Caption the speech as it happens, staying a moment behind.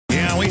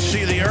Yeah, we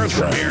see the Earth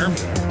from here.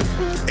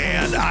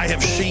 And I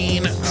have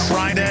seen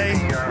Friday,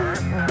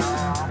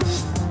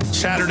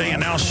 Saturday,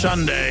 and now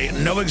Sunday,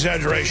 no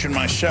exaggeration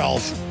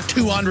myself,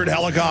 200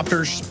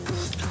 helicopters,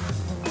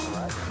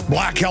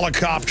 black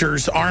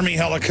helicopters, Army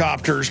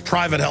helicopters,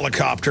 private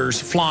helicopters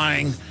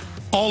flying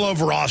all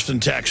over Austin,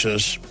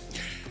 Texas.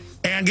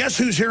 And guess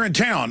who's here in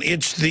town?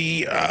 It's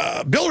the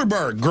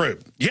Bilderberg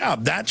group. Yeah,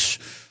 that's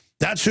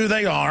who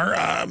they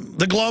are.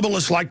 The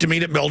globalists like to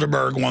meet at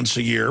Bilderberg once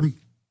a year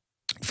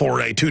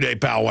for a 2-day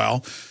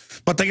powwow.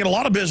 But they get a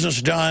lot of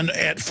business done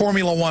at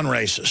Formula One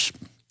races.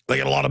 They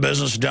get a lot of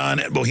business done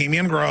at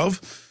Bohemian Grove.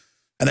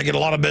 And they get a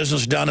lot of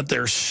business done at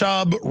their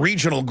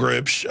sub-regional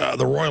groups,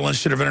 the Royal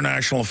Institute of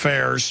International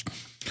Affairs,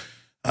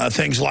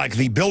 things like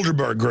the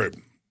Bilderberg Group.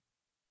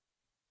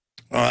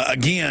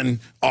 Again,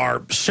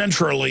 are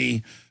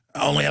centrally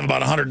only have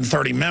about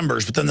 130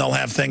 members, but then they'll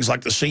have things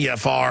like the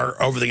CFR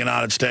over the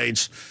United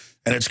States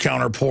and its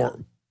counterpart,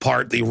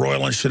 the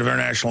Royal Institute of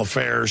International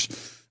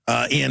Affairs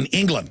in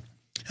England.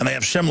 And they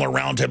have similar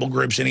roundtable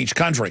groups in each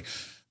country.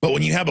 But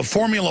when you have a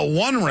Formula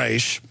One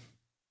race,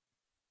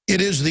 it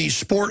is the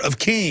sport of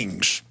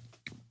kings.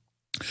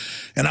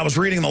 And I was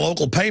reading the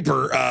local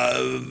paper,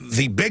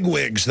 the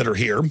bigwigs that are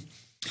here.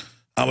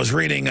 I was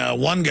reading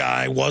one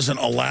guy wasn't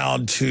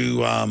allowed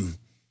to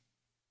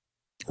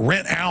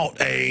rent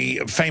out a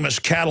famous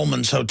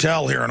cattleman's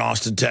hotel here in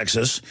Austin,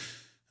 Texas.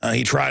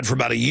 He tried for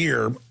about a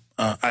year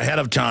ahead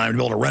of time to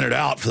be able to rent it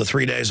out for the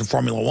 3 days of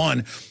Formula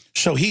One.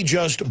 So he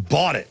just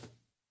bought it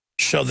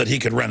so that he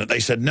could rent it. They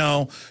said,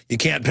 no, you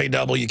can't pay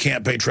double, you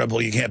can't pay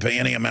triple, you can't pay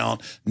any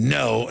amount,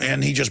 no,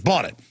 and he just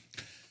bought it.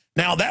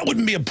 Now, that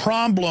wouldn't be a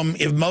problem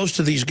if most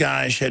of these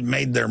guys had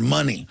made their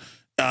money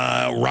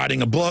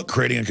writing a book,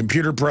 creating a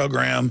computer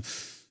program,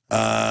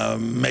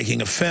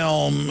 making a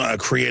film,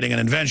 creating an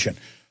invention.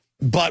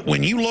 But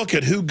when you look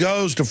at who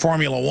goes to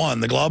Formula One,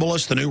 the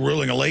globalists, the new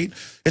ruling elite,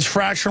 it's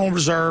fractional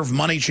reserve,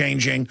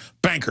 money-changing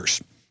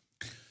bankers.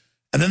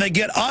 And then they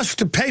get us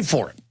to pay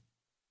for it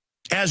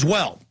as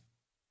well.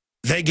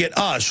 They get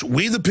us,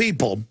 we the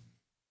people,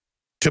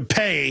 to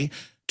pay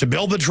to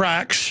build the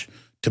tracks,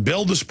 to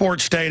build the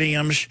sports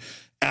stadiums,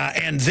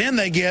 and then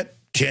they get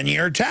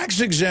 10-year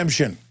tax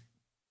exemption.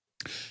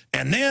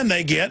 And then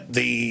they get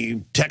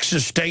the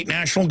Texas State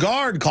National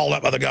Guard called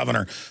up by the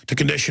governor to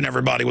condition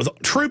everybody with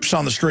troops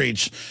on the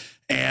streets.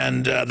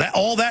 And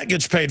all that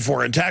gets paid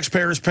for, and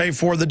taxpayers pay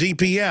for the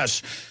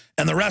DPS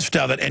and the rest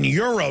of it, and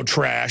Euro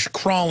trash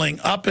crawling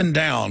up and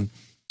down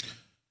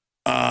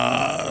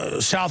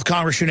South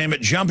Congress, you name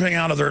it, jumping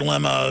out of their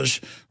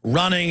limos,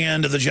 running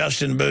into the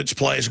Justin Boots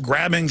place,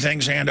 grabbing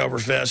things hand over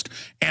fist,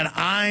 and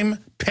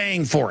I'm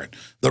paying for it.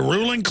 The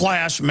ruling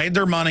class made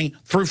their money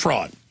through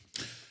fraud.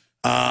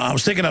 I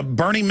was thinking of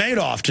Bernie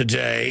Madoff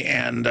today,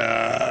 and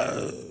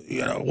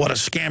you know what a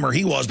scammer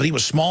he was, but he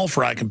was small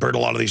fry compared to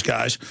a lot of these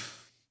guys.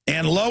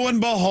 And lo and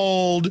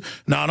behold,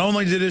 not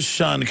only did his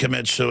son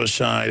commit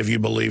suicide, if you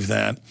believe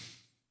that,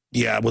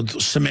 yeah, with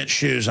cement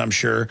shoes, I'm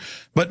sure.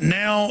 But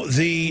now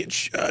the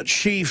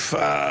chief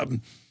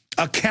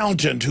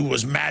accountant who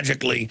was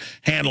magically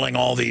handling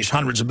all these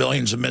hundreds of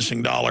billions of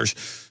missing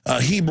dollars,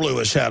 he blew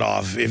his head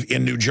off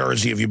in New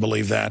Jersey, if you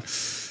believe that.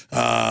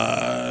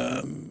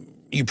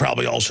 You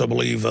probably also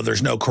believe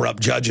there's no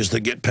corrupt judges that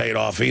get paid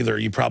off either.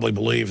 You probably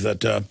believe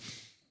that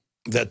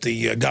that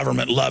the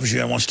government loves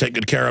you and wants to take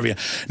good care of you.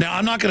 Now,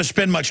 I'm not going to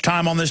spend much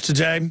time on this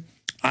today.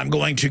 I'm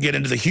going to get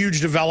into the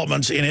huge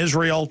developments in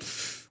Israel,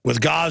 with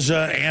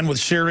Gaza and with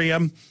Syria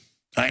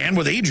and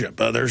with Egypt.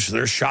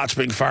 There's shots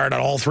being fired at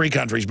all three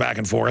countries back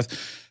and forth.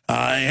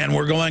 And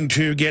we're going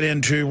to get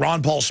into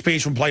Ron Paul's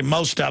speech. We'll play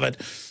most of it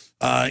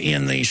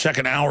in the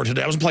second hour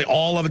today. I was going to play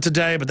all of it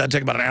today, but that'd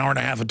take about an hour and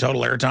a half of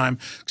total airtime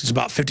because it's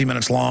about 50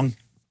 minutes long,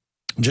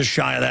 just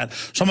shy of that.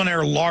 So I'm going to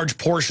air large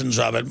portions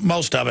of it,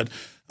 most of it,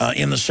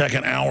 in the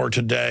second hour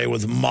today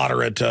with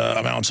moderate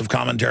amounts of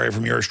commentary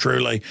from yours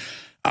truly.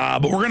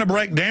 But we're going to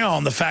break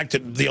down the fact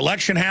that the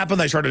election happened.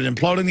 They started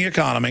imploding the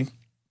economy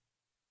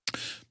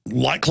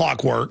like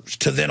clockwork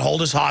to then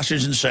hold us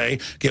hostage and say,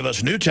 give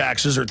us new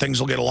taxes or things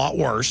will get a lot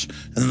worse.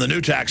 And then the new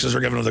taxes are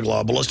given to the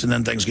globalists and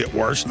then things get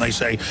worse. And they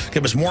say,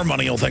 give us more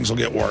money or things will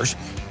get worse.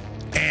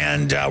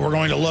 And we're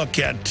going to look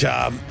at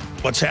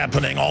what's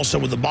happening also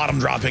with the bottom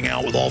dropping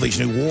out with all these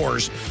new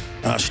wars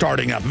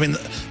starting up. I mean,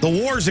 the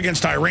wars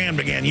against Iran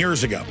began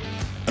years ago.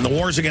 And the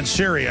wars against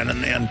Syria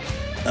and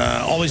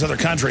all these other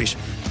countries.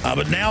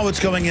 But now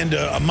it's going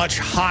into a much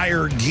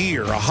higher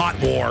gear, a hot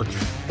war.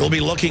 We'll be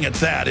looking at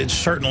that. It's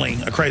certainly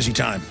a crazy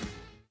time.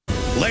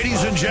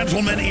 Ladies and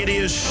gentlemen, it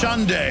is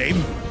Sunday,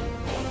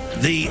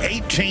 the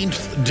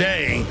 18th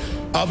day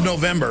of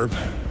November,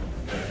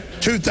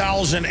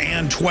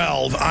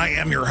 2012. I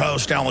am your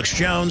host, Alex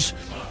Jones,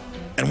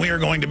 and we are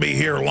going to be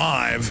here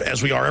live,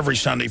 as we are every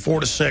Sunday, 4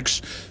 to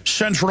 6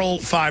 Central,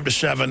 5 to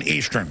 7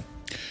 Eastern.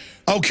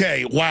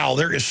 Okay, wow,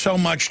 there is so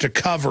much to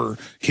cover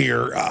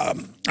here.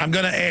 I'm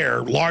going to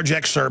air large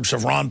excerpts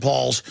of Ron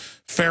Paul's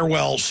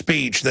farewell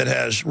speech that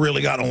has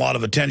really gotten a lot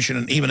of attention,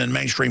 and even in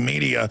mainstream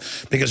media,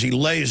 because he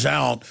lays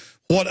out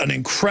what an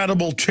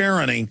incredible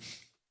tyranny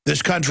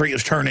this country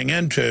is turning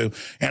into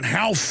and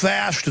how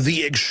fast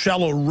the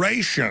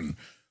acceleration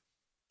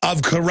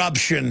of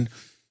corruption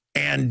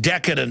and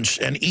decadence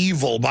and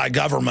evil by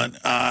government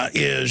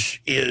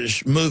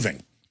is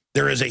moving.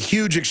 There is a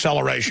huge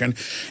acceleration,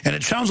 and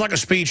it sounds like a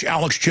speech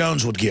Alex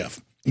Jones would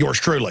give, yours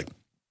truly.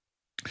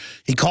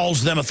 He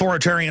calls them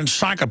authoritarian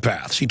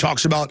psychopaths. He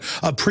talks about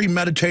a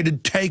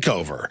premeditated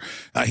takeover.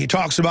 He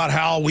talks about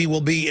how we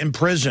will be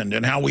imprisoned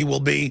and how we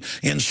will be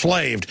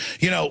enslaved.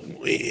 You know,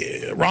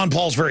 Ron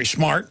Paul's very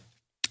smart,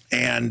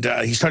 and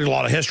he studied a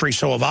lot of history,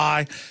 so have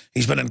I.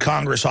 He's been in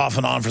Congress off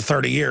and on for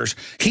 30 years.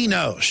 He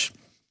knows.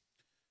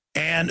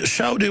 And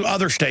so do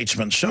other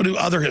statesmen, so do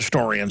other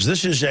historians.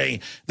 This is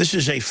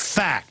a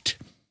fact.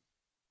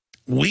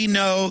 We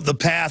know the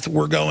path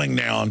we're going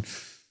down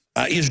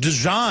is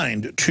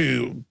designed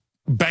to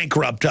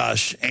bankrupt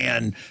us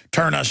and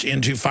turn us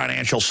into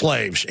financial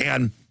slaves.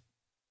 And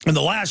in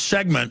the last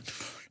segment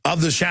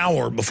of this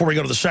hour, before we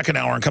go to the second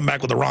hour and come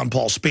back with the Ron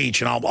Paul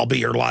speech, and I'll be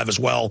here live as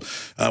well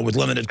with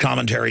limited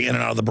commentary in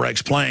and out of the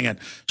breaks playing it.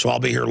 So I'll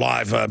be here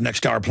live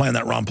next hour playing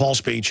that Ron Paul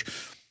speech.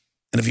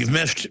 And if you've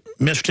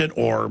missed it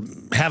or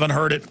haven't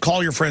heard it,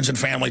 call your friends and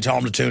family, tell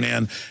them to tune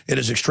in. It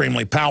is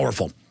extremely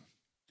powerful.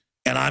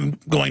 And I'm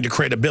going to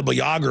create a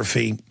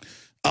bibliography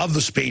of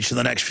the speech in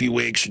the next few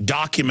weeks,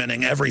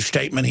 documenting every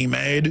statement he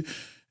made,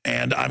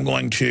 and I'm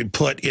going to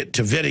put it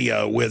to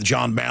video with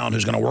John Bound,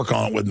 who's going to work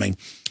on it with me.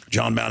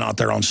 John Bound out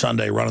there on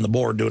Sunday running the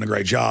board, doing a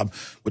great job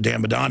with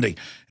Dan Badandi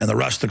and the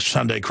rest of the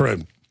Sunday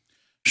crew.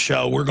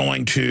 So we're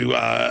going to,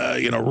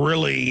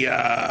 really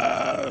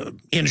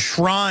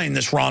enshrine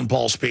this Ron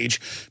Paul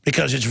speech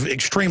because it's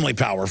extremely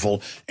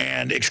powerful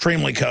and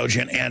extremely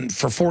cogent, and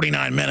for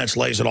 49 minutes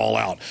lays it all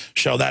out.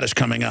 So that is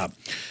coming up.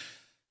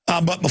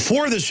 But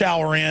before this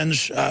hour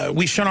ends,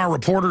 we sent our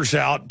reporters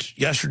out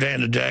yesterday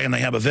and today, and they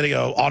have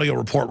a audio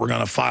report we're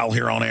going to file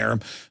here on air.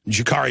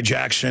 Jakari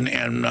Jackson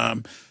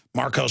and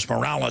Marcos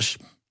Morales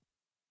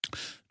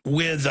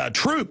with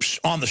troops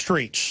on the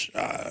streets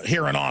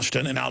here in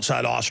Austin and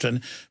outside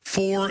Austin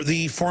for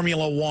the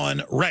Formula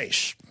One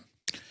race.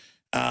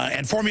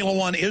 And Formula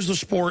One is the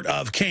sport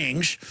of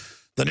kings.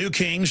 The new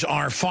kings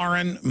are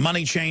foreign,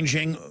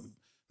 money-changing,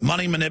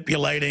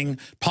 money-manipulating,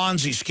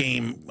 Ponzi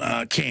scheme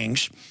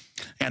kings.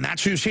 And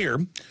that's who's here.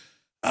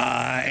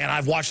 And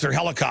I've watched their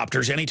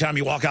helicopters anytime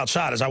you walk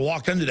outside. As I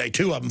walked in today,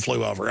 2 of them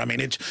flew over. I mean,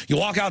 you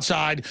walk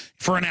outside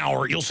for an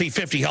hour, you'll see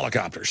 50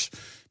 helicopters.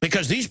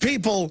 Because these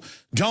people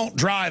don't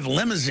drive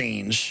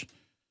limousines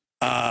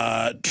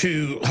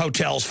to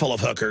hotels full of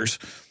hookers.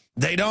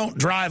 They don't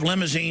drive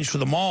limousines to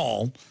the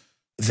mall.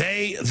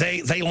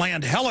 They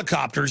land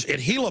helicopters at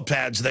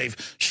helipads they've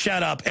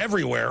set up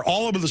everywhere,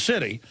 all over the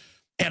city.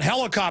 And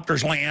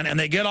helicopters land, and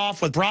they get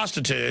off with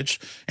prostitutes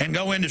and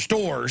go into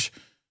stores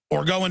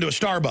or go into a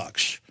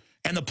Starbucks.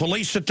 And the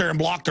police sit there and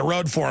block the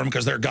road for them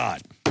because they're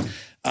God.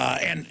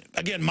 And,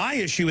 again, my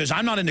issue is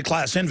I'm not into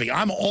class envy.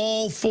 I'm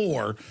all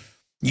for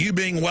you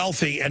being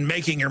wealthy and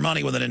making your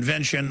money with an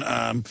invention,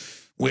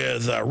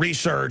 with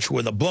research,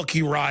 with a book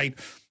you write,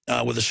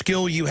 with a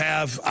skill you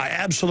have. I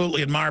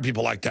absolutely admire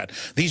people like that.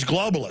 These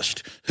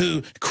globalists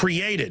who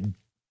created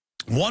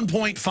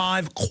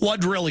 1.5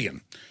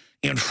 quadrillion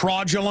in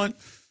fraudulent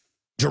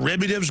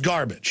derivatives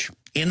garbage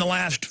in the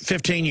last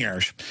 15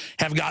 years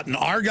have gotten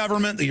our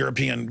government, the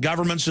European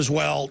governments as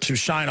well, to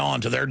sign on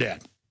to their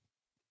debt.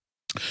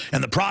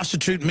 And the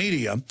prostitute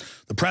media,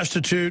 the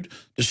prostitute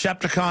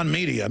Decepticon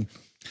media,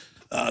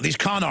 these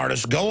con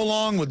artists go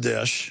along with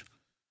this.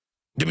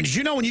 I mean, did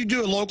you know when you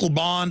do a local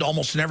bond,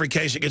 almost in every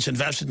case it gets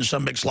invested in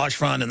some big slush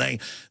fund, and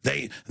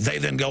they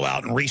then go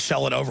out and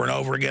resell it over and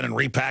over again and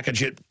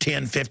repackage it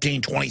 10,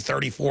 15, 20,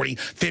 30, 40,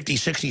 50,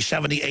 60,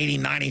 70, 80,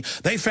 90.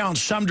 They found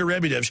some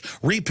derivatives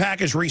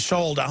repackaged,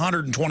 resold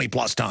 120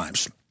 plus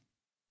times.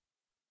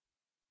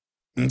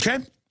 Okay?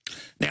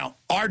 Now,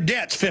 our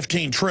debt's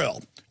 15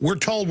 trillion. We're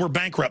told we're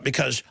bankrupt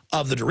because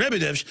of the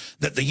derivatives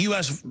that the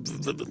U.S.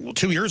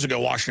 2 years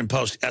ago, Washington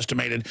Post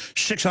estimated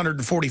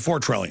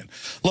 $644 trillion.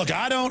 Look,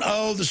 I don't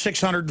owe the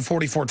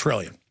 $644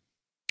 trillion,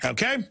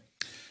 okay?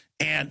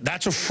 And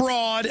that's a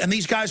fraud, and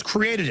these guys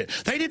created it.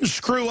 They didn't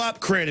screw up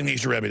creating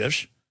these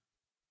derivatives.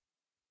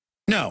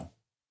 No.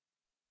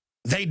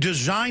 They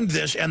designed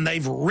this, and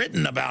they've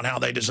written about how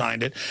they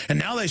designed it, and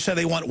now they say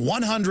they want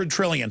 100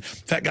 trillion. In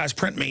fact, guys,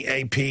 print me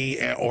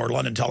AP or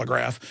London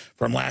Telegraph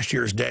from last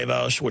year's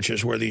Davos, which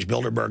is where these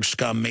Bilderberg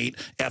scum meet.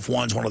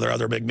 F1's one of their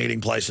other big meeting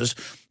places,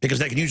 because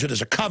they can use it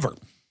as a cover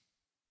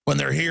when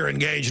they're here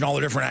engaged in all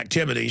the different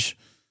activities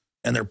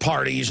and their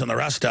parties and the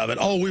rest of it.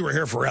 Oh, we were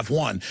here for F1.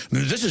 I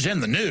mean, this is in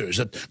the news,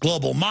 that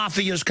global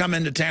mafias come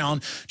into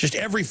town, just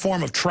every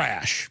form of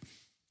trash.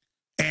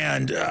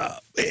 And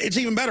it's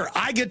even better.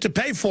 I get to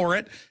pay for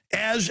it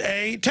as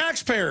a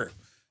taxpayer.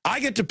 I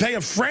get to pay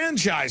a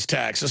franchise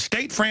tax, a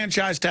state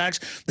franchise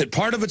tax, that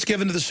part of it's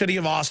given to the city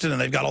of Austin,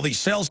 and they've got all these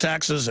sales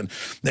taxes, and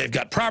they've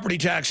got property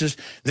taxes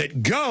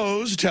that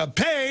goes to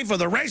pay for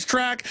the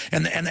racetrack,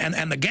 and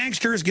the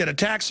gangsters get a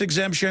tax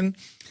exemption.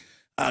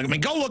 I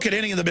mean, go look at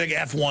any of the big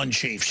F1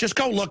 chiefs. Just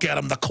go look at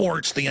them, the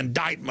courts, the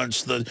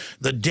indictments, the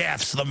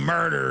deaths, the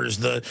murders,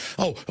 here's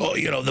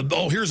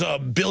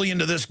 $1 billion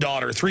to this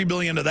daughter, $3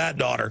 billion to that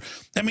daughter.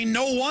 I mean,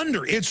 no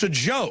wonder. It's a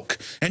joke.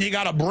 And you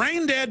got a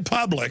brain-dead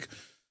public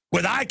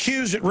with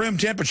IQs at room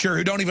temperature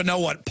who don't even know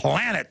what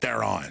planet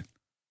they're on.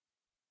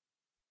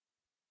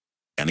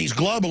 And these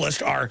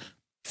globalists are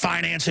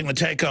financing the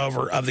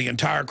takeover of the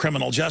entire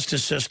criminal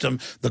justice system,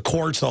 the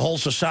courts, the whole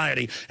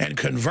society, and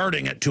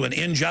converting it to an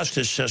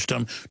injustice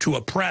system to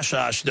oppress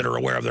us that are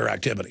aware of their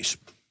activities.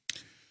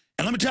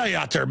 And let me tell you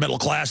out there, middle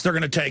class, they're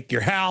going to take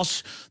your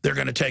house, they're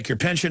going to take your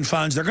pension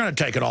funds, they're going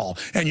to take it all.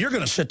 And you're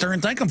going to sit there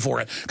and thank them for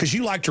it because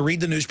you like to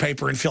read the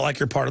newspaper and feel like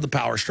you're part of the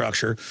power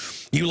structure.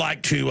 You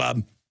like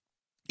to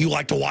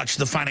watch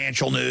the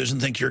financial news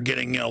and think you're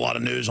getting a lot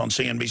of news on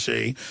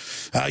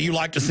CNBC. You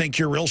like to think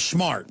you're real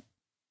smart.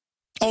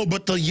 Oh,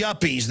 but the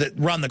yuppies that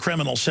run the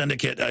criminal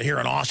syndicate here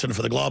in Austin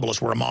for the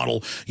globalists, we're a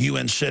model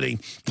UN city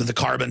with the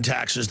carbon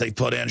taxes they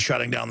put in,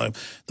 shutting down the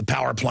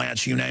power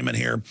plants, you name it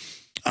here.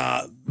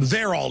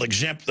 They're all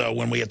exempt, though,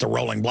 when we get the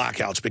rolling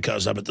blackouts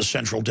because of it, the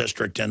central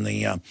district and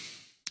the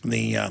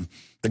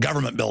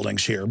government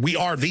buildings here. We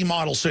are the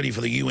model city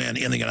for the UN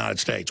in the United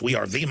States. We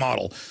are the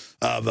model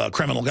of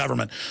criminal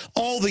government.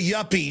 All the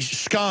yuppie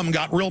scum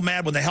got real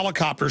mad when the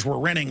helicopters were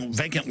renting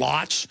vacant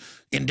lots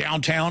in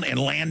downtown and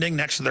landing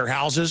next to their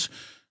houses.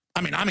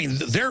 I mean,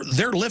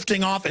 they're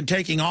lifting off and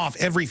taking off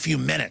every few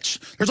minutes.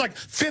 There's like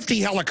 50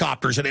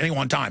 helicopters at any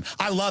one time.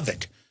 I love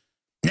it.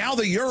 Now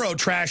the Euro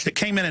trash that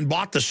came in and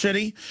bought the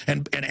city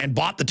and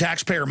bought the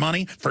taxpayer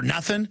money for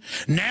nothing,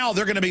 now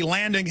they're going to be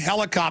landing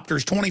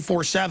helicopters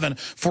 24/7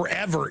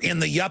 forever in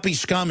the yuppie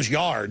scum's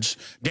yards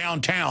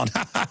downtown.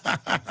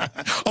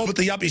 Oh, but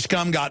the yuppie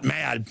scum got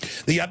mad.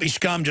 The yuppie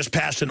scum just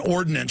passed an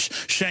ordinance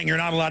saying you're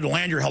not allowed to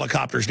land your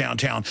helicopters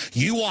downtown.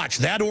 You watch,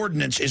 that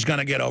ordinance is going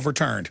to get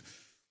overturned.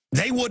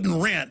 They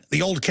wouldn't rent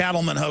the old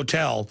Cattleman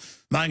Hotel,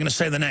 I'm not going to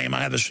say the name,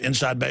 I have this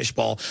inside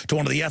baseball, to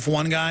one of the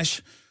F1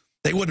 guys.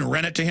 They wouldn't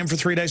rent it to him for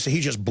 3 days, so he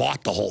just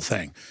bought the whole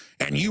thing.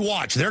 And you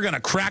watch, they're going to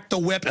crack the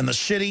whip, and the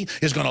city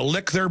is going to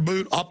lick their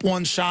boot up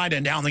one side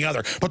and down the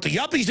other. But the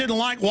yuppies didn't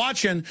like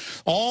watching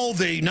all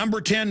the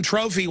number 10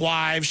 trophy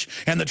wives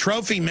and the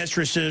trophy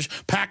mistresses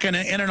packing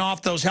in and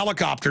off those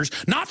helicopters,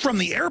 not from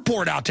the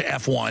airport out to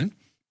F1.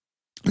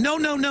 No,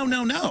 no, no,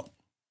 no, no.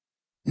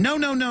 No,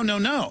 no, no, no,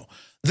 no.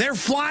 They're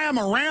fly them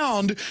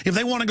around if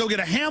they want to go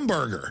get a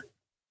hamburger.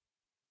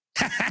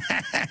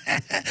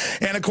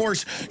 And, of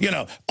course,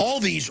 all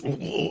these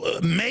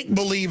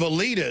make-believe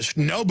elitists,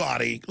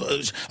 nobody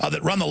that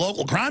run the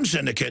local crime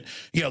syndicate,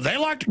 they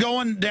like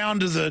going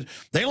to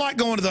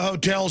the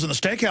hotels and the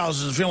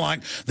steakhouses and feel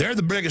like they're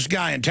the biggest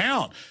guy in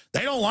town.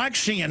 They don't like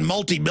seeing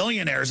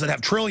multi-billionaires that have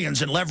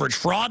trillions in leveraged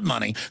fraud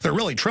money. They're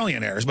really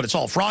trillionaires, but it's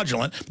all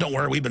fraudulent. Don't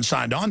worry, we've been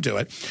signed on to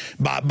it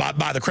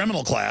by the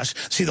criminal class.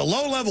 See, the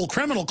low-level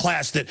criminal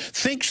class that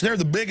thinks they're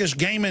the biggest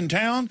game in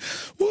town,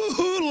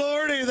 woohoo,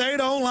 lordy, they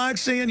don't like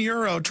seeing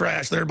Euro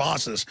trash, their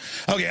bosses.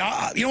 Okay,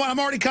 you know what? I'm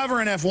already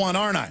covering F1,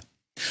 aren't I?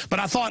 But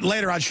I thought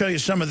later I'd show you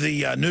some of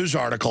the news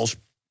articles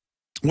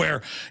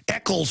where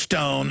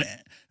Ecclestone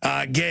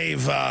gave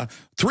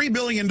 $3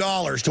 billion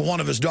to one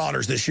of his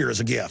daughters this year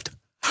as a gift.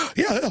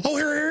 Yeah, oh,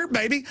 here,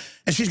 baby.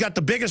 And she's got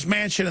the biggest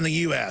mansion in the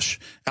U.S.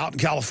 out in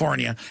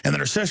California. And then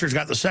her sister's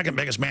got the second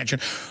biggest mansion,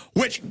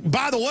 which,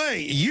 by the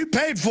way, you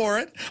paid for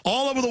it.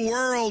 All over the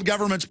world,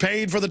 governments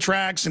paid for the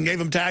tracks and gave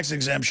them tax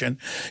exemption.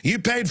 You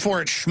paid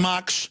for it,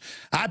 schmucks.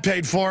 I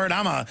paid for it.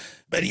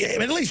 But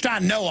at least I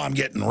know I'm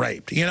getting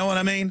raped. You know what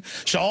I mean?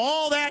 So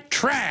all that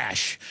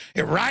trash,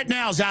 it right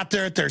now is out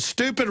there at their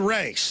stupid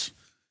race.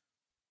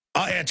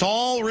 It's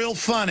all real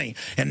funny.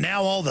 And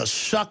now all the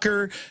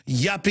sucker,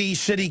 yuppie,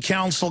 city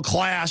council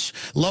class,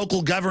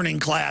 local governing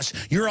class,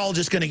 you're all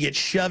just going to get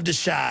shoved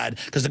aside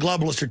because the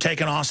globalists are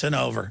taking Austin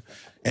over.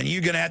 And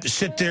you're going to have to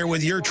sit there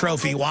with your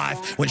trophy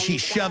wife when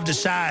she's shoved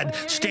aside,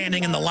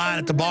 standing in the line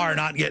at the bar,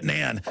 not getting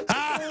in.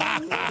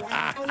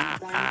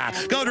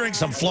 Go drink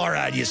some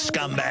fluoride, you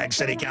scumbag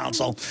city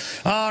council.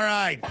 All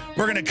right,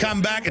 we're going to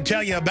come back and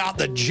tell you about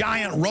the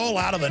giant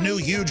rollout of a new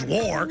huge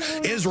war,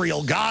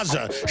 Israel,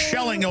 Gaza,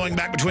 shelling going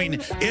back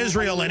between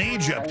Israel and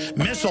Egypt,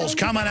 missiles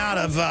coming out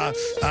of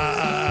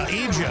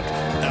Egypt.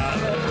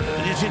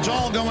 It's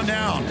all going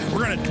down.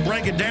 We're going to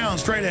break it down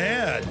straight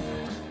ahead.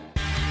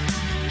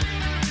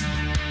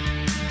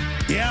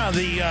 Yeah,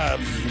 the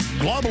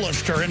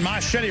globalists are in my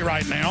city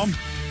right now.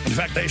 In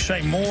fact, they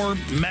say more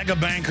mega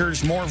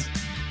bankers, more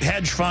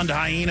hedge fund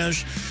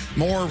hyenas,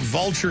 more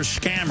vulture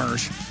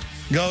scammers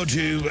go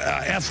to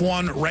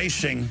F1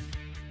 racing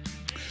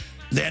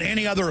than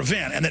any other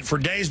event, and that for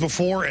days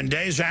before and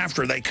days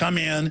after, they come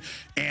in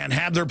and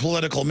have their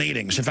political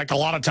meetings. In fact, a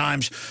lot of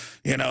times,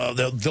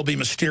 there'll be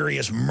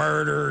mysterious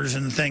murders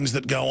and things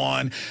that go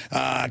on,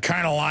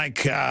 kind of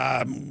like,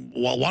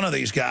 one of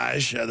these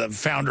guys, the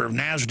founder of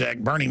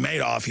NASDAQ, Bernie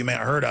Madoff, you may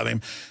have heard of him,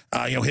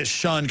 his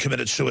son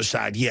committed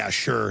suicide. Yeah,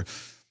 sure.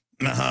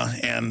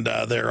 And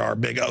there are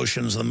big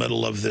oceans in the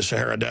middle of the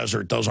Sahara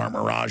Desert. Those aren't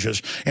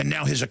mirages. And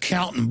now his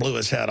accountant blew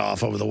his head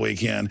off over the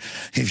weekend.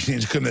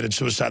 He's committed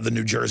suicide. The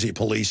New Jersey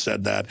police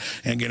said that.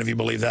 And again, if you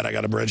believe that, I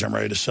got a bridge I'm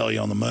ready to sell you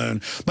on the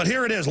moon. But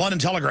here it is, London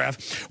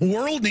Telegraph.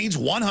 World needs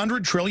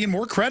 100 trillion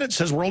more credit,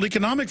 says World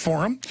Economic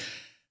Forum.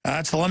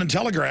 That's the London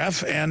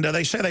Telegraph. And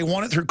they say they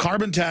want it through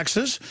carbon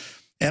taxes.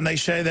 And they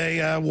say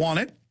they want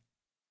it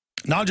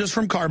not just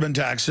from carbon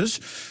taxes,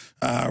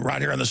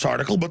 right here in this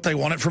article, but they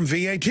want it from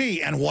VAT.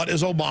 And what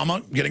is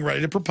Obama getting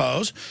ready to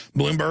propose?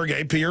 Bloomberg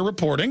AP are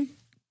reporting.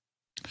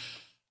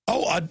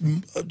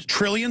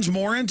 Trillions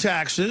more in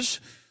taxes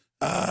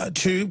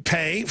to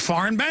pay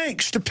foreign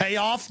banks to pay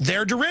off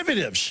their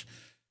derivatives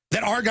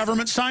that our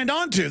government signed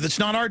on to. That's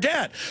not our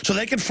debt. So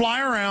they can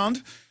fly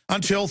around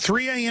until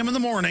 3 a.m. in the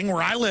morning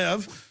where I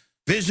live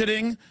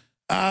visiting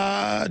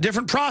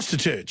different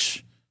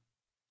prostitutes.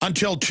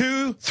 Until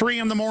 2, 3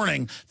 in the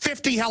morning,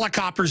 50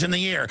 helicopters in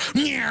the air.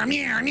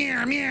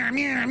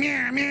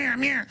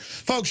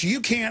 Folks,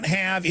 you can't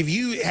have, if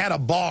you had a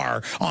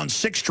bar on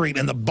 6th Street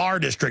in the bar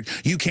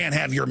district, you can't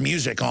have your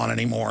music on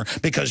anymore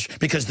because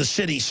the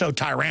city's so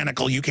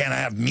tyrannical, you can't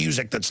have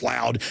music that's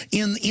loud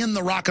in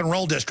the rock and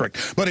roll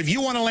district. But if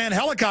you want to land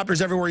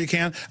helicopters everywhere you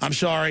can, I'm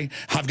sorry,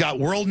 I've got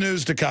world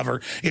news to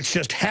cover. It's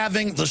just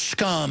having the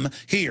scum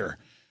here.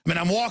 I mean,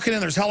 I'm walking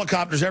in, there's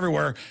helicopters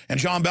everywhere, and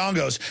John Bowne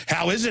goes,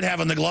 how is it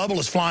having the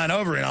globalists flying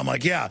over? And I'm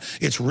like, yeah,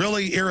 it's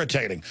really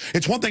irritating.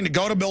 It's one thing to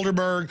go to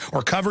Bilderberg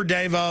or cover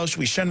Davos.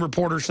 We send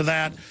reporters to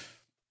that.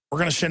 We're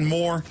going to send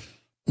more.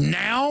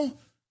 Now,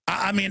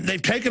 I mean,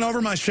 they've taken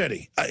over my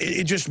city.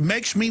 It just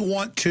makes me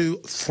want to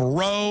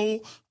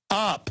throw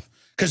up.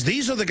 Because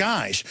these are the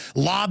guys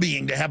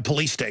lobbying to have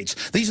police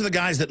states. These are the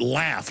guys that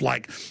laugh,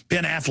 like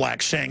Ben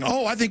Affleck saying,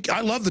 oh,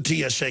 I love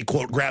the TSA,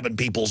 quote, grabbing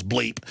people's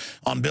bleep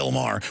on Bill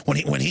Maher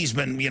when he's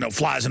been,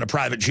 flies in a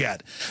private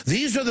jet.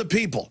 These are the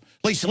people.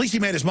 At least he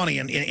made his money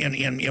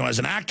as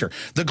an actor.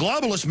 The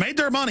globalists made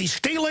their money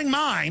stealing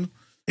mine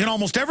in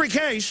almost every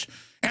case.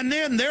 And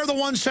then they're the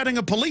ones setting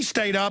a police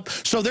state up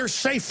so they're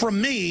safe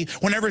from me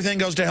when everything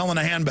goes to hell in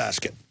a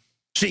handbasket.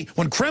 See,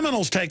 when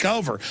criminals take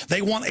over,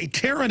 they want a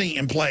tyranny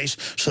in place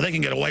so they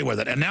can get away with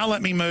it. And now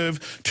let me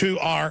move to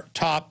our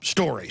top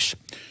stories.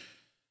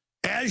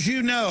 As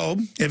you know,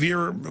 if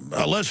you're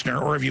a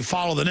listener or if you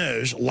follow the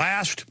news,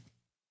 last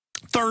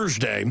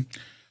Thursday,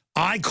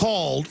 I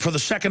called for the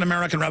Second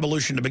American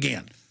Revolution to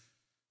begin.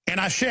 And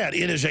I said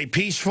it is a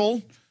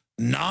peaceful,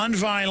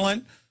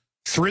 nonviolent,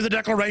 through the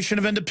Declaration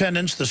of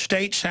Independence, the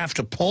states have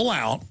to pull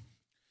out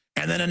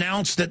and then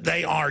announce that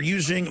they are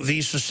using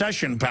the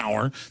secession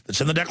power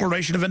that's in the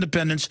Declaration of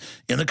Independence,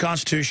 in the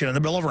Constitution, in the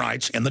Bill of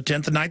Rights, in the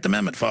 10th and 9th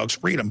Amendment,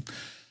 folks, read them,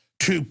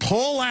 to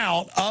pull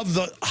out of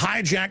the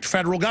hijacked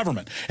federal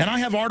government. And I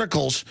have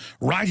articles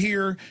right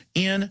here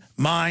in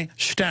my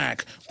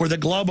stack where the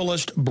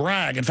globalists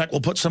brag. In fact, we'll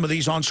put some of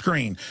these on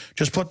screen.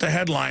 Just put the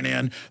headline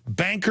in,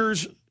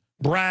 Bankers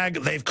brag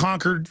they've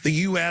conquered the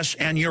U.S.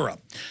 and Europe.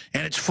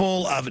 And it's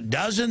full of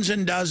dozens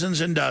and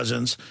dozens and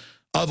dozens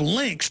of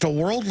links to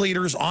world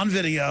leaders on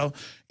video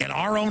and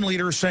our own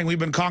leaders saying we've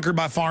been conquered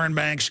by foreign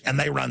banks and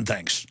they run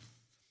things.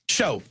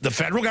 So the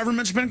federal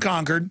government's been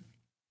conquered.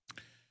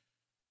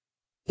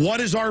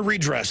 What is our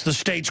redress? The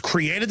states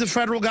created the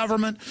federal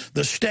government.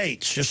 The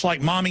states, just like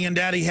mommy and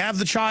daddy have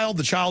the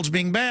child's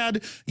being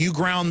bad, you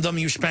ground them,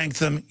 you spank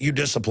them, you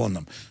discipline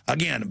them.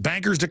 Again,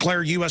 bankers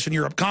declare U.S. and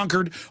Europe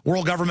conquered,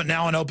 world government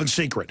now an open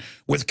secret,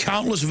 with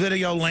countless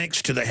video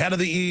links to the head of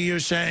the EU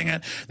saying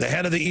it, the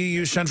head of the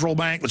EU Central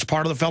Bank that's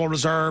part of the Federal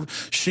Reserve,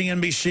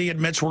 CNBC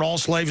admits we're all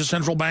slaves of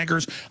central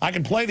bankers. I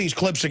can play these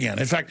clips again.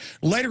 In fact,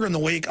 later in the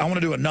week, I want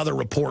to do another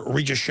report where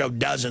we just show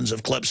dozens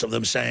of clips of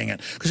them saying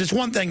it, because it's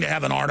one thing to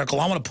have an article.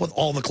 I want to put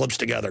all the clips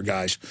together,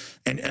 guys,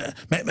 and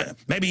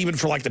maybe even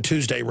for like the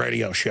Tuesday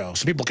radio show,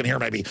 so people can hear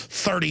maybe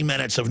 30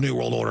 minutes of New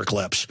World Order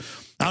clips.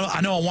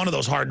 I know on one of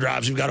those hard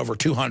drives we've got over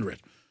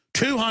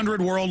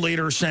 200 world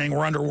leaders saying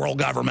we're under world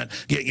government,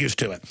 get used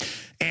to it.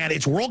 And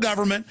it's world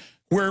government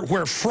where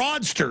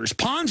fraudsters,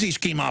 Ponzi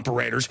scheme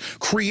operators,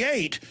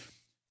 create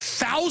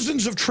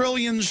thousands of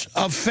trillions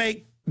of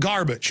fake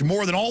garbage,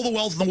 more than all the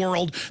wealth in the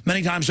world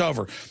many times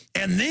over,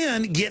 and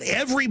then get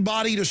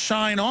everybody to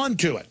sign on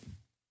to it.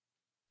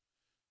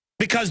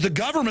 Because the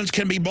governments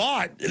can be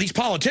bought, these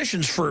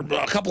politicians, for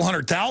a couple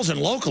 100,000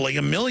 locally,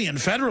 $1 million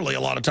federally a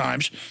lot of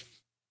times.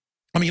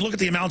 I mean, you look at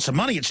the amounts of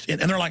money, and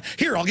they're like,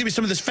 here, I'll give you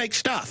some of this fake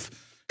stuff.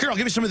 Here, I'll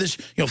give you some of this,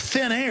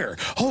 thin air.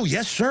 Oh,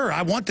 yes, sir,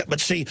 I want that. But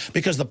see,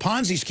 because the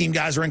Ponzi scheme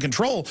guys are in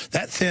control,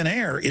 that thin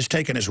air is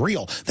taken as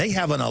real. They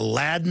have an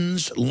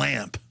Aladdin's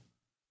lamp.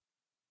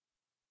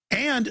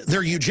 And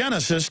they're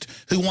eugenicists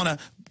who want to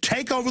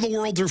take over the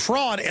world through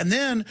fraud and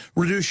then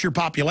reduce your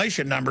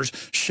population numbers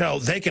so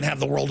they can have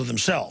the world to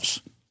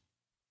themselves.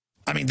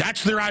 I mean,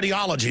 that's their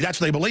ideology. That's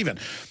what they believe in.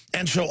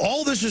 And so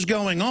all this is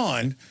going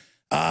on,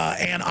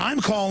 and I'm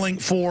calling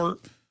for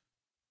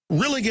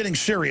really getting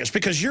serious,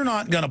 because you're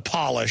not going to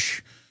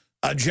polish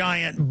a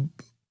giant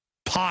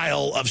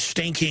pile of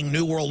stinking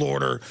New World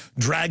Order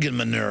dragon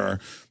manure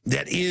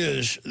that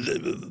is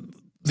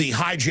the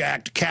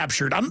hijacked,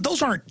 captured.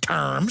 Those aren't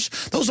terms.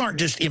 Those aren't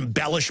just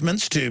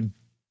embellishments to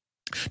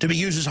be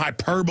used as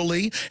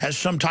hyperbole, as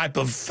some type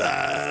of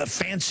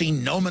fancy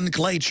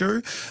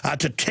nomenclature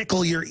to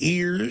tickle your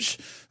ears,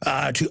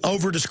 to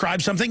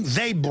over-describe something.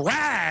 They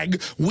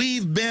brag,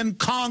 we've been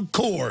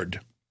conquered.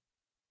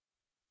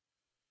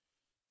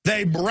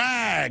 They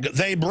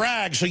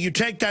brag. So you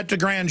take that to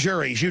grand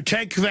juries. You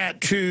take that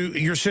to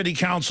your city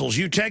councils.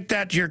 You take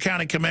that to your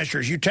county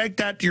commissioners. You take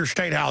that to your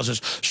state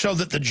houses so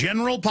that the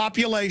general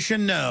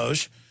population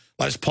knows,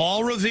 as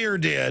Paul Revere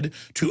did,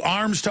 to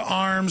arms,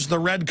 the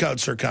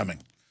redcoats are coming.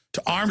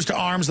 To arms,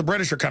 the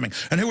British are coming.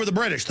 And who are the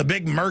British? The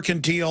big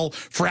mercantile,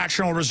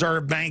 fractional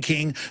reserve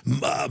banking,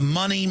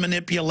 money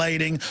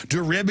manipulating,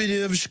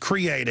 derivatives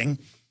creating.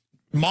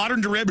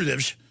 Modern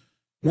derivatives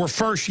were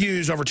first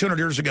used over 200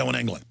 years ago in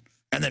England,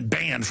 and then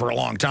banned for a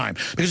long time.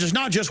 Because it's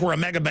not just where a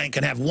megabank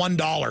can have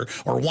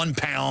 $1 or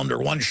 £1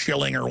 or 1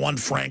 shilling or 1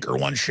 franc or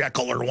 1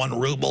 shekel or 1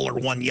 ruble or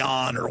 1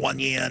 yuan or 1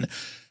 yen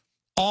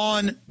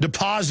on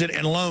deposit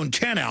and loan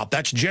 10 out.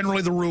 That's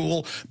generally the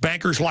rule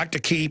bankers like to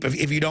keep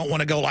if you don't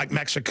want to go like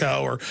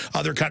Mexico or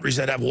other countries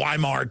that have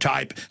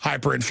Weimar-type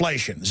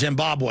hyperinflation.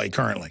 Zimbabwe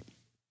currently.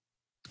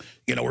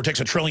 You know, where it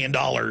takes $1 trillion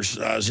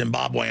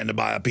Zimbabwean to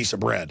buy a piece of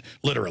bread,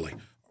 literally.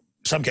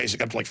 Some cases,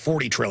 up to like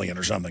 40 trillion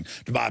or something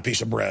to buy a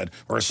piece of bread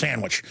or a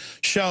sandwich.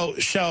 So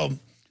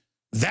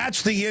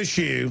that's the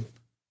issue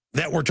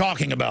that we're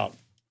talking about.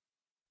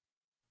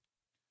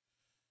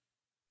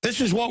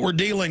 This is what we're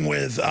dealing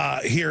with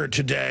here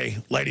today,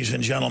 ladies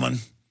and gentlemen.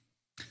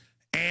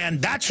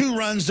 And that's who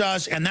runs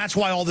us, and that's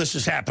why all this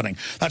is happening.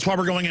 That's why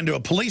we're going into a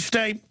police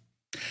state.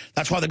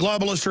 That's why the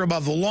globalists are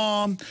above the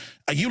law.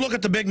 You look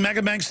at the big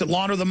mega banks that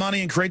launder the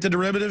money and create the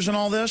derivatives and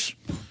all this.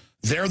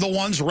 They're the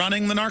ones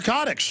running the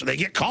narcotics. They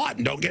get caught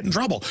and don't get in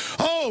trouble.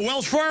 Oh,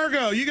 Wells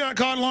Fargo, you got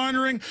caught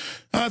laundering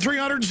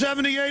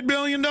 $378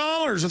 billion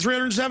or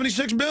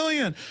 $376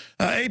 billion.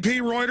 AP,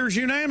 Reuters,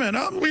 you name it.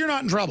 Oh, you're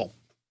not in trouble.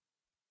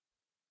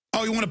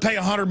 Oh, you want to pay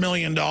a $100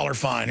 million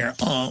fine here?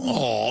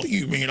 Oh,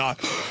 you mean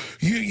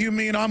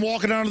I'm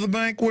walking down to the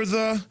bank with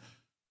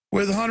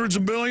hundreds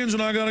of billions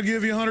and I got to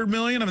give you $100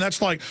 million? I mean,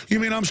 that's like, you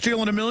mean I'm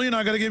stealing $1 million?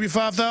 I got to give you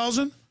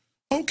 $5,000?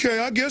 Okay,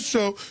 I guess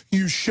so.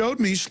 You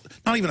showed me,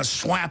 not even a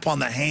slap on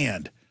the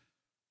hand.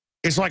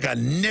 It's like a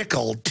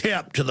nickel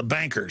tip to the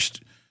bankers,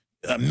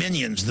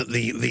 minions,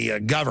 the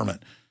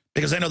government,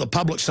 because they know the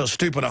public's so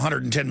stupid.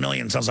 110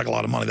 million sounds like a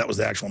lot of money. That was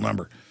the actual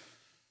number.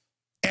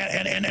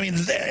 And I mean,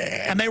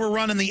 and they were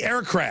running the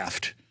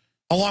aircraft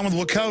along with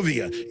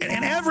Wachovia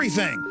and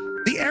everything.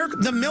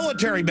 The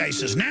military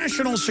bases,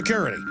 national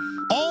security.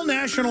 All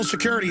national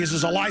security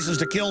is a license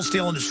to kill,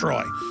 steal, and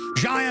destroy.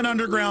 Giant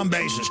underground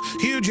bases,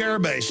 huge air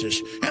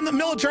bases. And the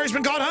military's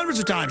been caught hundreds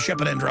of times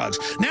shipping in drugs.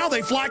 Now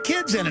they fly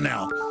kids in and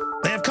out.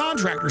 They have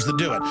contractors that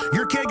do it.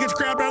 Your kid gets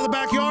grabbed out of the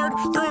backyard,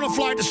 they're on a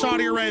flight to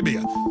Saudi Arabia.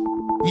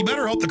 You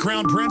better hope the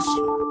Crown Prince...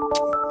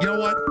 You know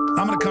what?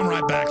 I'm going to come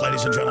right back,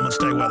 ladies and gentlemen.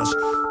 Stay with us.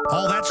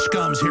 All that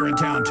scum's here in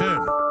town,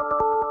 too.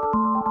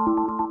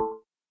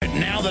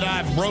 Now that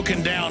I've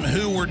broken down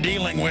who we're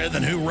dealing with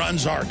and who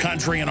runs our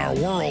country and our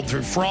world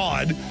through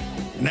fraud,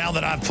 now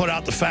that I've put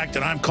out the fact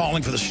that I'm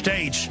calling for the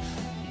states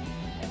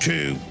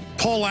to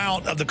pull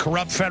out of the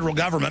corrupt federal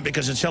government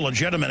because it's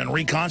illegitimate and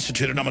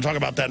reconstituted, I'm going to talk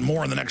about that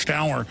more in the next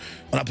hour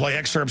when I play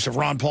excerpts of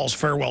Ron Paul's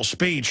farewell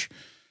speech.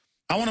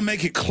 I want to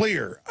make it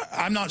clear,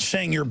 I'm not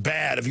saying you're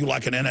bad if you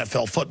like an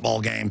NFL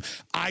football game.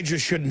 I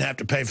just shouldn't have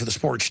to pay for the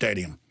sports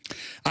stadium.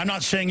 I'm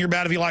not saying you're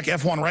bad if you like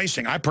F1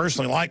 racing. I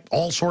personally like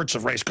all sorts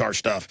of race car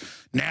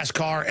stuff.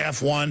 NASCAR,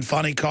 F1,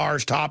 funny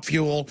cars, Top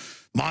Fuel,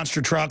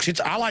 monster trucks.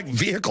 I like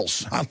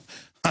vehicles. I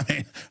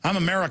mean, I'm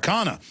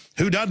Americana.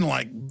 Who doesn't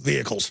like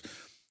vehicles?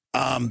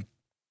 I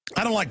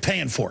don't like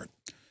paying for it.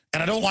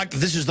 And I don't like that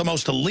this is the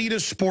most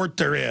elitist sport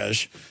there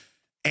is.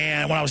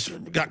 And when I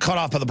got cut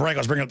off by the break, I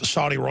was bringing up the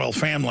Saudi royal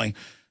family.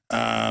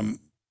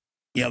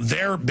 You know,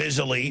 they're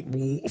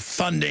busily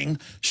funding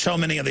so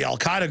many of the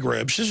al-Qaeda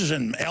groups. This is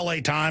in L.A.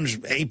 Times,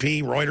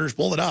 AP, Reuters,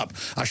 pull it up.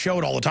 I show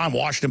it all the time,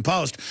 Washington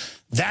Post.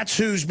 That's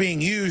who's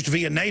being used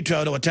via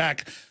NATO to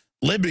attack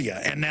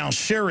Libya and now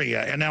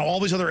Syria and now all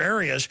these other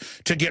areas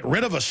to get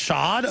rid of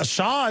Assad.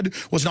 Assad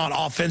was not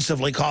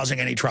offensively causing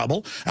any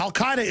trouble.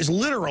 Al-Qaeda is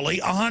literally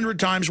 100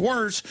 times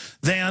worse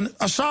than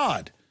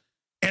Assad.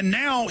 And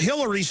now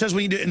Hillary says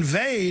we need to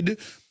invade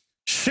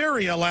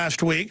Syria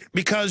last week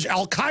because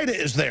al-Qaeda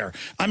is there.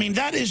 I mean,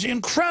 that is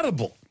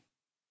incredible.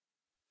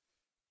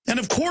 And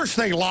of course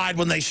they lied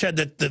when they said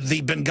that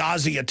the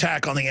Benghazi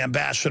attack on the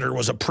ambassador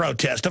was a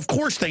protest. Of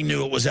course they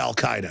knew it was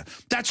al-Qaeda.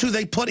 That's who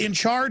they put in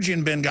charge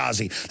in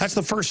Benghazi. That's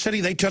the first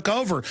city they took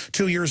over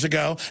 2 years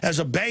ago as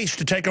a base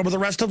to take over the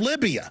rest of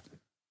Libya.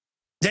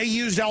 They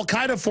used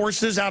al-Qaeda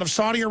forces out of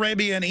Saudi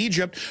Arabia and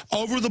Egypt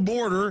over the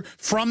border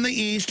from the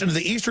east into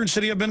the eastern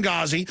city of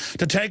Benghazi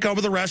to take over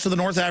the rest of the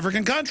North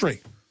African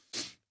country.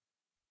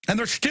 And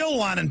they're still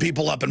lining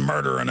people up and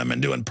murdering them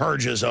and doing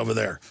purges over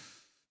there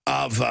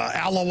of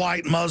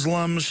Alawite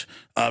Muslims,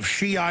 of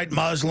Shiite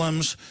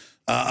Muslims,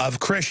 of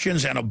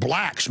Christians, and of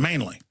blacks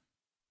mainly.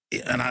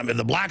 And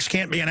the blacks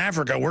can't be in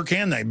Africa. Where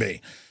can they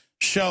be?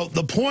 So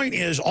the point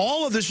is,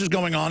 all of this is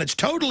going on. It's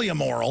totally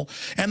immoral,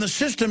 and the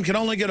system can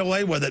only get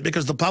away with it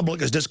because the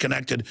public is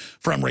disconnected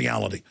from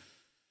reality.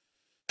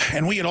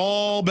 And we had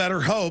all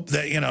better hope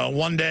that,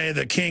 one day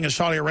the king of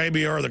Saudi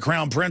Arabia or the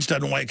crown prince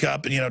doesn't wake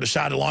up and,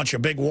 decide to launch a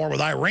big war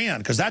with Iran,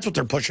 because that's what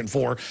they're pushing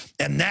for.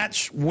 And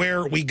that's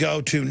where we go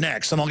to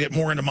next. And I'll get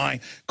more into my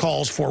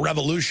calls for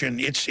revolution.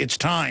 It's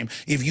time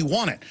if you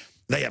want it.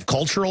 They have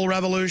cultural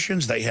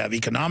revolutions. They have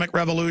economic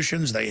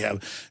revolutions. They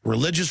have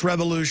religious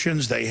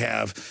revolutions. They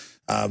have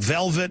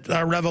velvet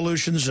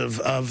revolutions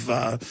of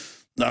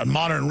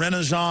modern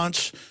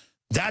Renaissance.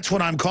 That's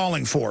what I'm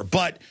calling for.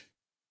 But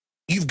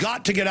you've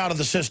got to get out of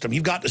the system.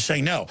 You've got to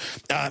say no.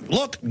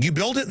 Look, you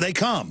build it, they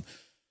come.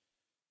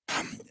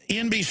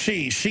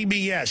 NBC,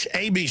 CBS,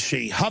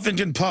 ABC,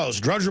 Huffington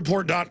Post,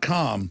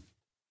 DrudgeReport.com,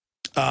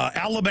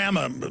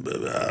 Alabama,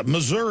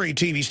 Missouri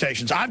TV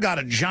stations. I've got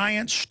a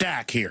giant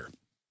stack here.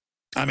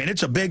 I mean,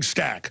 it's a big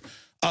stack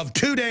of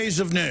 2 days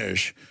of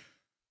news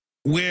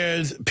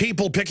with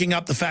people picking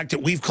up the fact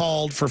that we've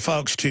called for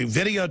folks to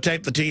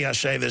videotape the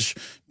TSA this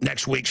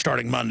next week,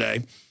 starting Monday,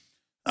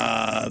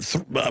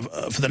 for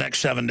the next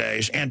 7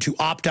 days, and to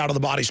opt out of the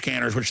body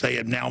scanners, which they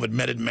have now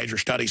admitted in major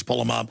studies, pull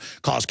them up,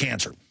 cause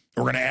cancer.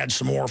 We're going to add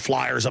some more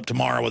flyers up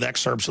tomorrow with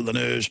excerpts of the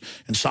news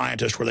and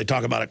scientists where they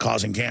talk about it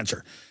causing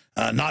cancer.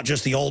 Not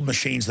just the old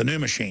machines, the new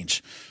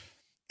machines.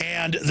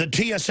 And the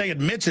TSA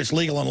admits it's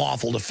legal and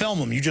lawful to film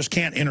them. You just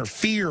can't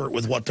interfere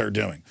with what they're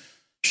doing.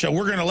 So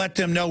we're going to let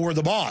them know we're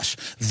the boss.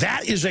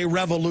 That is a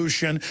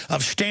revolution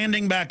of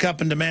standing back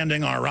up and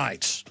demanding our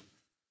rights.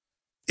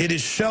 It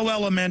is so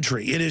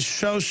elementary. It is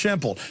so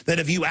simple that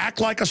if you act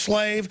like a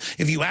slave,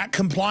 if you act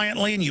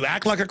compliantly and you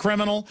act like a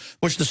criminal,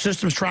 which the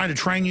system's trying to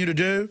train you to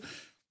do,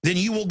 then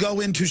you will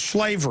go into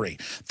slavery.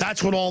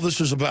 That's what all this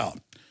is about.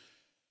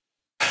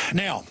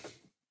 Now,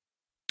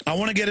 I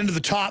want to get into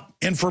the top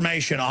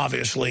information,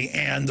 obviously,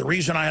 and the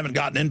reason I haven't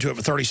gotten into it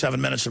for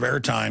 37 minutes of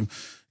airtime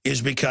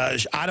is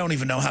because I don't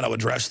even know how to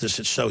address this.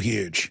 It's so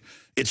huge.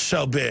 It's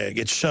so big.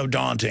 It's so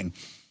daunting.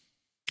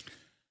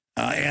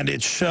 And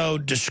it's so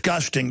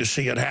disgusting to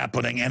see it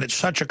happening. And it's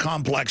such a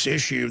complex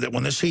issue that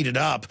when this heated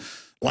up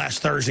last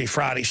Thursday,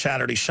 Friday,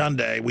 Saturday,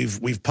 Sunday,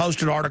 we've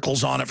posted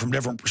articles on it from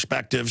different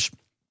perspectives.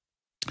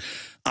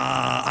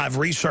 I've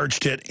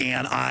researched it,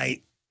 and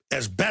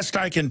as best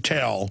I can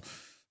tell,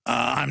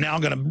 I'm now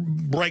going to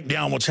break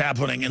down what's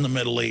happening in the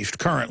Middle East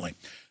currently.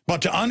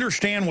 But to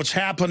understand what's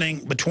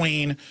happening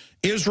between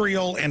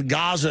Israel and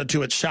Gaza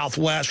to its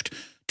southwest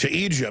to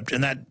Egypt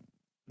and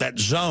that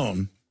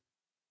zone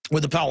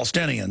with the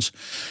Palestinians,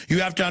 you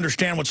have to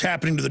understand what's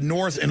happening to the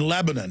north in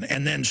Lebanon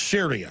and then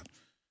Syria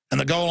and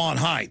the Golan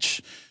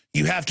Heights.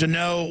 You have to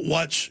know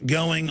what's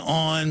going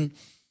on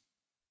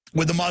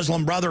with the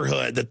Muslim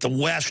Brotherhood that the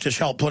West has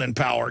helped put in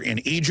power in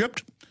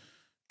Egypt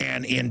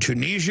and in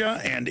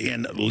Tunisia and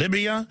in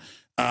Libya,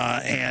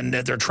 and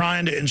that they're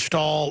trying to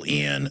install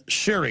in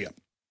Syria.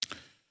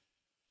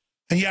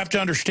 And you have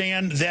to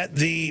understand that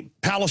the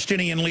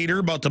Palestinian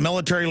leader, both the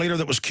military leader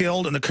that was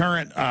killed and the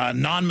current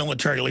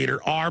non-military leader,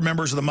 are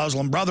members of the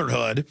Muslim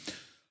Brotherhood.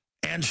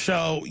 And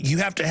so you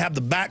have to have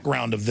the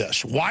background of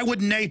this. Why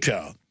would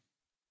NATO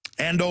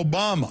and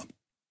Obama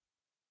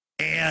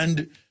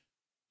and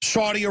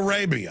Saudi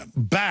Arabia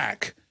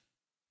back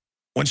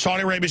when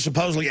Saudi Arabia is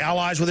supposedly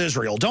allies with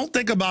Israel? Don't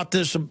think about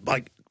this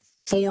like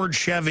Ford,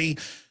 Chevy,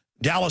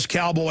 Dallas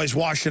Cowboys,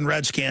 Washington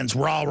Redskins,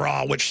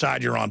 rah-rah, which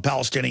side you're on,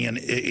 Palestinian,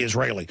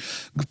 Israeli.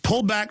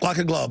 Pull back like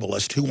a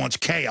globalist who wants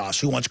chaos,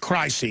 who wants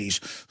crises,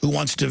 who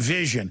wants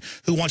division,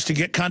 who wants to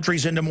get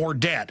countries into more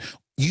debt.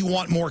 You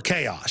want more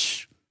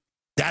chaos.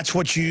 That's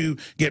what you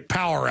get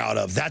power out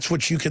of. That's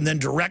what you can then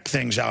direct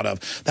things out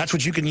of. That's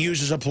what you can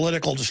use as a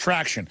political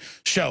distraction.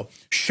 So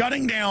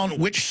shutting down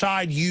which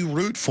side you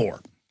root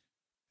for.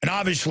 And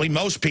obviously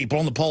most people,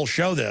 and the polls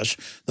show this,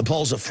 the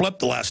polls have flipped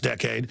the last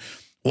decade,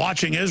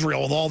 watching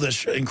Israel with all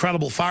this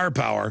incredible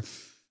firepower,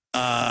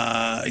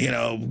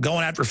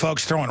 going after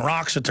folks throwing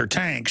rocks at their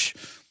tanks,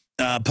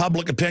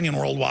 public opinion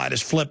worldwide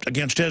has flipped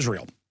against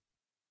Israel.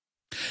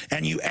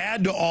 And you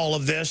add to all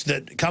of this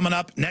that coming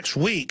up next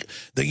week,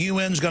 the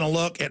UN's going to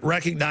look at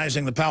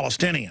recognizing the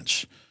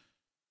Palestinians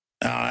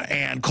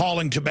and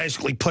calling to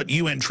basically put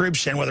UN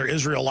troops in, whether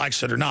Israel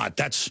likes it or not.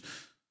 That's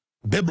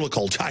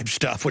biblical type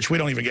stuff, which we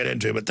don't even get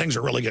into, but things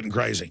are really getting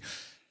crazy.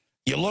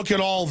 You look at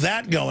all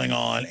that going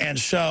on, and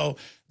so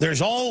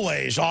there's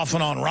always off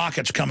and on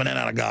rockets coming in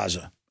out of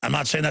Gaza. I'm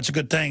not saying that's a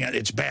good thing.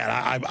 It's bad.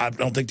 I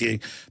don't think the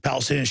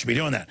Palestinians should be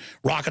doing that.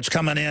 Rockets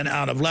coming in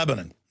out of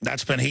Lebanon.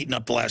 That's been heating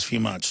up the last few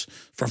months.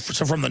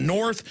 So from the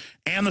north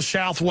and the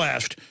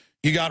southwest,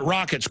 you got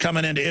rockets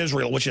coming into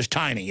Israel, which is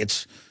tiny.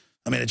 It's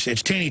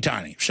teeny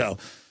tiny. So you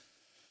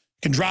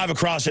can drive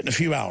across it in a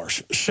few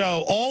hours.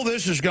 So all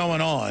this is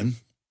going on.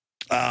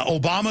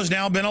 Obama's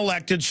now been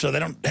elected, so they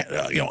don't,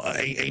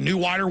 a new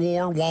wider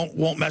war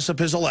won't mess up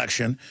his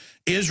election.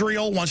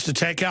 Israel wants to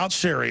take out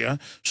Syria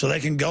so they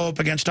can go up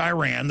against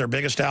Iran, their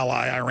biggest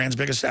ally. Iran's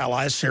biggest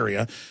ally is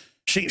Syria.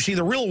 See,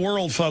 the real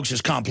world, folks,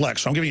 is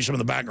complex. So I'm giving you some of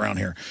the background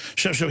here.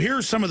 So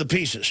here's some of the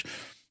pieces.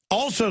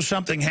 Also,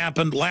 something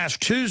happened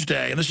last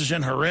Tuesday, and this is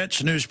in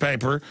Haaretz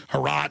newspaper,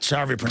 Haaretz,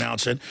 however you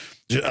pronounce it,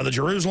 the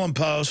Jerusalem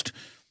Post,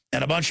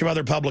 and a bunch of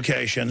other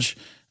publications.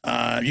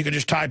 You can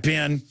just type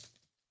in,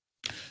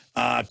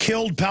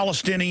 killed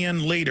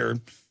Palestinian leader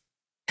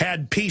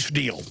had peace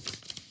deal.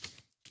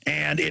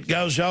 And it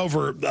goes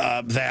over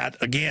that,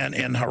 again,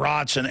 in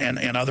Haaretz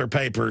and other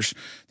papers.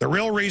 The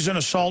real reason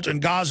assault in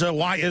Gaza,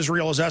 why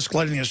Israel is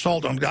escalating the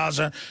assault on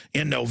Gaza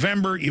in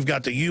November. You've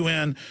got the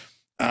UN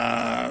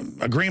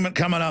agreement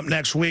coming up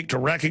next week to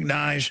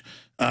recognize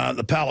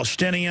the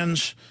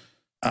Palestinians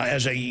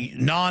as a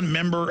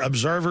non-member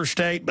observer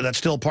state, but that's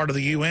still part of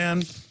the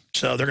UN.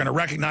 So they're going to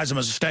recognize them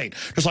as a state.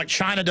 Just like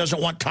China doesn't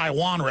want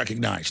Taiwan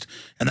recognized.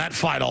 And that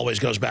fight always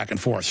goes back and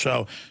forth.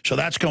 So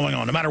that's going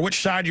on. No matter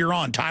which side you're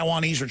on,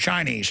 Taiwanese or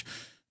Chinese,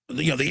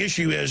 the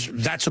issue is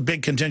that's a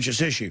big contentious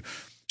issue.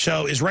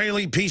 So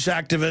Israeli peace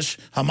activist,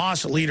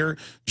 Hamas leader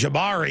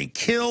Jabari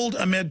killed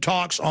amid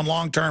talks on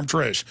long-term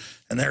truce.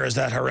 And there is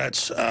that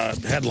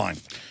Haaretz headline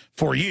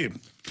for you.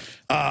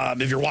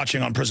 If you're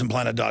watching on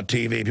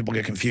prisonplanet.tv, people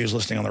get confused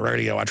listening on the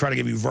radio. I try to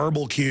give you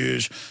verbal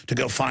cues to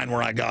go find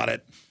where I got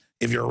it.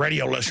 If you're a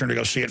radio listener, to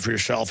go see it for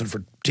yourself. And for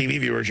TV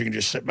viewers, you can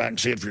just sit back and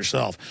see it for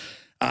yourself.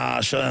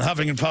 So the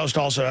Huffington Post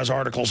also has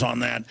articles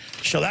on that.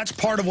 So that's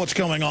part of what's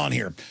going on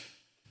here.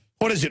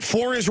 What is it,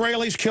 4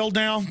 Israelis killed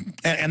now?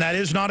 And that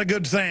is not a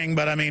good thing,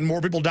 but, I mean,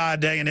 more people die a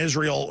day in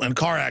Israel in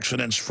car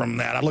accidents from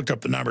that. I looked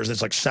up the numbers.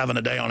 It's like 7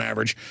 a day on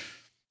average.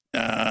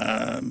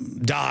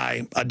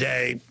 Die a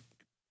day.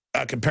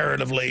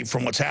 Comparatively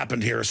from what's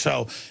happened here.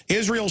 So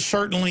Israel's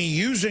certainly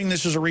using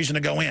this as a reason to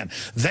go in.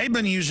 They've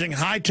been using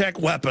high-tech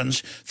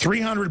weapons,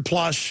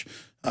 300-plus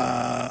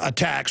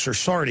attacks or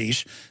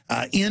sorties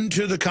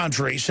into the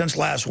country since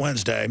last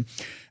Wednesday.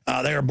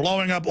 They are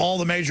blowing up all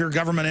the major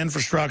government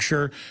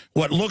infrastructure,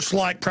 what looks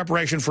like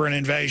preparation for an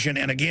invasion.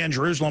 And again,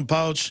 Jerusalem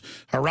Post,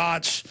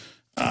 Haaretz,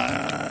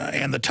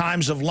 and the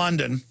Times of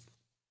London,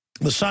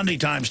 the Sunday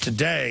Times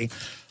today,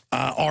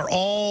 are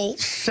all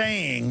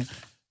saying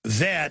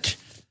that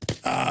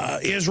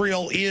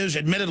Israel is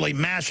admittedly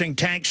massing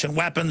tanks and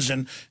weapons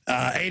and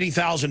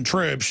 80,000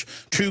 troops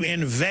to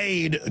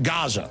invade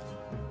Gaza.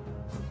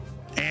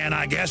 And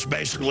I guess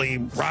basically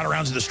ride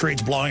around to the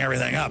streets blowing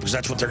everything up, because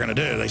that's what they're going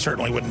to do. They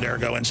certainly wouldn't dare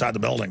go inside the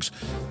buildings.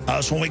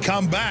 So when we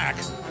come back,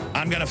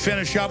 I'm going to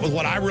finish up with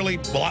what I really,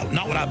 well,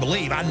 not what I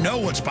believe. I know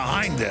what's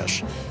behind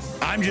this.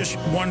 I'm just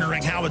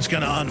wondering how it's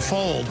going to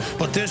unfold.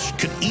 But this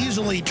could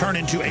easily turn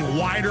into a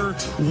wider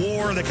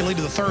war that could lead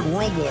to the Third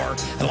World War.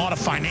 And a lot of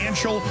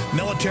financial,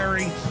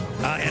 military,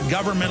 and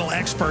governmental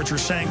experts are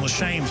saying the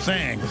same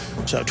thing.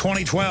 So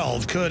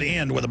 2012 could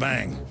end with a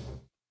bang.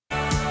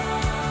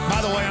 By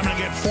the way, I'm going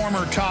to get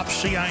former top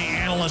CIA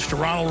analyst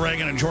Ronald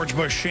Reagan and George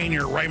Bush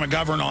Sr., Ray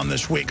McGovern, on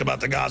this week about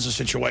the Gaza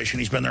situation.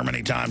 He's been there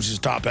many times. He's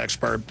a top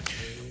expert.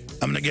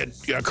 I'm going to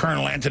get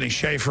Colonel Anthony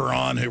Schaefer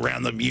on, who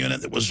ran the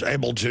unit that was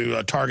able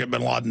to target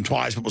bin Laden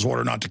twice, but was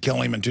ordered not to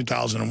kill him in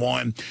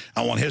 2001.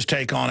 I want his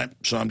take on it,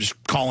 so I'm just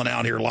calling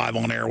out here live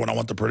on air what I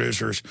want the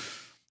producers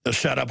to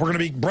set up. We're going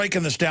to be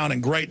breaking this down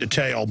in great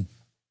detail,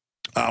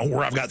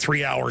 where I've got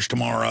 3 hours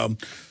tomorrow.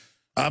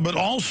 But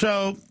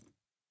also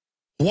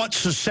what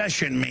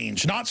secession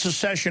means. Not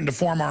secession to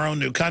form our own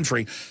new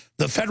country.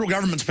 The federal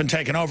government's been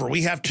taken over.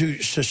 We have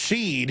to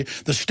secede.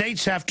 The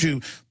states have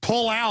to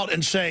pull out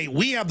and say,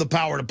 we have the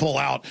power to pull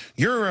out.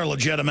 You're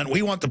illegitimate.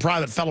 We want the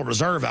private Federal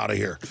Reserve out of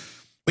here.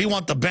 We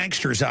want the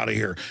banksters out of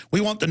here.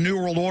 We want the New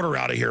World Order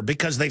out of here,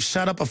 because they've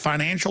set up a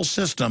financial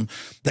system.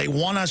 They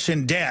want us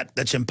in debt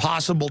that's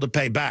impossible to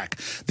pay back.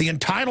 The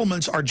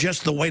entitlements are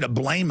just the way to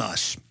blame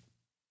us.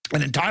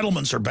 And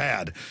entitlements are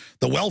bad.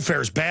 The welfare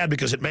is bad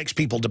because it makes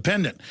people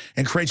dependent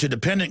and creates a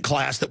dependent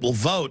class that will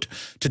vote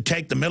to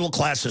take the middle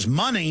class's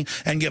money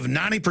and give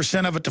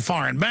 90% of it to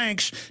foreign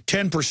banks,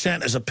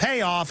 10% as a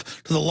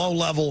payoff to the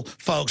low-level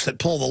folks that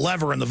pull the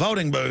lever in the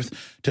voting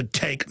booth to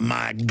take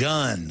my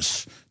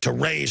guns, to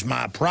raise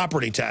my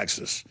property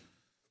taxes.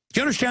 Do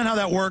you understand how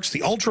that works?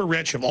 The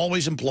ultra-rich have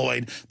always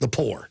employed the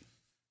poor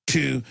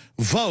to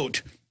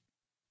vote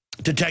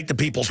to take the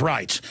people's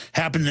rights.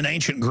 Happened in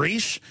ancient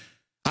Greece.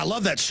 I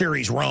love that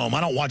series, Rome. I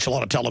don't watch a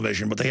lot of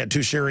television, but they had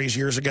 2 series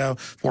years ago,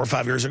 4 or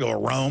 5 years ago,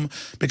 of Rome,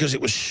 because it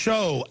was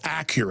so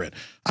accurate.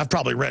 I've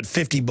probably read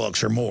 50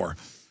 books or more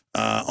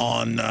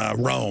on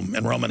Rome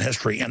and Roman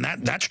history, and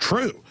that's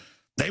true.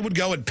 They would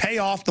go and pay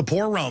off the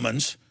poor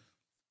Romans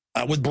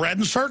with bread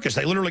and circus.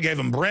 They literally gave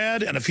them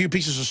bread and a few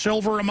pieces of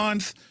silver a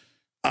month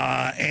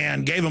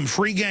and gave them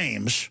free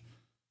games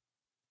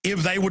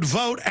if they would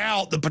vote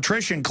out the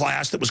patrician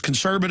class that was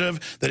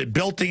conservative, that had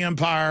built the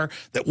empire,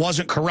 that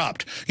wasn't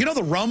corrupt. You know,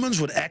 the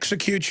Romans would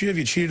execute you if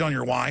you cheated on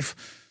your wife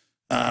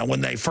when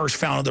they first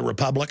founded the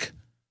Republic,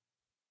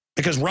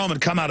 because Rome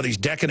had come out of these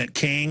decadent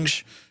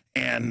kings,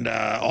 and,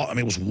 I mean,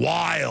 it was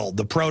wild,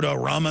 the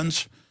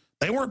proto-Romans.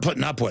 They weren't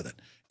putting up with it.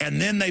 And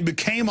then they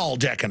became all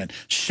decadent.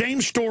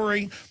 Same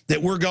story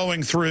that we're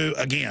going through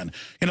again.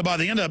 You know, by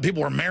the end of it,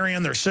 people were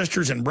marrying their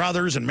sisters and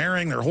brothers and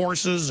marrying their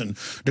horses and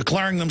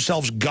declaring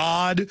themselves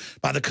God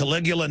by the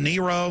Caligula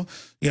Nero,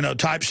 you know,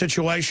 type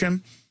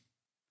situation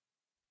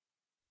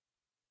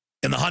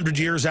in the 100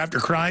 years after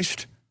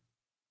Christ.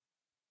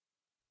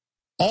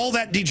 All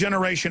that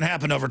degeneration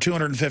happened over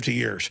 250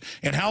 years.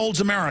 And how old's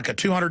America?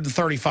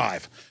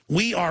 235.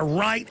 We are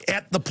right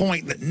at the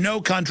point that no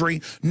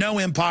country, no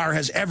empire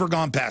has ever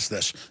gone past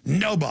this.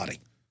 Nobody.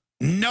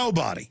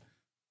 Nobody.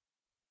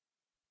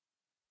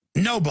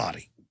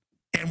 Nobody.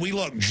 And we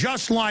look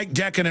just like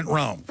decadent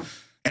Rome.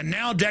 And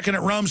now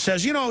decadent Rome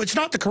says, you know, it's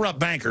not the corrupt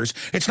bankers.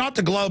 It's not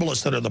the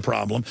globalists that are the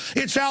problem.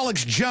 It's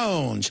Alex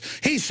Jones.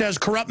 He says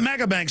corrupt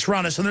mega banks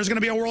run us and there's going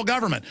to be a world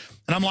government.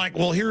 And I'm like,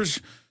 well,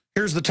 here's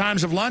the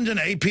Times of London,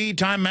 AP,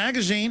 Time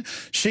Magazine,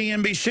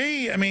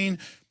 CNBC. I mean,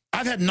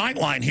 I've had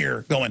Nightline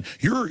here going,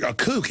 you're a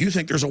kook. You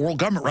think there's a world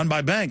government run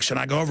by banks. And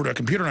I go over to a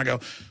computer and I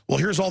go, well,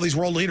 here's all these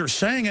world leaders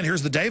saying it.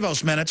 Here's the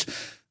Davos minutes.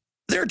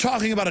 They're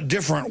talking about a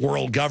different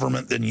world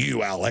government than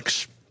you,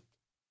 Alex.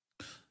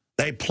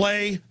 They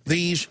play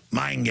these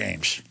mind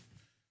games.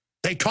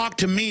 They talk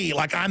to me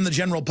like I'm the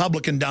general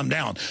public and dumbed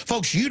down.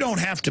 Folks, you don't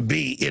have to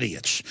be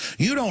idiots.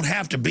 You don't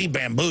have to be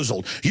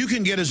bamboozled. You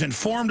can get as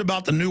informed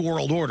about the New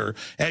World Order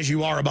as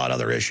you are about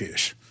other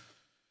issues.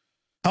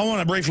 I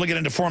want to briefly get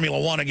into Formula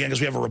One again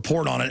because we have a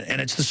report on it, and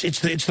it's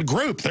the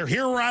group. They're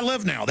here where I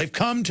live now. They've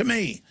come to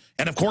me,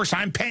 and of course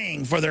I'm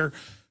paying for their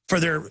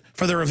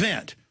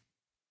event,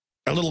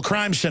 a little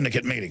crime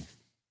syndicate meeting.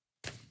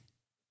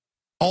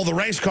 All the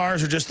race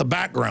cars are just the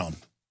background.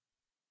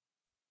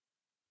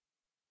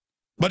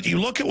 But you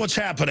look at what's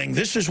happening.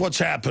 This is what's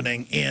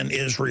happening in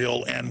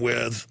Israel and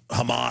with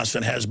Hamas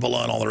and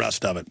Hezbollah and all the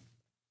rest of it.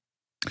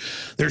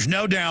 There's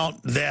no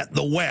doubt that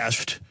the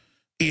West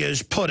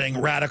is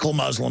putting radical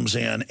Muslims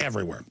in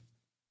everywhere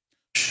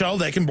so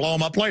they can blow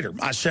them up later.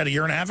 I said a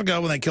year and a half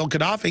ago when they killed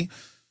Gaddafi,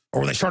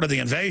 or when they started the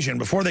invasion,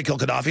 before they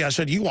killed Gaddafi, I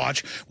said, you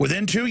watch,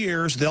 within 2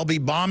 years, they'll be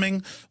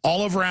bombing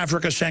all over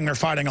Africa saying they're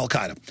fighting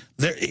al-Qaeda.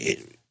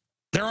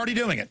 They're already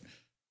doing it.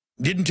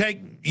 Didn't take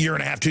a year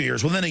and a half, 2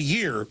 years. Within a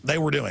year, they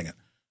were doing it.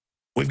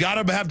 We've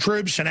got to have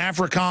troops in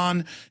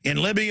African,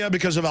 in Libya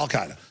because of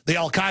al-Qaeda. The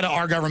al-Qaeda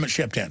our government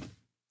shipped in.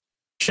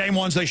 Same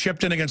ones they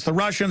shipped in against the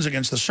Russians,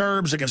 against the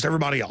Serbs, against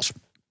everybody else.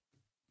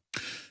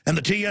 And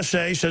the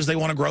TSA says they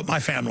want to grope my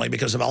family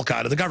because of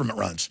al-Qaeda the government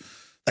runs.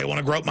 They want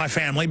to grope my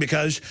family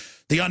because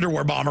the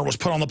underwear bomber was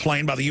put on the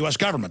plane by the U.S.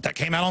 government. That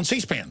came out on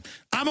C-SPAN.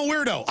 I'm a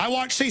weirdo. I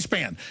watch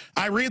C-SPAN.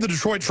 I read the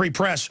Detroit Free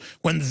Press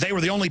when they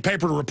were the only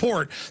paper to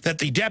report that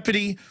the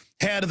deputy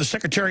head of the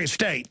Secretary of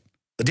State,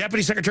 the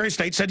Deputy Secretary of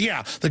State said,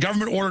 yeah, the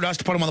government ordered us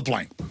to put him on the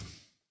plane.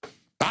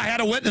 I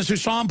had a witness who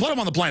saw him put him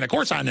on the plane. Of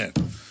course I knew.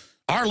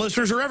 Our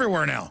listeners are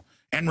everywhere now.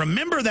 And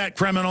remember that,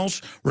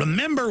 criminals.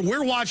 Remember,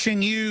 we're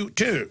watching you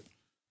too.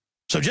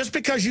 So just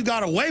because you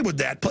got away with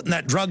that, putting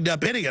that drugged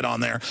up idiot on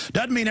there,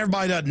 doesn't mean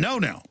everybody doesn't know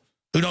now.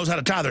 Who knows how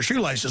to tie their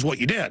shoelaces, what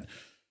you did.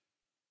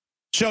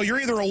 So you're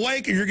either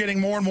awake or you're getting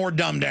more and more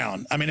dumbed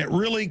down. I mean, it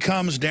really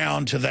comes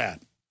down to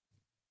that.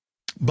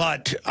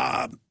 But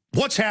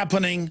what's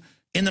happening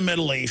in the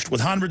Middle East with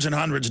hundreds and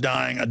hundreds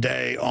dying a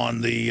day on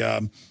the, I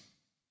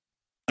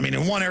mean,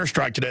 in one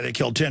airstrike today, they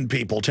killed 10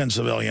 people, 10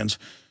 civilians.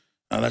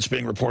 That's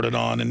being reported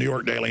on in New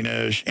York Daily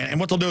News. And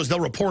what they'll do is they'll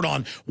report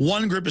on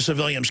one group of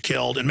civilians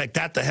killed and make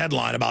that the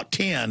headline, about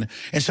 10,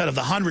 instead of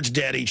the hundreds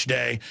dead each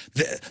day.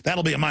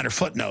 That'll be a minor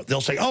footnote.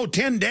 They'll say, oh,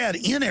 10 dead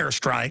in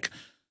airstrike.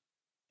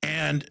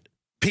 And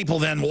people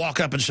then walk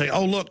up and say,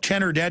 oh, look,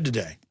 10 are dead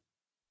today.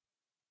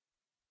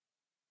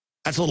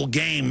 That's a little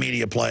game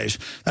media plays.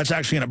 That's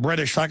actually in a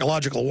British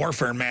psychological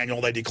warfare manual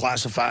they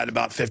declassified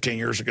about 15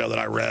 years ago that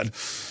I read.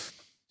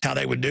 How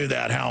they would do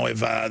that, how if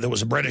there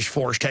was a British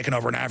force taking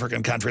over an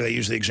African country, they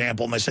use the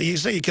example, and they say, you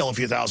say you kill a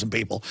few thousand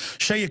people.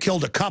 Say you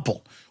killed a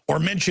couple, or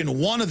mention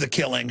one of the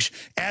killings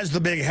as the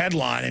big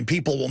headline, and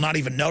people will not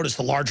even notice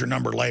the larger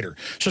number later.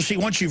 So see,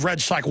 once you've read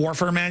psych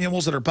warfare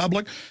manuals that are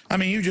public, I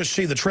mean, you just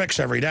see the tricks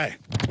every day.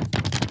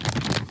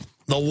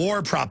 The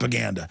war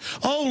propaganda.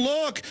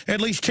 Oh, look,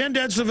 at least 10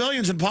 dead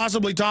civilians and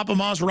possibly top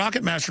Hamas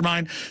rocket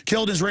mastermind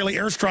killed Israeli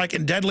airstrike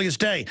in deadliest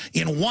day.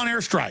 In one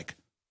airstrike.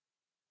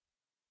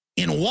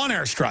 In one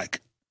airstrike.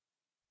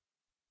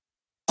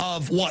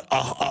 Of what,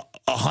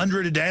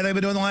 100 a day they've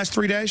been doing the last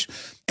 3 days?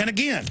 And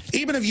again,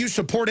 even if you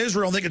support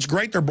Israel and think it's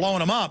great they're blowing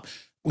them up,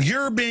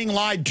 you're being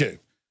lied to.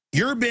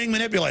 You're being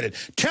manipulated.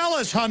 Tell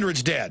us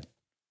hundreds dead.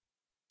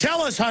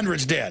 Tell us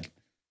hundreds dead.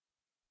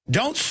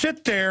 Don't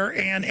sit there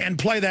and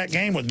play that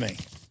game with me,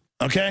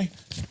 okay?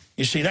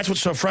 You see, that's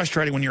what's so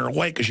frustrating when you're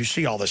awake, as you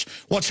see all this.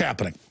 What's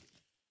happening?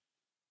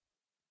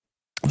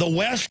 The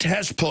West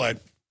has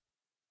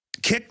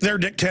kicked their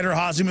dictator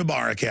Hosni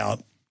Mubarak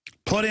out,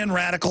 put in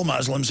radical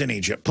Muslims in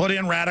Egypt, put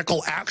in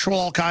radical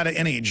actual al-Qaeda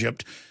in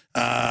Egypt,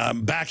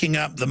 backing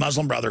up the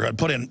Muslim Brotherhood,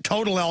 put in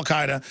total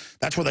al-Qaeda.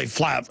 That's where they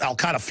fly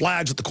al-Qaeda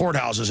flags at the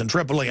courthouses in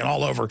Tripoli and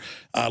all over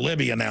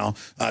Libya now.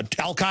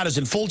 Al-Qaeda's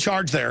in full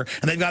charge there,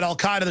 and they've got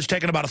al-Qaeda that's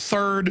taken about a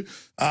third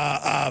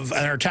and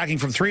they're attacking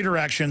from 3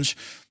 directions.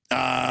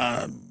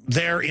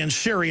 there in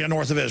Syria,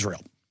 north of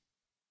Israel.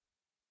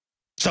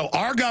 So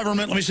our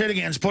government, let me say it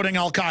again, is putting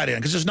al-Qaeda in,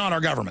 because it's not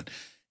our government.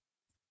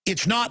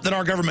 It's not that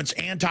our government's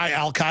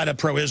anti-al-Qaeda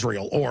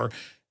pro-Israel or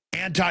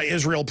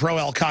anti-Israel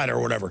pro-al-Qaeda or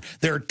whatever.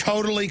 They're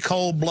totally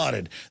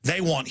cold-blooded.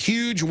 They want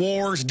huge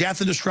wars,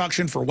 death and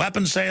destruction for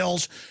weapon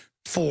sales,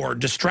 for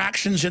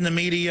distractions in the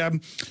media,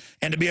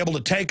 and to be able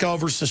to take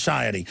over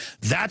society.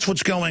 That's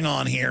what's going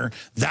on here.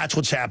 That's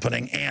what's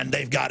happening. And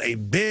they've got a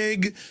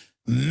big,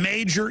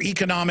 major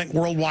economic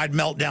worldwide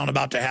meltdown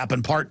about to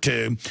happen, part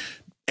 2.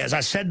 As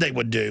I said they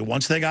would do,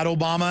 once they got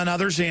Obama and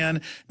others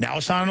in, now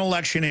it's not an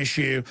election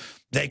issue,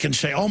 they can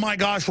say, oh my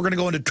gosh, we're going to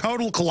go into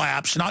total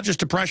collapse, not just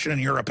depression in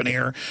Europe and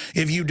here,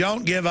 if you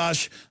don't give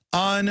us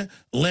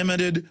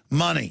unlimited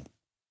money.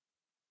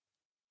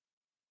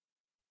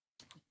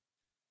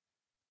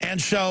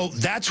 And so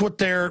that's what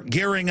they're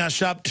gearing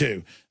us up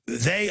to.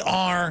 They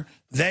are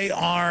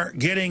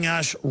getting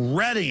us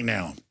ready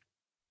now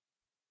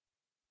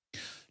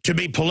to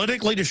be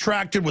politically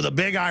distracted with a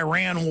big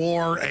Iran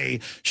war, a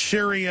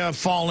Syria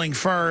falling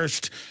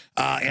first,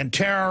 and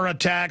terror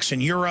attacks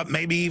in Europe,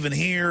 maybe even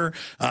here,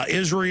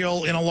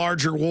 Israel in a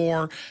larger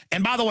war.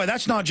 And by the way,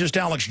 that's not just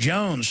Alex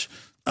Jones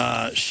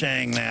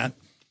saying that.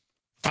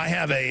 I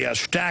have a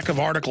stack of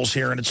articles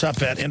here, and it's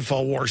up at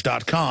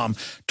Infowars.com.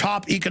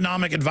 Top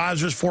economic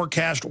advisors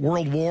forecast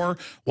world war.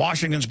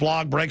 Washington's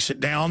blog breaks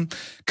it down.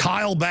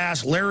 Kyle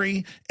Bass,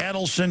 Larry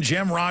Edelson,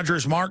 Jim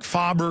Rogers, Mark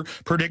Faber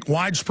predict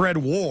widespread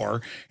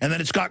war. And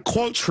then it's got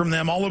quotes from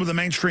them all over the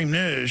mainstream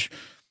news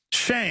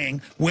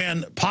saying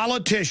when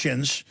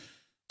politicians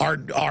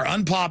are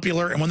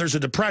unpopular and when there's a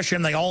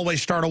depression, they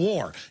always start a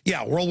war.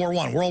 Yeah, World War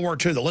I, World War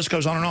II, the list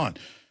goes on and on.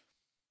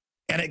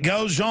 And it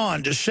goes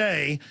on to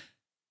say,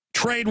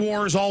 trade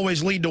wars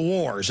always lead to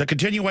wars. A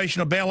continuation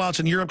of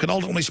bailouts in Europe could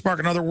ultimately spark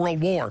another world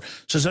war,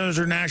 says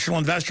international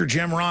investor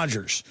Jim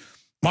Rogers.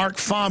 Mark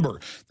Faber,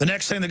 the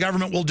next thing the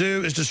government will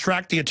do is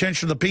distract the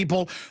attention of the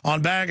people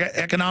on bad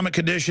economic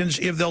conditions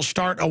if they'll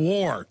start a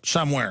war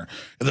somewhere.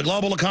 If the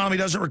global economy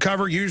doesn't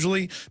recover,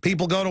 usually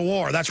people go to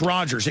war. That's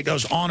Rogers. It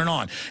goes on and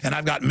on. And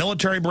I've got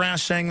military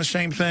brass saying the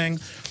same thing.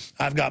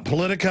 I've got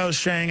politicos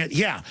saying it.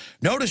 Yeah,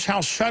 notice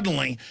how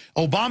suddenly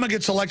Obama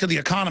gets elected, the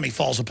economy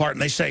falls apart,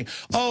 and they say,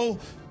 oh,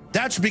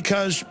 that's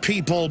because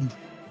people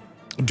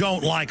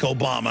don't like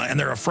Obama and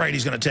they're afraid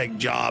he's going to take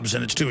jobs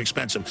and it's too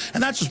expensive.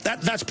 And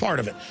that's part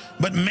of it.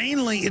 But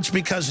mainly it's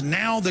because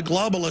now the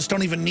globalists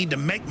don't even need to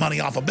make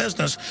money off of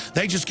business.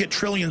 They just get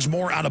trillions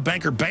more out of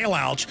banker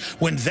bailouts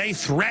when they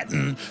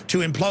threaten to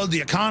implode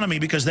the economy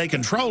because they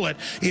control it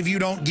if you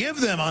don't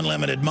give them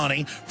unlimited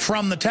money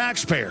from the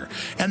taxpayer.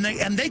 And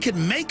they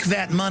can make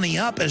that money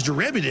up as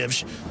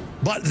derivatives,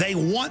 but they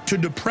want to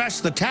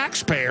depress the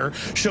taxpayer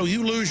so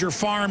you lose your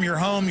farm, your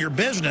home, your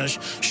business,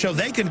 so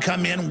they can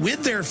come in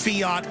with their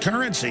fiat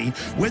currency,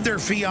 with their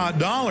fiat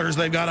dollars,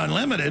 they've got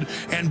unlimited,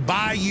 and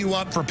buy you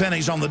up for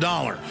pennies on the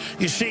dollar.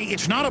 You see,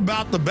 it's not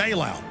about the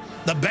bailout.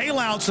 The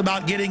bailout's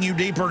about getting you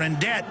deeper in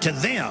debt to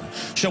them.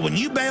 So when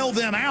you bail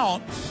them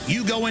out,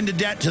 you go into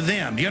debt to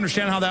them. Do you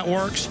understand how that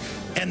works?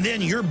 And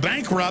then you're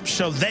bankrupt,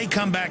 so they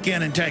come back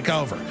in and take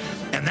over.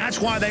 And that's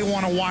why they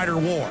want a wider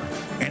war.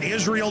 And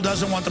Israel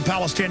doesn't want the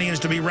Palestinians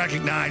to be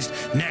recognized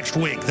next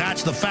week.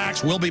 That's the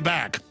facts. We'll be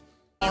back.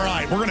 All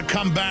right, we're going to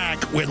come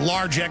back with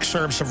large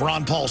excerpts of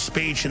Ron Paul's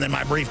speech and then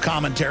my brief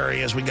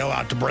commentary as we go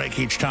out to break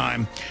each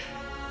time.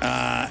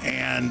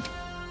 And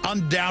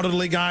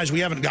undoubtedly, guys, we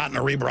haven't gotten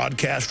a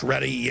rebroadcast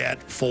ready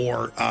yet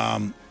for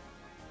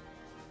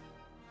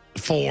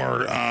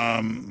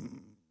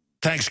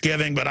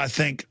Thanksgiving, but I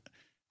think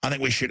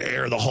we should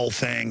air the whole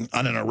thing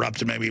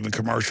uninterrupted, maybe even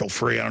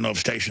commercial-free. I don't know if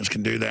stations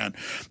can do that.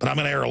 But I'm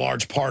going to air a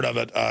large part of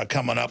it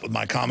coming up with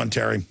my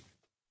commentary.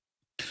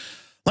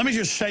 Let me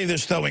just say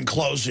this, though, in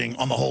closing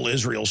on the whole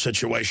Israel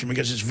situation,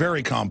 because it's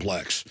very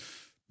complex.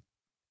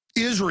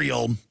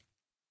 Israel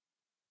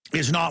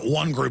is not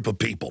one group of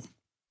people.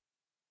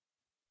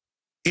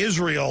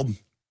 Israel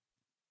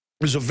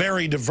is a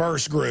very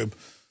diverse group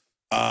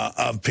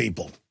of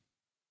people.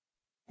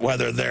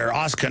 Whether they're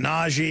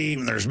Ashkenazi,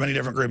 and there's many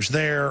different groups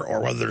there,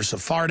 or whether they're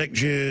Sephardic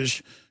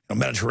Jews,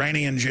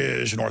 Mediterranean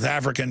Jews, North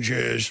African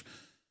Jews,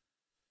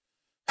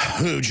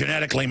 who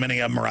genetically many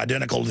of them are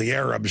identical to the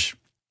Arabs.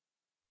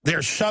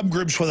 There's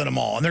subgroups within them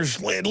all, and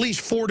there's at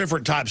least 4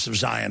 different types of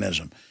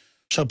Zionism.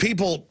 So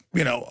people,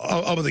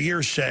 over the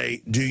years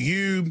say, do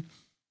you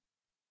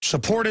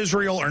support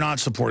Israel or not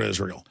support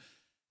Israel?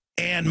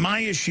 And my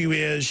issue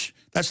is,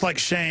 that's like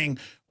saying,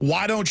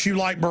 why don't you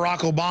like Barack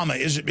Obama?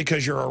 Is it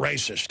because you're a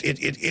racist?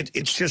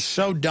 It's just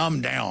so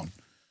dumbed down.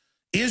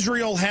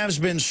 Israel has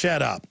been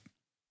set up.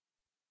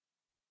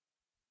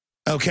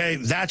 Okay,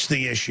 that's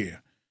the issue.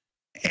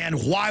 And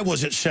why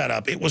was it set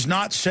up? It was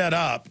not set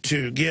up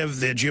to give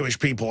the Jewish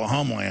people a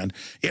homeland.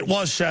 It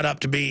was set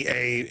up to be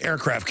an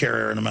aircraft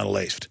carrier in the Middle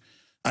East.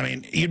 I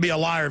mean, you'd be a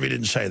liar if you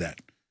didn't say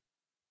that.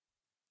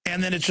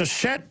 And then it's a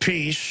set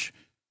piece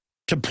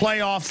to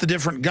play off the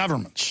different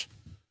governments.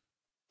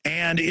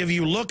 And if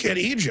you look at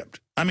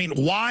Egypt, I mean,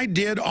 why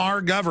did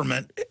our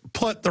government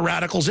put the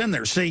radicals in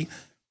there? See,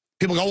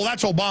 People go, well,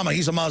 that's Obama.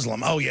 He's a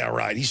Muslim. Oh, yeah,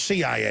 right. He's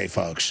CIA,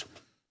 folks.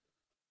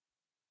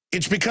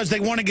 It's because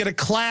they want to get a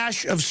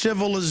clash of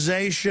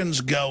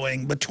civilizations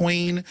going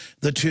between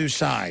the two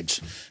sides.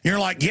 And you're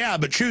like, yeah,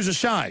 but choose a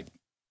side.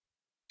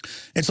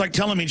 It's like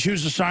telling me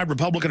choose a side,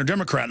 Republican or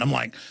Democrat. And I'm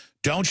like,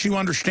 don't you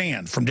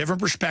understand? From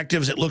different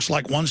perspectives, it looks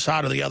like one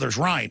side or the other's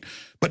right.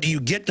 But do you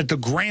get that the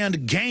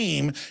grand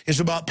game is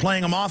about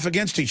playing them off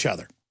against each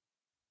other?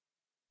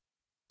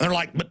 And they're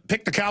like, but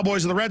pick the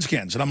Cowboys or the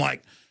Redskins. And I'm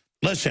like,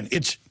 listen,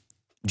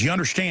 do you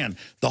understand?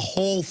 The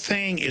whole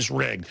thing is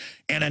rigged.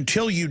 And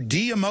until you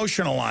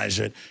de-emotionalize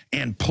it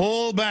and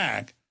pull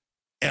back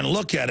and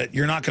look at it,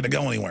 you're not going to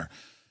go anywhere.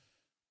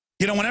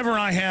 You know, whenever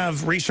I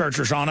have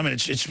researchers on them, and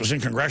it was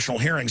in congressional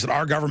hearings that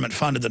our government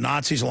funded the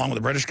Nazis along with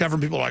the British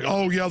government, people are like,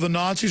 oh, yeah, the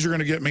Nazis are going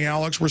to get me,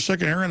 Alex. We're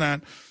sick of hearing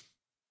that.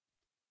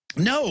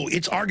 No,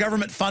 it's our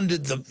government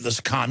funded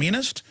the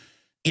communist.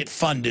 It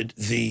funded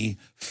the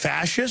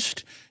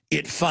fascist.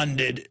 It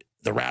funded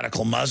the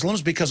radical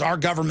Muslims because our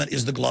government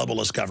is the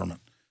globalist government.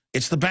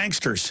 It's the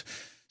banksters.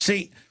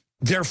 See,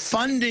 they're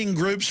funding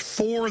groups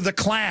for the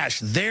clash.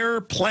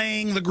 They're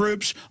playing the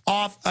groups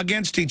off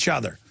against each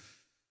other.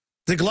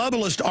 The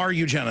globalists are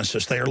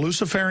eugenicists. They are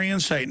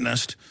Luciferian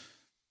Satanists.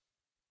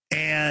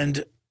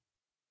 And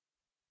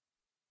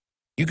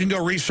you can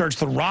go research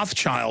the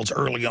Rothschilds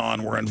early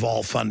on were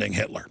involved funding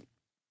Hitler.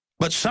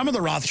 But some of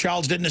the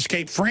Rothschilds didn't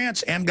escape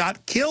France and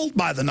got killed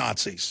by the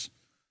Nazis.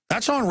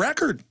 That's on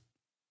record.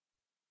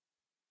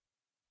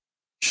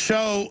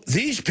 So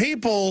these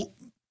people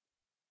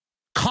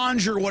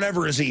conjure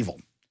whatever is evil.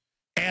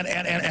 And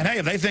hey,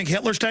 if they think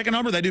Hitler's taking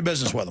over, they do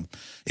business with them.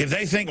 If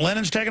they think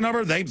Lenin's taking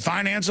over, they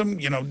finance them,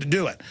 you know, to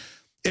do it.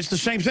 It's the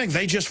same thing.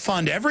 They just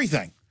fund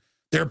everything.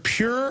 They're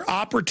pure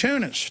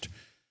opportunists.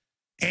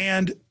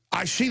 And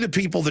I see the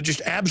people that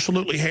just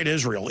absolutely hate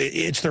Israel.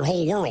 It's their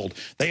whole world.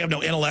 They have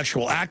no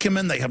intellectual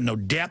acumen. They have no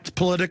depth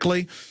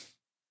politically.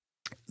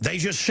 They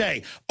just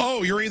say,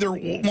 oh, you're either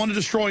want to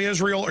destroy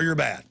Israel or you're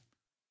bad.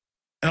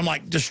 And I'm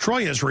like,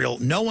 destroy Israel?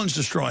 No one's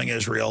destroying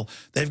Israel.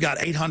 They've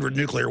got 800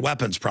 nuclear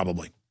weapons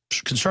probably.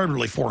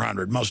 Conservatively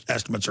 400. Most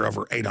estimates are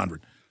over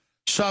 800.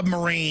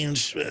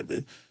 Submarines,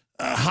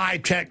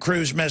 high-tech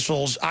cruise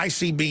missiles,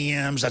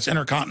 ICBMs, that's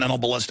intercontinental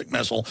ballistic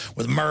missile,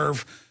 with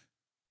MIRV,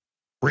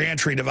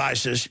 reentry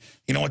devices.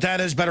 You know what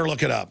that is? Better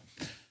look it up.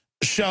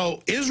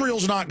 So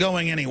Israel's not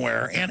going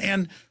anywhere.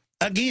 And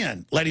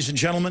again, ladies and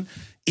gentlemen,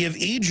 if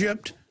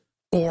Egypt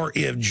or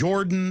if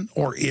Jordan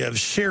or if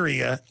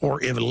Syria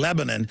or if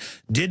Lebanon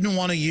didn't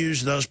want to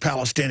use those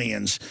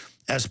Palestinians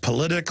as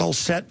political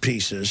set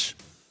pieces,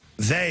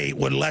 they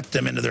would let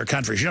them into their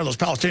countries. You know, those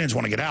Palestinians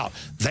want to get out.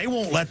 They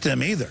won't let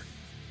them either.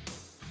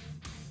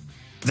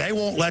 They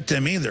won't let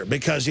them either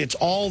because it's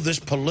all this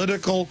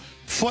political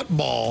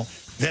football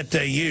that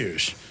they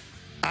use.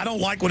 I don't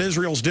like what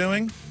Israel's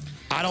doing.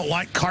 I don't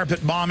like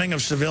carpet bombing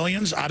of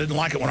civilians. I didn't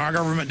like it when our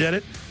government did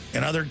it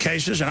in other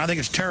cases, and I think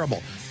it's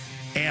terrible.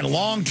 And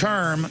long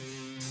term,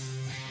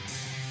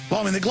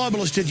 well, I mean, the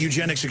globalists did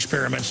eugenics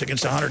experiments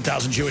against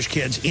 100,000 Jewish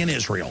kids in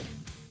Israel.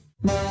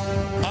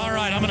 All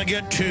right, I'm going to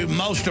get to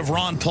most of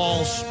Ron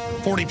Paul's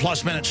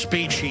 40-plus minute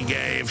speech he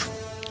gave.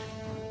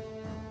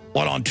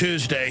 On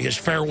Tuesday, his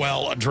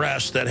farewell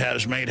address that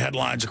has made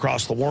headlines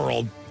across the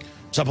world.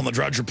 It's up on the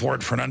Drudge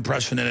Report for an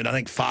unprecedented, I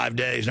think, 5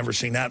 days. Never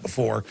seen that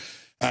before.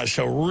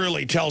 So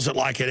really tells it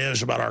like it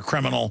is about our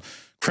criminal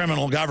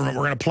government.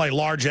 We're going to play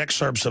large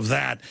excerpts of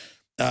that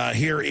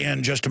here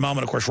in just a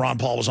moment. Of course, Ron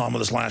Paul was on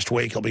with us last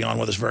week. He'll be on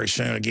with us very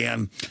soon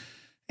again.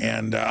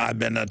 And I've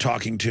been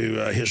talking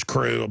to his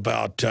crew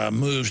about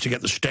moves to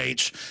get the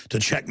states to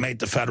checkmate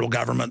the federal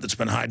government that's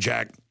been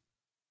hijacked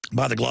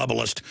by the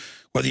globalist.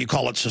 Whether you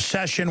call it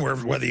secession,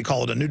 whether you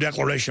call it a new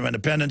Declaration of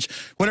Independence,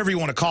 whatever you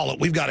want to call it,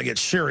 we've got to get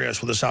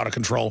serious with this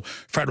out-of-control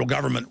federal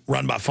government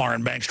run by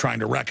foreign banks trying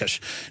to wreck us.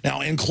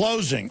 Now, in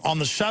closing, on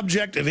the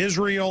subject of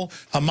Israel,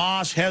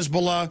 Hamas,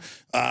 Hezbollah,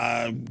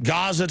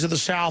 Gaza to the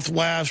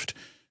southwest,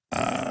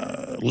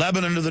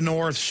 Lebanon to the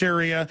north,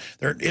 Syria.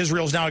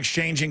 Israel's now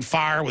exchanging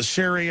fire with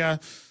Syria.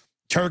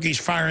 Turkey's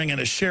firing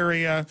into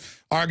Syria.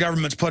 Our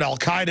government's put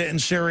al-Qaeda in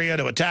Syria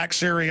to attack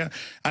Syria.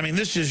 I mean,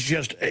 this is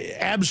just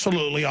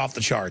absolutely off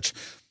the charts.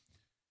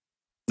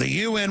 The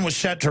UN was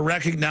set to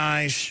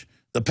recognize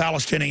the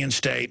Palestinian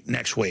state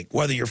next week.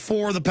 Whether you're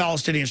for the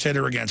Palestinian state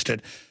or against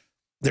it,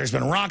 there's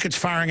been rockets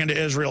firing into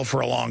Israel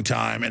for a long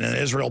time, and then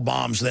Israel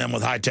bombs them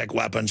with high-tech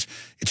weapons.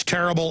 It's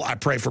terrible. I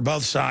pray for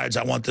both sides.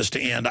 I want this to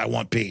end. I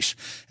want peace.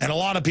 And a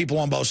lot of people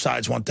on both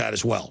sides want that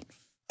as well.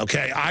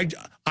 Okay?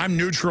 I'm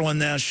neutral in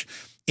this,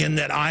 in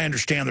that I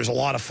understand there's a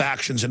lot of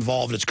factions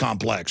involved. It's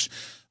complex.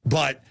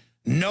 But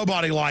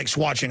nobody likes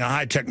watching a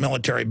high-tech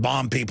military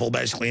bomb people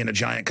basically in a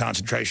giant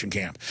concentration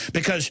camp.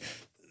 Because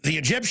the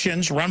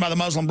Egyptians, run by the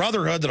Muslim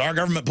Brotherhood that our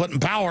government put in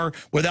power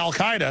with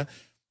al-Qaeda,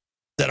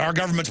 that our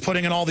government's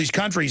putting in all these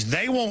countries,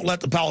 they won't let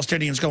the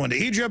Palestinians go into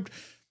Egypt.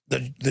 The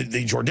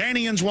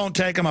Jordanians won't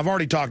take them. I've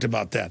already talked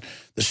about that.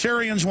 The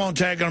Syrians won't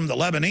take them. The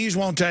Lebanese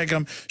won't take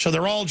them. So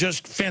they're all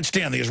just fenced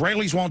in. The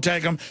Israelis won't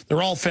take them.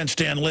 They're all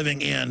fenced in,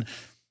 living in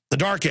the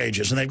Dark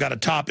Ages. And they've got a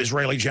top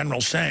Israeli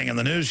general saying in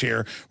the news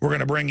here, we're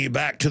going to bring you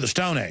back to the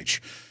Stone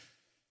Age.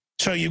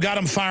 So you've got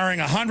them firing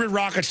 100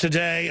 rockets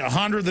today,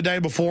 100 the day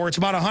before. It's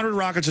about 100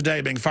 rockets a day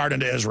being fired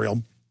into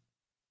Israel.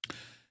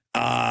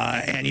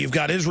 And you've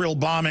got Israel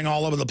bombing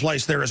all over the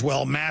place there as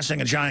well,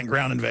 massing a giant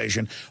ground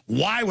invasion.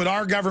 Why would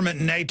our government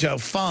and NATO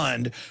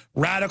fund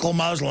radical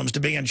Muslims to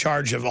be in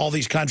charge of all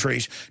these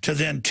countries to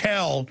then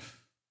tell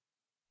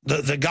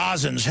the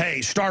Gazans,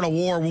 hey, start a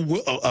war,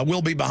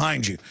 we'll be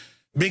behind you?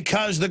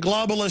 Because the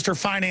globalists are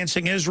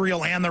financing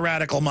Israel and the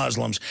radical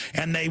Muslims,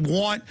 and they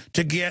want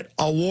to get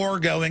a war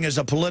going as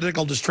a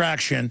political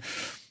distraction,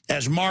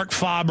 as Mark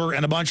Faber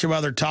and a bunch of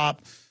other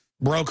top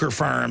broker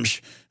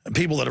firms,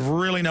 people that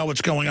really know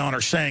what's going on,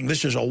 are saying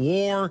this is a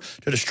war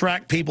to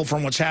distract people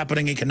from what's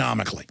happening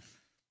economically.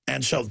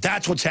 And so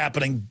that's what's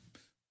happening.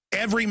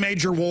 Every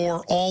major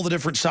war, all the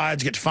different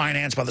sides get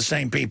financed by the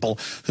same people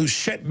who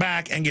sit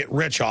back and get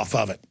rich off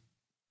of it.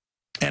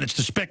 And it's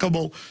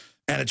despicable,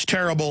 and it's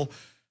terrible.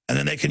 And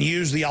then they can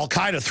use the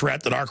al-Qaeda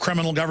threat that our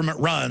criminal government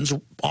runs.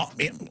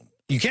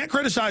 You can't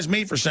criticize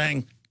me for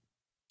saying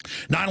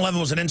 9/11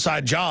 was an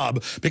inside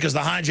job because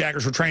the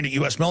hijackers were trained at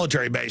U.S.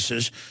 military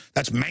bases.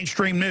 That's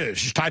mainstream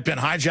news. Just type in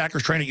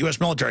hijackers trained at U.S.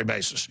 military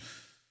bases.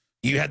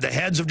 You had the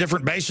heads of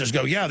different bases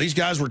go, yeah, these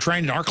guys were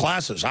trained in our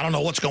classes. I don't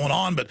know what's going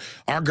on, but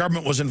our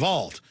government was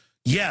involved.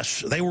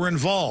 Yes, they were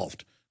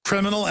involved.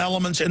 Criminal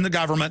elements in the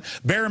government,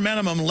 bare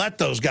minimum, let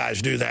those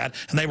guys do that,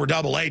 and they were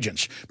double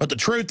agents. But the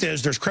truth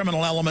is there's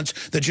criminal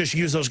elements that just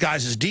use those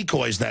guys as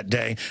decoys that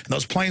day, and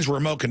those planes were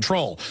remote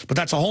control. But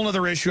that's a whole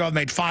other issue. I've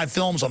made 5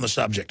 films on the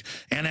subject,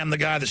 and I'm the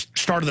guy that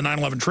started the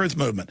 9/11 Truth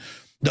Movement.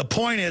 The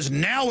point is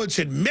now it's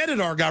admitted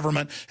our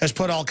government has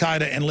put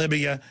al-Qaeda in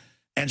Libya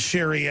and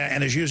Syria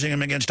and is using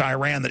them against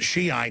Iran, that's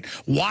Shiite,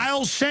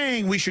 while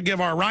saying we should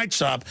give our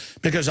rights up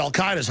because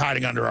al-Qaeda is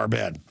hiding under our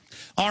bed.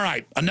 All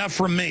right, enough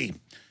from me.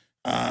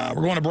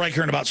 We're going to break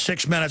here in about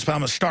 6 minutes, but I'm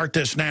going to start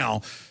this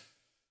now.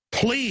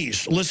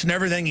 Please listen to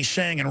everything he's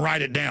saying and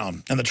write it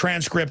down. And the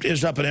transcript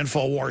is up at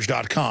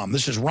Infowars.com.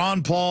 This is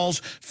Ron Paul's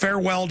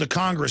farewell to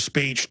Congress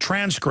speech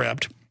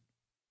transcript,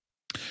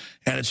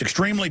 and it's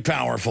extremely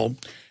powerful.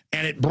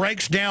 And it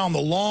breaks down the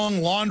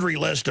long laundry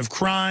list of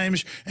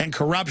crimes and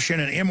corruption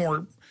and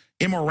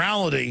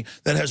immorality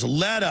that has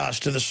led us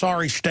to the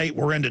sorry state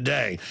we're in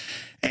today.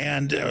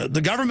 And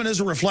the government is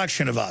a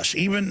reflection of us.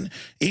 Even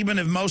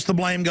if most of the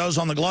blame goes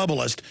on the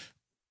globalist,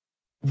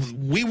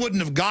 we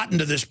wouldn't have gotten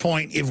to this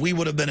point if we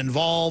would have been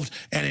involved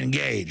and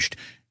engaged.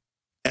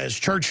 As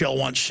Churchill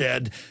once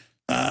said,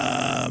 you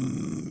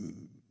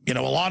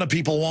know, a lot of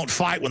people won't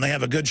fight when they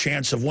have a good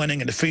chance of winning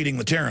and defeating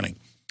the tyranny.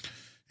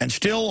 And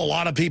still, a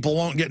lot of people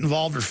won't get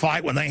involved or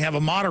fight when they have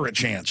a moderate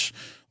chance.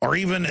 Or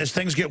even as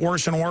things get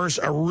worse and worse,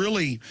 a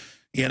really,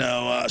 you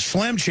know,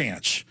 slim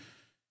chance.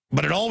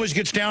 But it always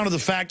gets down to the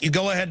fact you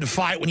go ahead and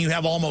fight when you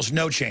have almost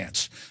no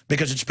chance,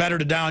 because it's better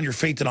to die on your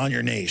feet than on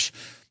your knees.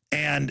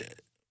 And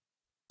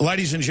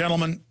ladies and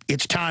gentlemen,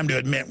 it's time to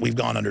admit we've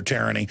gone under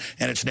tyranny,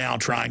 and it's now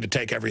trying to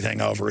take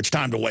everything over. It's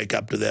time to wake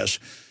up to this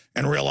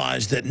and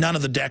realize that none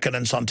of the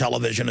decadence on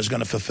television is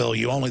going to fulfill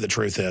you. Only the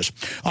truth is.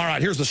 All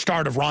right, here's the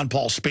start of Ron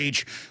Paul's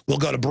speech. We'll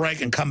go to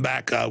break and come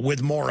back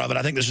with more of it.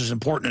 I think this is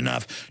important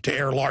enough to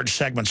air large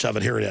segments of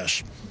it. Here it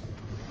is.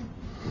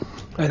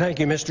 I thank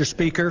you, Mr.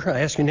 Speaker.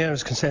 I ask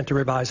unanimous consent to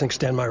revise and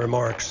extend my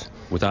remarks.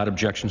 Without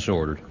objection, so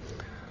ordered.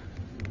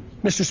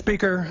 Mr.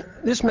 Speaker,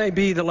 this may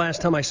be the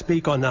last time I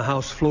speak on the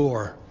House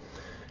floor.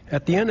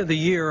 At the end of the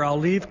year, I'll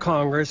leave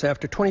Congress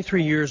after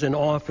 23 years in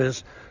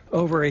office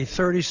over a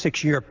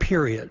 36-year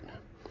period.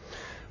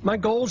 My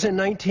goals in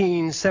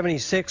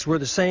 1976 were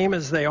the same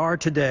as they are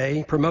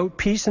today: promote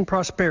peace and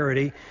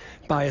prosperity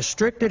by a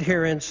strict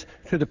adherence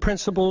to the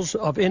principles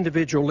of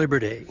individual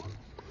liberty.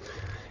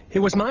 It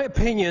was my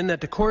opinion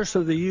that the course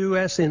of the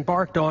U.S.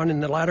 embarked on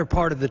in the latter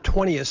part of the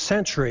 20th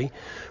century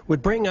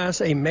would bring us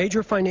a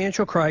major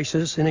financial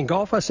crisis and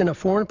engulf us in a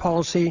foreign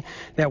policy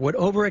that would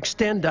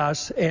overextend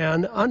us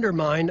and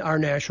undermine our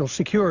national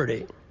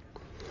security.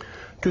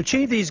 To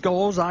achieve these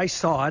goals, I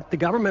sought the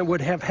government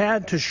would have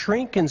had to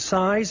shrink in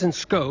size and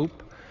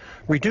scope,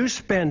 reduce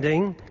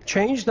spending,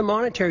 change the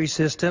monetary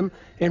system,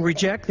 and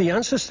reject the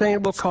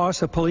unsustainable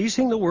costs of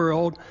policing the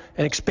world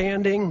and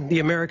expanding the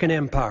American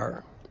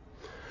empire.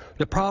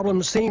 The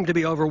problems seem to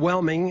be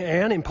overwhelming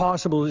and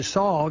impossible to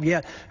solve,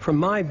 yet from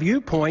my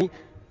viewpoint,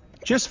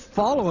 just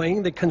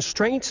following the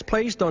constraints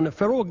placed on the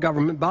federal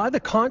government by the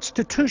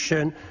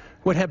Constitution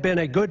would have been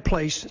a good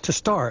place to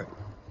start.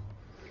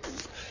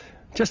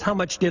 Just how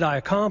much did I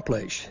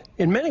accomplish?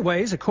 In many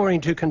ways,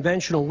 according to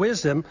conventional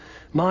wisdom,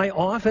 my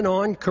off and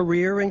on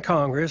career in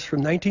Congress from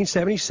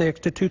 1976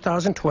 to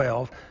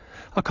 2012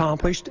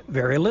 accomplished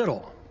very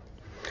little.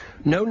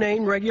 No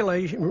name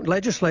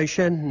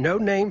legislation, no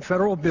name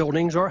federal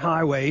buildings or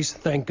highways,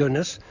 thank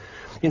goodness.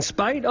 In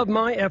spite of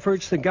my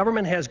efforts, the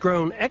government has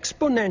grown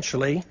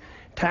exponentially,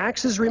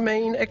 taxes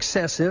remain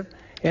excessive,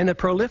 and the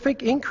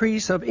prolific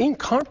increase of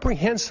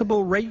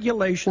incomprehensible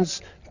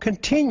regulations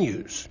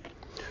continues.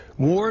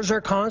 Wars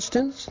are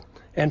constant,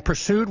 and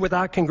pursued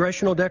without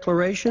congressional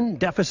declaration.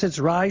 Deficits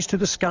rise to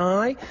the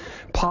sky.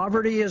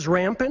 Poverty is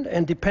rampant,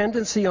 and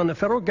dependency on the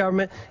federal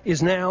government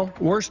is now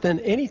worse than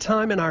any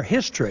time in our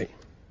history.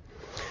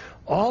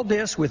 All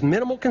this with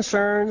minimal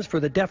concerns for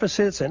the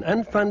deficits and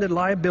unfunded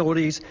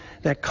liabilities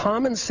that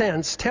common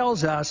sense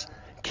tells us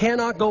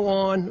cannot go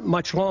on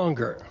much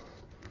longer.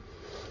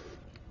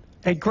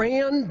 A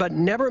grand but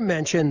never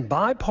mentioned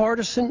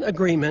bipartisan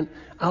agreement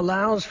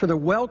allows for the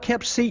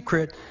well-kept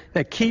secret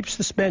that keeps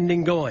the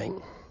spending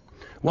going.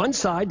 One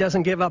side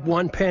doesn't give up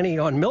 1 penny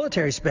on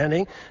military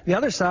spending. The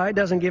other side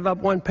doesn't give up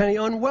 1 penny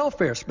on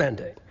welfare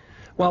spending,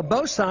 while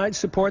both sides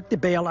support the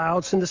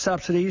bailouts and the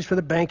subsidies for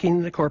the banking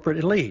and the corporate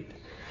elite.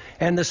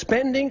 And the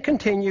spending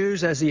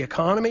continues as the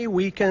economy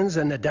weakens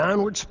and the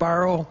downward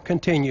spiral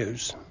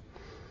continues.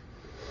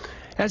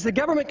 As the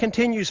government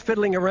continues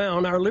fiddling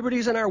around, our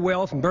liberties and our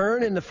wealth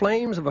burn in the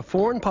flames of a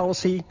foreign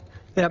policy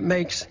that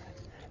makes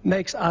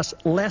us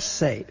less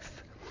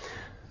safe.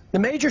 The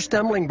major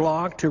stumbling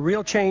block to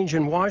real change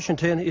in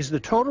Washington is the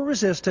total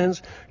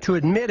resistance to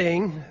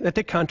admitting that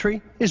the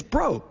country is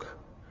broke.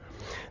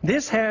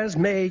 This has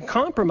made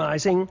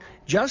compromising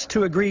just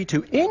to agree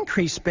to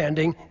increase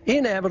spending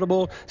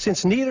inevitable,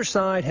 since neither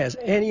side has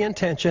any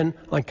intention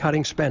on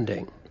cutting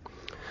spending.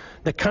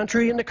 The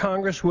country and the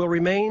Congress will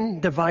remain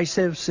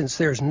divisive since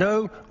there's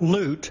no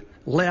loot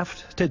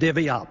left to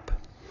divvy up.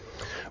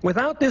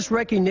 Without this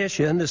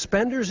recognition, the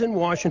spenders in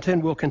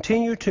Washington will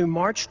continue to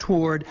march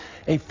toward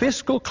a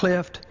fiscal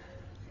cliff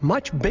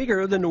much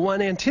bigger than the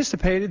one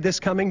anticipated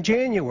this coming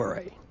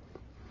January.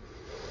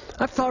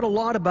 I've thought a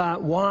lot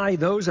about why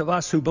those of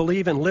us who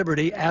believe in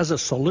liberty as a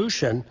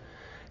solution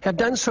have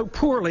done so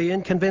poorly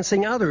in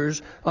convincing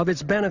others of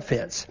its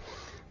benefits.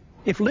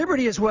 If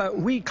liberty is what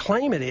we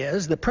claim it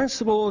is, the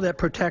principle that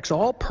protects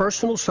all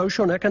personal,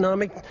 social, and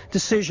economic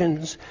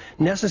decisions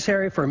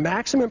necessary for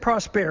maximum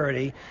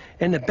prosperity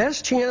and the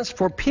best chance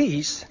for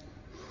peace,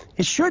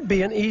 it should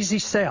be an easy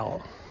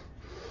sell.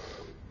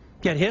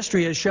 Yet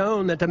history has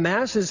shown that the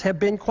masses have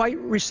been quite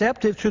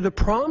receptive to the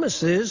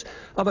promises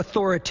of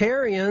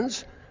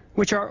authoritarians,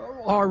 which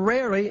are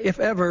rarely, if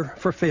ever,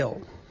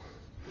 fulfilled.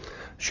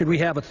 Should we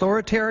have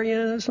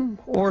authoritarianism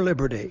or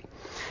liberty?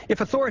 If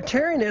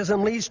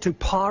authoritarianism leads to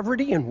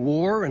poverty and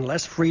war and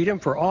less freedom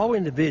for all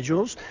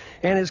individuals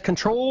and is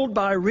controlled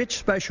by rich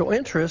special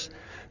interests,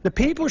 the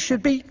people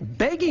should be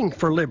begging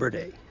for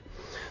liberty.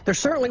 There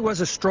certainly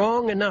was a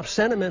strong enough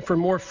sentiment for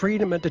more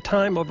freedom at the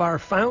time of our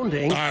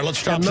founding. All right, let's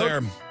stop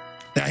there.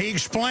 Now, he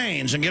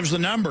explains and gives the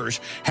numbers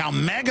how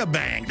mega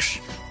banks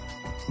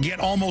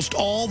get almost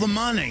all the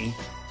money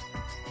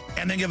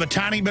and then give a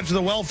tiny bit to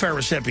the welfare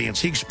recipients.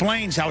 He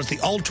explains how it's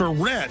the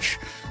ultra-rich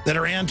that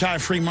are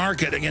anti-free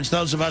market against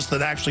those of us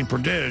that actually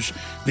produce.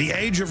 The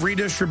age of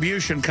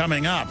redistribution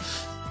coming up.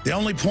 The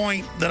only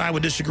point that I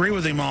would disagree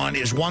with him on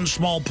is one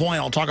small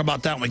point. I'll talk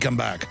about that when we come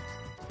back.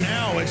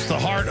 Now it's the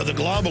heart of the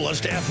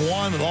globalist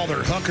F1 with all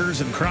their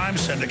hookers and crime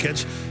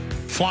syndicates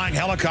flying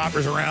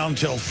helicopters around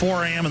till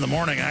 4 a.m. in the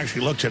morning. I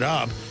actually looked it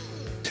up.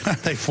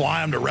 They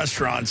fly them to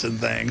restaurants and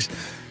things.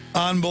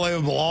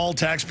 Unbelievable. All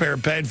taxpayer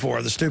paid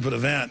for, the stupid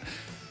event.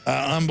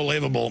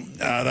 Unbelievable.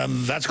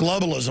 That's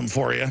globalism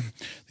for you.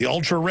 The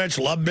ultra-rich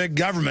love big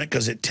government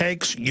because it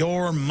takes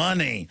your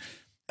money.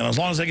 And as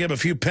long as they give a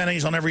few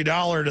pennies on every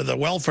dollar to the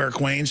welfare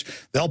queens,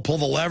 they'll pull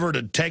the lever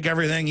to take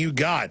everything you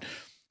got.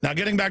 Now,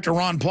 getting back to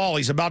Ron Paul,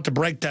 he's about to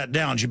break that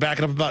down. Did you back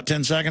it up about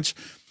 10 seconds?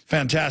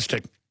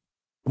 Fantastic.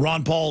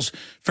 Ron Paul's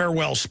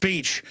farewell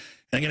speech.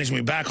 And again, he's going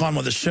to be back on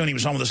with us soon. He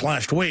was on with us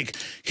last week.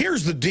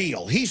 Here's the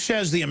deal. He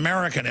says the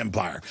American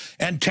empire.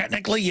 And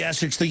technically,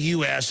 yes, it's the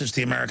U.S., it's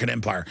the American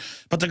empire.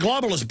 But the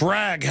globalists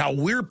brag how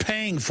we're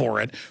paying for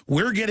it.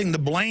 We're getting the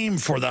blame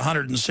for the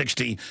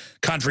 160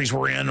 countries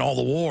we're in, all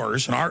the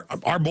wars, and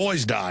our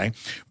boys die.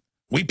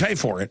 We pay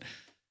for it.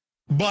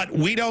 But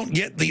we don't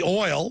get the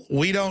oil.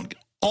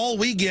 All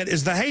we get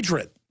is the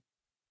hatred.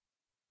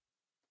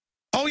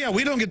 Oh, yeah,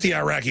 we don't get the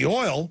Iraqi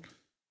oil.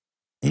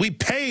 We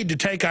paid to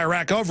take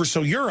Iraq over,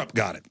 so Europe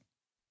got it.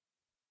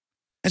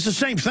 It's the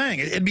same thing.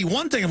 It'd be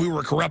one thing if we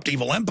were a corrupt,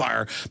 evil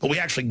empire, but we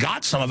actually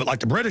got some of it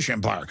like the British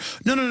Empire.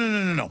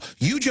 No.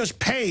 You just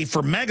pay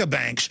for mega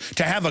banks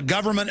to have a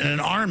government and an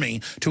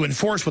army to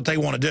enforce what they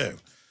want to do.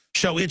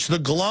 So it's the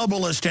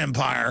globalist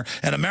empire,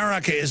 and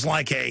America is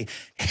like a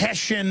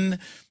Hessian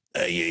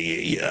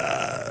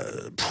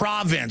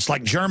province,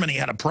 like Germany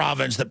had a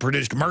province that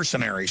produced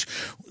mercenaries.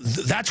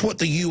 That's what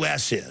the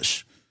U.S.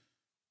 is.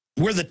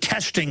 We're the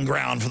testing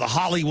ground for the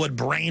Hollywood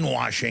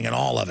brainwashing and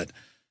all of it.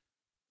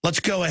 Let's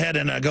go ahead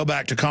and go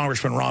back to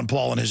Congressman Ron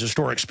Paul and his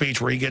historic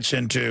speech where he gets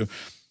into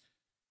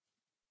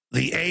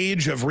the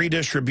age of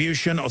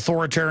redistribution,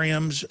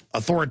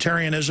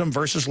 authoritarianism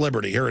versus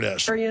liberty. Here it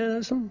is.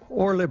 Authoritarianism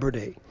or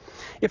liberty.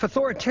 If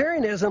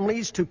authoritarianism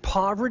leads to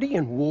poverty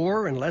and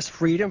war and less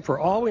freedom for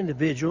all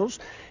individuals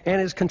and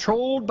is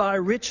controlled by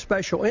rich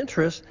special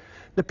interests,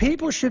 the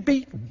people should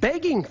be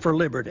begging for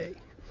liberty.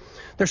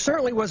 There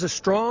certainly was a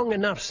strong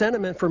enough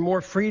sentiment for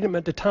more freedom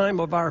at the time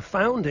of our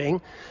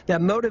founding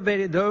that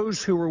motivated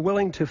those who were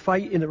willing to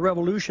fight in the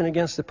revolution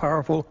against the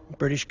powerful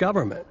British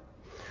government.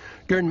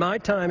 During my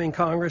time in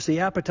Congress,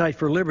 the appetite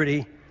for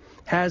liberty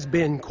has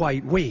been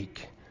quite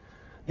weak.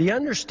 The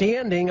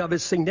understanding of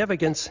its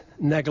significance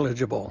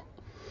negligible.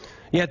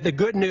 Yet the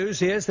good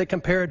news is that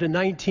compared to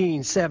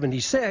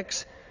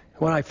 1976,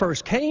 when I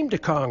first came to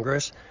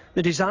Congress,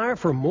 the desire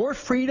for more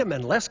freedom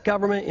and less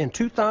government in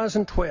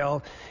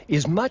 2012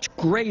 is much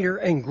greater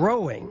and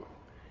growing,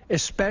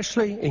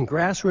 especially in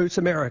grassroots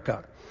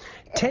America.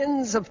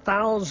 Tens of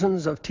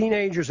thousands of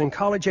teenagers and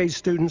college-age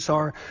students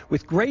are,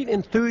 with great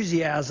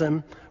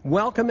enthusiasm,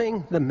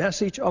 welcoming the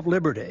message of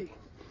liberty.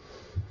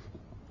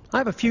 I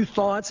have a few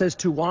thoughts as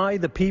to why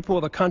the people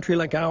of a country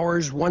like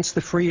ours, once the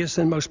freest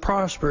and most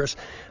prosperous,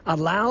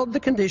 allowed the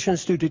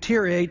conditions to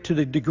deteriorate to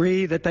the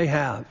degree that they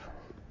have.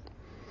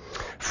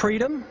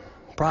 Freedom,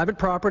 private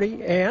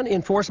property, and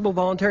enforceable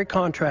voluntary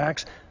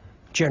contracts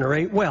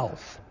generate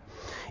wealth.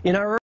 In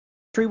our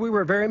history, we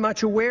were very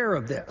much aware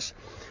of this.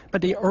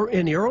 But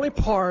in the early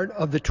part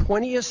of the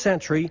 20th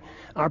century,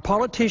 our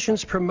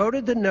politicians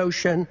promoted the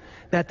notion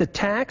that the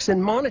tax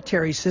and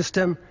monetary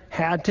system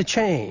had to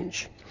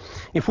change.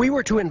 If we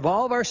were to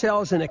involve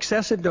ourselves in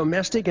excessive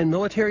domestic and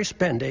military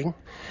spending,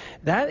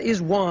 that is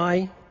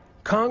why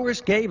Congress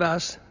gave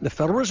us the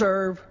Federal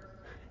Reserve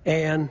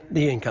and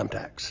the income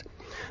tax.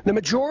 The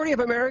majority of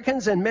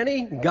Americans and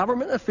many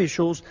government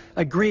officials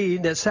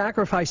agreed that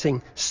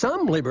sacrificing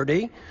some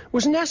liberty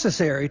was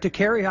necessary to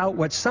carry out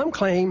what some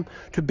claim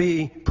to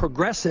be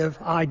progressive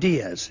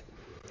ideas.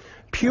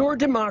 Pure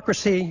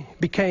democracy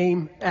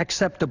became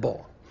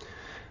acceptable.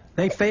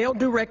 They failed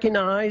to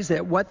recognize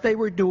that what they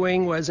were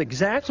doing was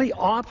exactly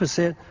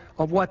opposite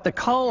of what the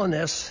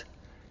colonists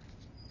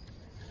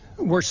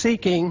were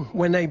seeking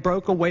when they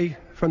broke away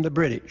from the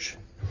British.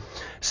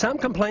 Some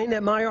complain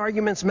that my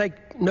arguments make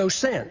no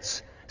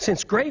sense,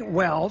 since great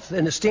wealth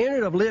and the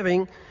standard of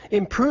living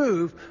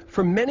improved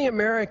for many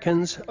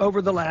Americans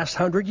over the last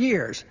 100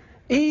 years,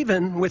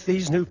 even with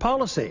these new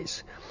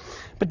policies.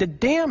 But the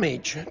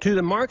damage to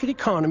the market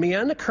economy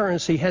and the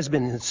currency has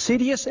been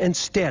insidious and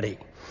steady.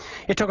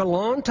 It took a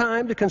long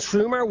time to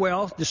consume our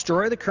wealth,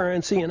 destroy the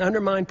currency, and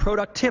undermine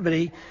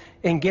productivity,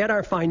 and get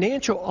our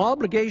financial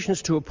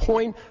obligations to a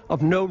point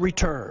of no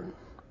return.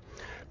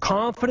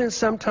 Confidence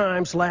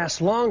sometimes lasts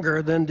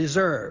longer than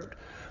deserved.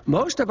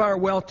 Most of our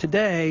wealth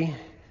today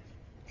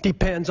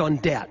depends on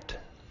debt.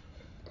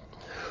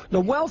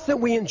 The wealth that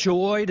we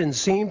enjoyed and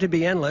seemed to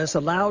be endless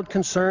allowed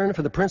concern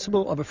for the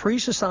principle of a free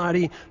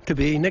society to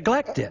be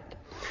neglected.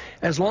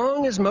 As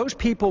long as most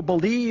people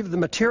believed the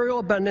material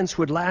abundance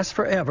would last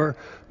forever,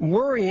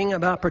 worrying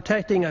about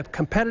protecting a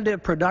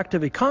competitive,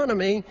 productive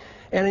economy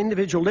and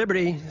individual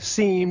liberty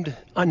seemed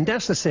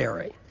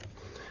unnecessary.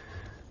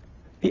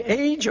 The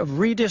age of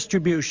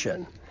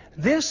redistribution.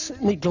 This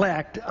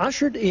neglect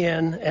ushered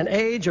in an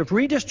age of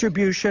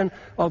redistribution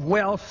of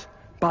wealth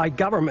by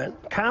government,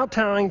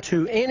 kowtowing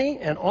to any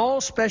and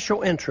all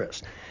special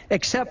interests,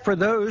 except for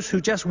those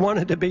who just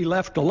wanted to be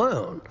left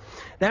alone.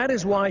 That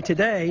is why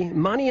today,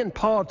 money in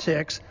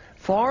politics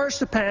far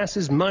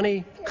surpasses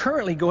money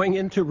currently going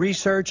into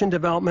research and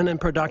development and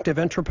productive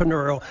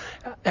entrepreneurial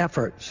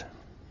efforts.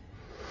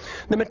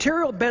 The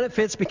material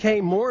benefits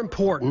became more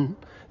important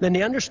than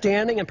the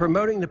understanding and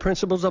promoting the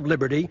principles of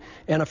liberty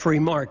and a free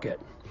market.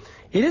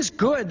 It is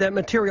good that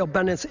material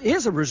abundance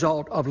is a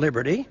result of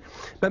liberty,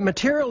 but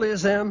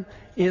materialism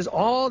is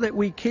all that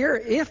we care.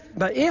 If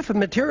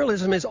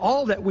materialism is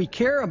all that we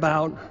care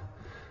about,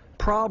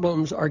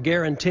 problems are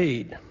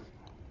guaranteed.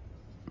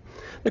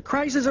 The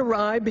crisis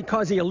arrived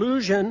because the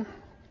illusion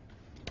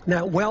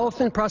that wealth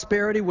and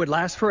prosperity would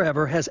last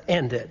forever has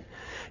ended.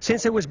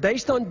 Since it was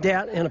based on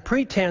debt and a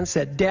pretense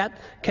that debt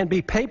can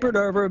be papered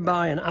over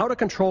by an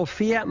out-of-control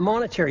fiat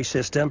monetary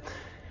system,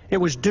 it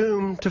was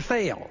doomed to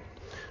fail.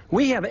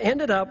 We have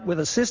ended up with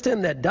a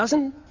system that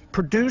doesn't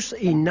produce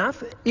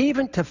enough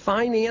even to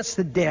finance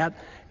the debt,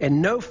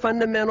 and no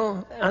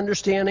fundamental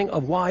understanding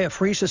of why a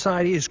free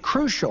society is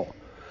crucial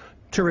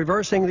to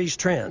reversing these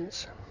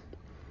trends.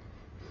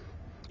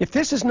 If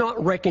this is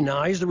not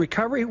recognized, the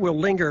recovery will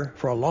linger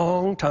for a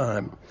long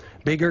time.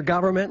 Bigger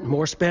government,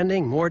 more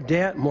spending, more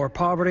debt, more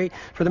poverty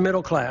for the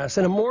middle class,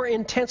 and a more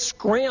intense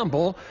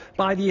scramble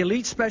by the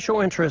elite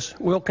special interests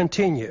will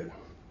continue.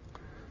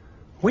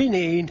 We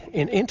need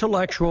an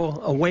intellectual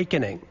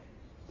awakening.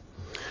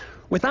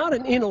 Without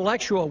an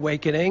intellectual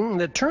awakening,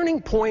 the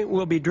turning point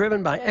will be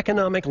driven by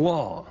economic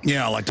law.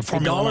 Yeah, like the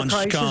Formula One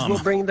scum. The dollar crisis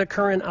will bring the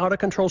current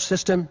out-of-control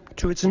system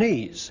to its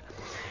knees.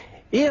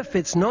 If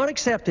it's not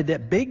accepted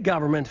that big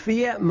government,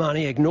 fiat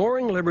money,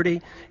 ignoring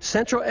liberty,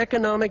 central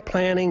economic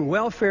planning,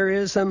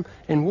 welfareism,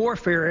 and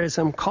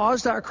warfareism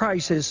caused our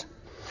crisis,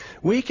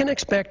 we can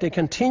expect a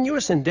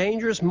continuous and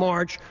dangerous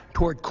march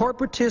toward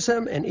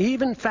corporatism and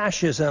even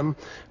fascism,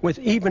 with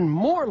even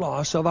more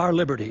loss of our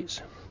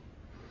liberties.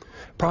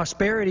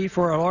 Prosperity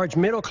for a large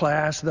middle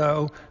class,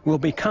 though, will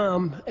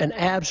become an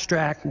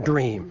abstract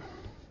dream.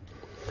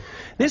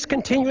 This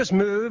continuous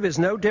move is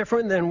no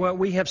different than what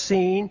we have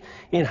seen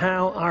in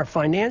how our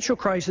financial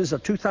crisis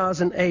of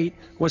 2008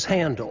 was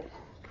handled.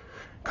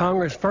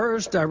 Congress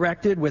first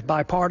directed, with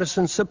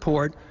bipartisan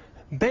support,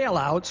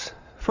 bailouts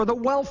for the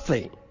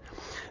wealthy.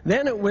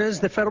 Then it was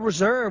the Federal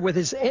Reserve with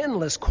its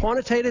endless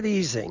quantitative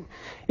easing.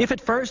 If at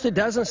first it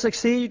doesn't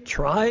succeed,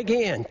 try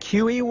again.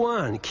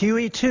 QE1,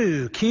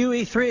 QE2,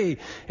 QE3,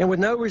 and with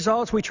no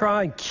results, we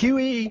try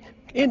QE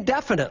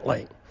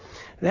indefinitely.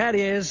 That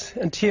is,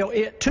 until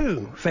it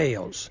too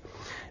fails.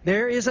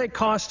 There is a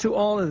cost to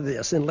all of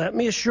this, and let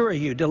me assure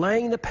you,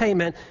 delaying the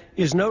payment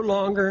is no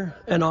longer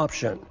an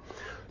option.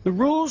 The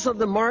rules of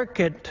the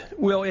market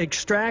will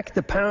extract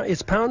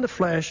its pound of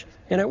flesh,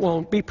 and it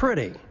won't be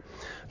pretty.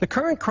 The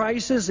current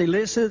crisis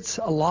elicits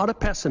a lot of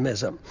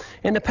pessimism,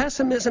 and the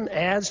pessimism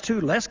adds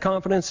to less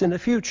confidence in the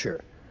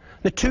future.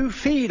 The two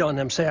feed on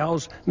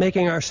themselves,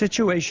 making our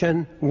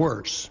situation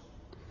worse.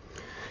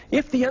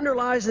 If the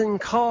underlying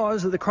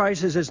cause of the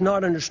crisis is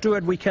not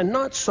understood, we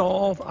cannot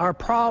solve our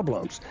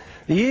problems.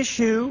 The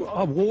issue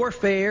of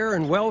warfare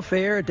and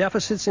welfare,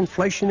 deficits,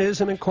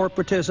 inflationism and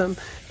corporatism,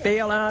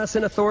 bailouts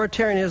and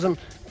authoritarianism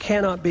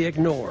cannot be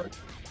ignored.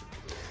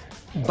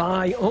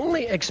 By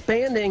only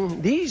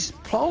expanding these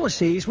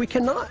policies, we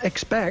cannot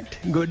expect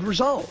good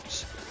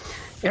results.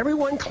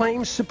 Everyone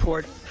claims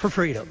support for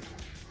freedom,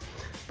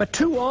 but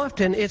too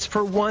often it's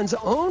for one's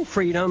own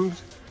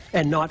freedoms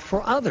and not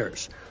for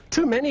others.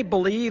 Too many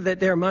believe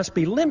that there must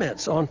be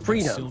limits on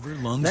freedom.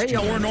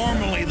 We're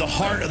normally the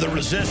heart of the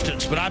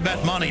resistance, but I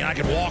bet money I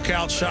could walk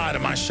outside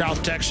of my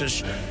South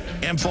Texas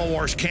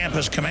InfoWars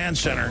campus command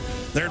center.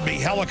 There'd be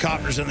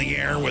helicopters in the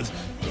air with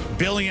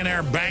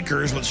billionaire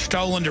bankers with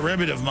stolen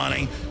derivative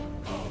money,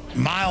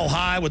 mile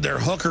high with their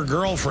hooker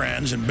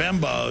girlfriends and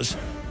bimbos.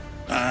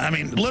 I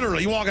mean,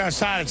 literally, you walk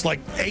outside, it's like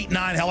 8,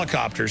 9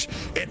 helicopters.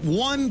 At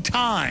one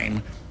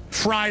time,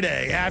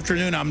 Friday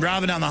afternoon, I'm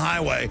driving down the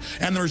highway,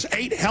 and there's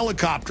 8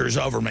 helicopters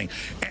over me.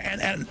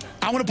 And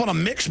I went up on a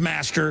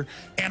Mixmaster,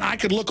 and I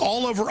could look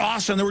all over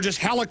Austin. There were just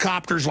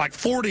helicopters, like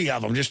 40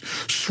 of them, just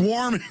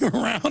swarming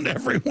around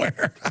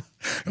everywhere.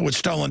 With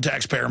stolen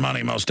taxpayer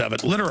money, most of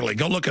it. Literally,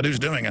 go look at who's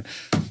doing it.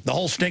 The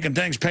whole stinking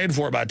thing's paid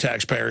for by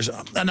taxpayers.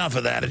 Enough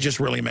of that. It just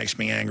really makes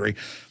me angry.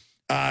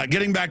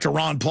 Getting back to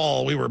Ron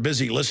Paul, we were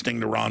busy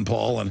listening to Ron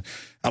Paul, and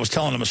I was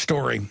telling him a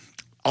story.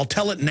 I'll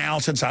tell it now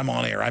since I'm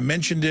on air. I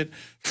mentioned it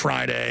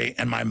Friday,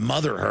 and my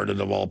mother heard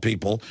it, of all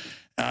people.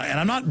 And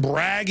I'm not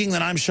bragging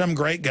that I'm some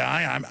great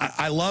guy.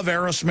 I love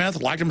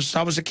Aerosmith, liked him since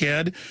I was a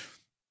kid.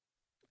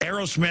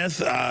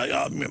 Aerosmith,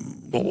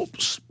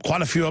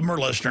 quite a few of them are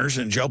listeners,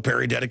 and Joe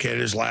Perry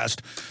dedicated his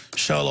last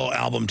solo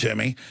album to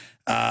me.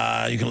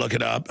 You can look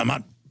it up. I'm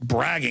not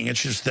bragging.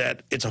 It's just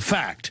that it's a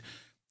fact.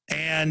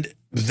 And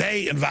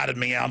they invited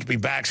me out to be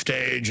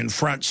backstage and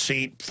front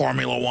seat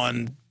Formula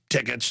One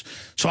tickets.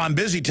 So I'm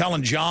busy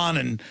telling John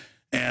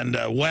and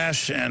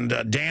Wes and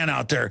Dan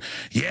out there,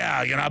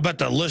 yeah, I bet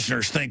the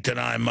listeners think that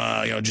I'm,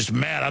 just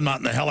mad I'm not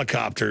in the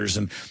helicopters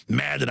and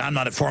mad that I'm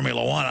not at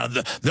Formula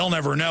One. They'll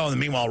never know. And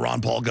meanwhile,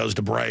 Ron Paul goes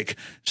to break.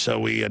 So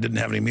we didn't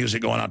have any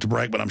music going out to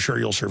break, but I'm sure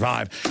you'll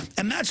survive.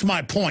 And that's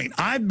my point.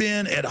 I've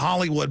been at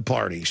Hollywood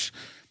parties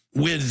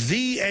with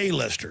the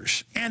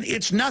A-listers, and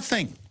it's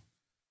nothing.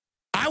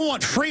 I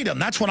want freedom.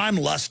 That's what I'm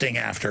lusting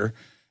after.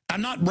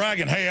 I'm not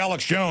bragging, hey,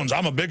 Alex Jones,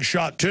 I'm a big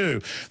shot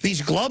too.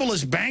 These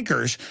globalist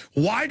bankers,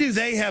 why do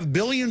they have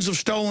billions of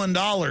stolen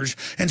dollars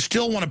and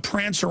still want to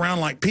prance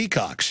around like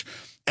peacocks?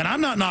 And I'm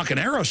not knocking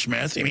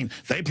Aerosmith. I mean,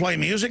 they play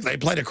music. They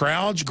play to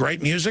crowds,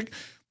 great music.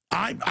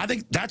 I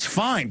think that's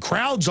fine.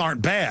 Crowds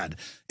aren't bad.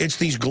 It's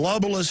these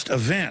globalist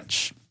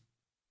events.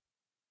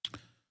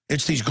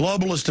 It's these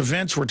globalist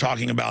events we're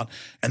talking about,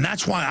 and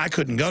that's why I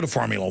couldn't go to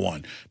Formula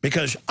One,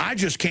 because I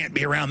just can't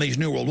be around these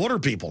New World Order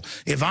people.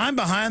 If I'm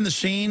behind the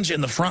scenes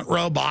in the front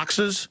row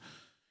boxes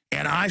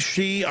and I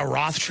see a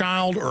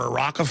Rothschild or a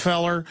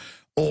Rockefeller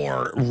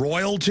or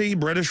royalty,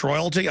 British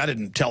royalty, I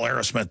didn't tell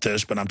Aerosmith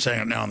this, but I'm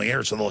saying it now on the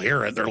air so they'll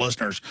hear it, their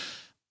listeners,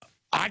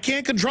 I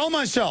can't control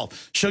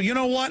myself. So you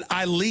know what?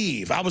 I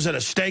leave. I was at a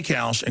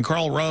steakhouse, and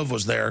Karl Rove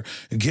was there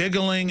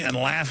giggling and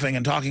laughing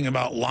and talking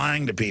about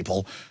lying to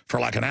people for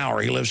like an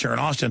hour. He lives here in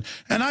Austin.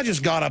 And I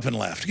just got up and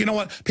left. You know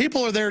what?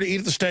 People are there to eat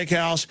at the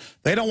steakhouse.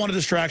 They don't want a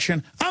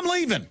distraction. I'm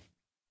leaving.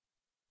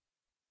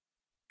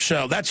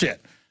 So that's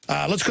it.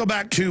 Let's go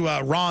back to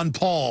Ron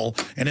Paul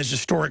and his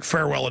historic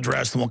farewell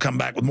address, then we'll come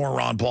back with more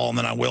Ron Paul, and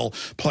then I will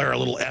play our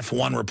little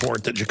F1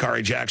 report that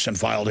Jakari Jackson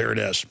filed. Here it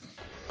is.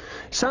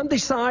 Some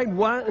decide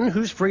what and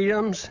whose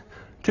freedoms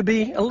to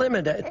be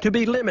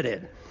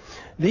limited.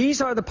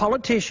 These are the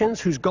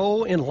politicians whose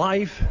goal in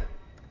life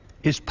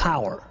is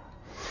power.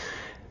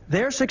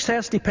 Their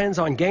success depends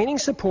on gaining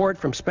support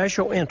from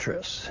special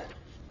interests.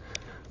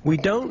 We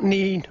don't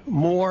need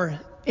more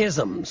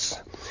isms.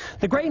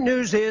 The great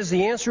news is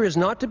the answer is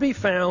not to be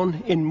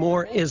found in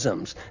more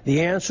isms.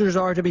 The answers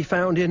are to be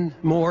found in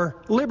more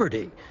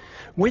liberty,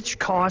 which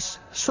costs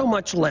so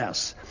much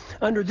less.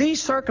 Under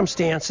these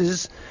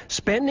circumstances,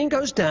 spending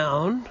goes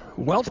down,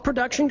 wealth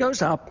production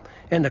goes up,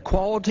 and the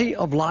quality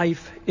of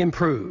life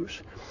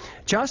improves.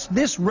 Just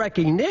this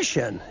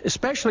recognition,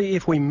 especially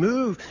if we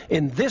move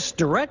in this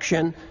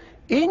direction,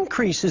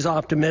 increases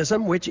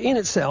optimism, which in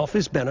itself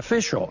is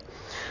beneficial.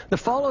 The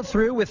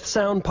follow-through with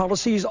sound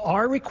policies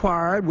are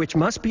required, which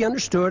must be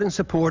understood and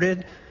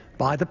supported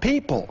by the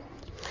people.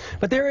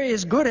 But there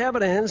is good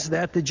evidence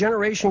that the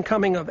generation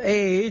coming of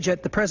age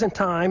at the present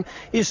time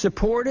is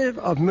supportive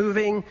of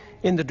moving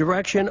in the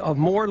direction of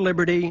more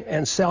liberty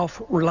and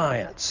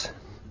self-reliance.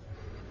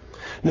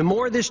 The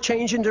more this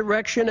change in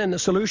direction and the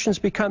solutions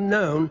become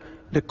known,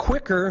 the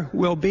quicker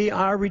will be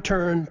our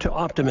return to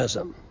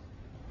optimism.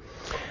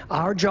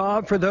 Our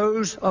job, for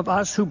those of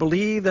us who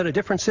believe that a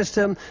different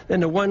system than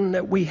the one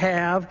that we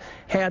had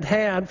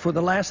for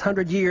the last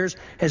 100 years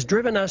has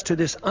driven us to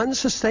this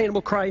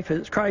unsustainable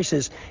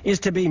crisis, is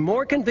to be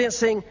more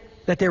convincing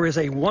that there is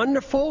a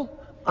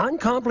wonderful,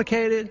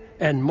 uncomplicated,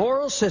 and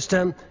moral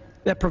system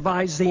that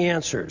provides the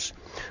answers.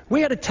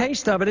 We had a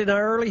taste of it in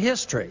our early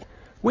history.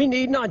 We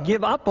need not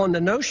give up on the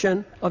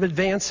notion of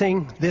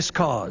advancing this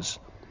cause.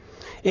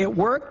 It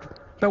worked,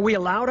 but we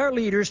allowed our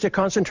leaders to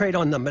concentrate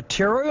on the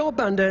material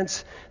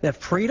abundance that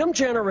freedom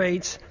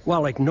generates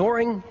while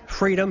ignoring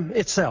freedom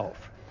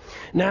itself.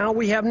 Now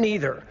we have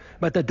neither,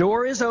 but the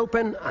door is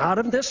open out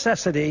of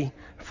necessity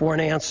for an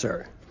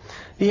answer.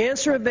 The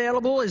answer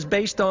available is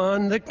based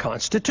on the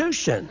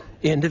Constitution,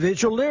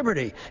 individual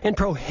liberty, and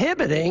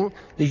prohibiting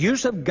the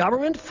use of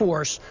government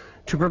force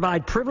to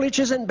provide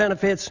privileges and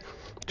benefits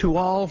to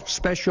all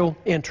special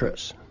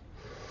interests.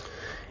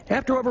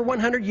 After over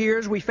 100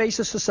 years, we face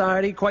a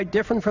society quite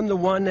different from the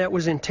one that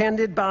was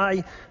intended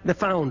by the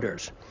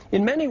founders.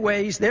 In many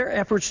ways, their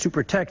efforts to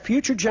protect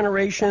future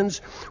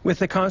generations with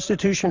the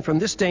Constitution from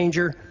this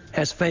danger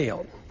has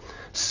failed.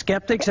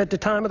 Skeptics at the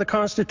time of the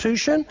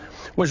Constitution,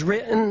 was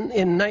written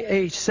in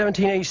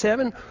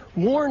 1787,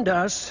 warned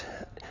us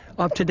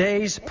of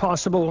today's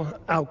possible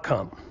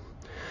outcome.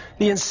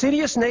 The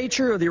insidious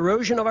nature of the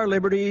erosion of our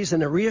liberties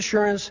and the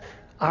reassurance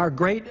our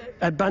great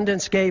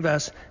abundance gave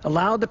us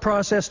allowed the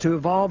process to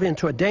evolve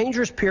into a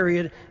dangerous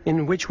period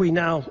in which we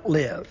now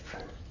live.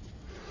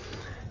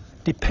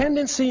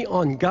 Dependency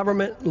on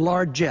government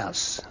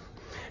largesse.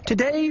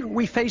 Today,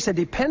 we face a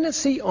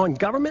dependency on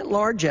government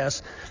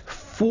largesse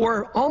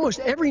for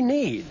almost every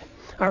need.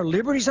 Our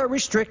liberties are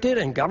restricted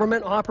and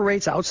government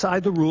operates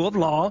outside the rule of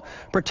law,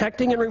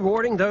 protecting and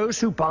rewarding those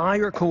who buy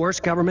or coerce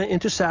government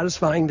into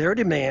satisfying their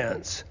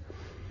demands.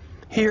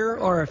 Here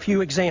are a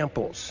few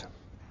examples.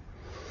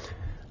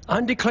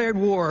 Undeclared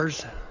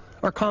wars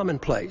are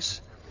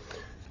commonplace.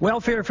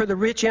 Welfare for the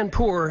rich and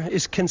poor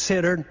is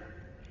considered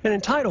an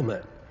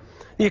entitlement.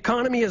 The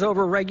economy is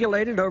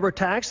overregulated,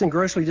 overtaxed, and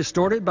grossly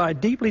distorted by a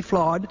deeply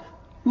flawed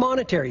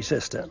monetary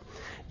system.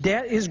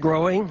 Debt is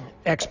growing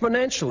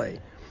exponentially.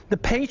 The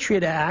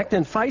Patriot Act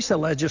and FISA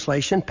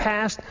legislation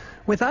passed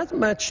without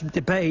much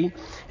debate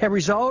have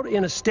resulted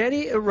in a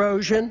steady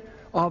erosion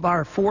of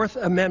our Fourth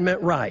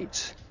Amendment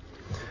rights.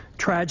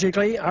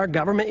 Tragically, our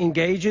government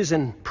engages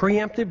in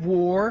preemptive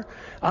war,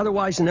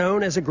 otherwise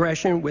known as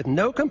aggression, with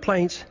no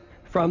complaints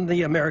from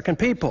the American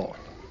people.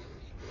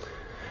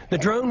 The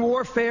drone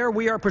warfare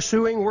we are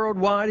pursuing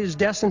worldwide is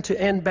destined to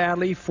end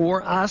badly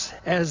for us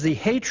as the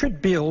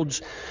hatred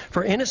builds,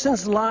 for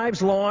innocent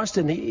lives lost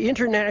and the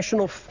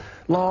international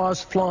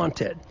laws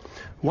flaunted.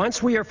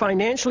 Once we are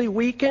financially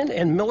weakened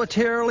and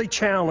militarily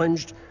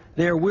challenged,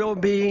 there will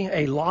be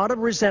a lot of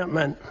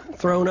resentment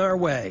thrown our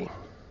way.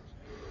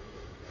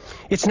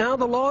 It's now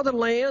the law of the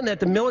land that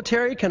the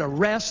military can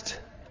arrest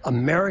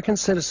American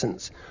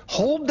citizens,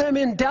 hold them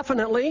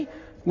indefinitely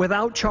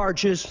without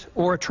charges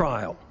or a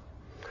trial.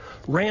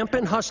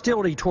 Rampant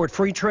hostility toward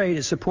free trade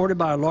is supported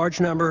by a large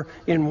number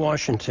in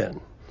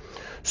Washington.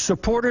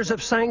 Supporters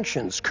of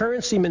sanctions,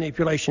 currency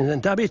manipulation,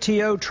 and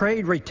WTO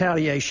trade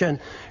retaliation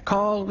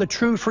call the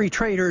true free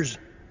traders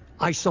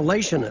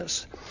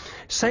isolationists.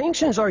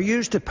 Sanctions are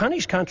used to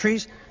punish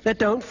countries that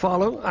don't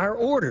follow our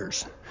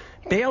orders.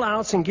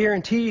 Bailouts and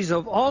guarantees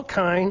of all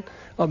kinds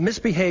of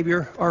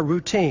misbehavior are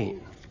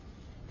routine.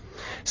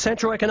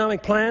 Central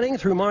economic planning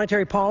through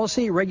monetary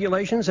policy,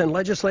 regulations, and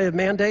legislative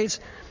mandates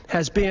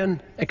has been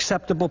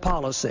acceptable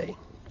policy.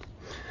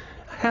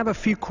 I have a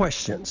few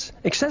questions.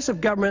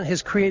 Excessive government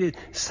has created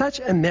such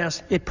a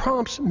mess, it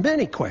prompts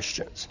many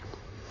questions.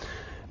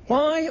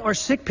 Why are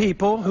sick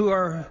people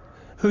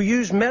who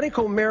use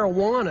medical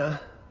marijuana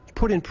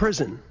put in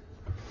prison?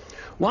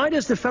 Why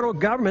does the federal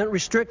government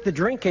restrict the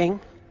drinking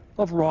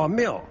of raw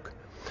milk?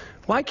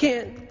 Why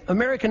can't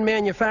American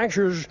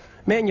manufacturers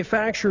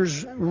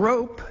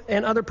rope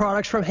and other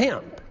products from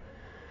hemp?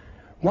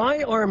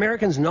 Why are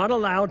Americans not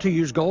allowed to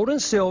use gold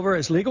and silver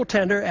as legal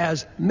tender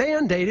as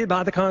mandated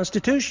by the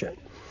Constitution?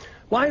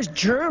 Why is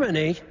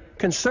Germany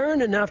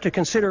concerned enough to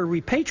consider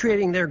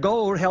repatriating their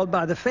gold held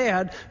by the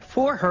Fed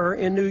for her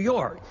in New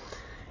York?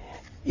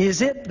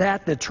 Is it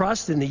that the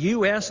trust in the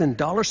U.S. and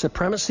dollar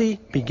supremacy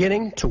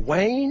beginning to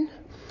wane?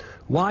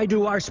 Why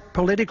do our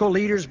political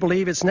leaders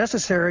believe it's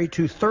necessary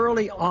to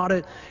thoroughly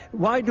audit?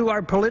 Why do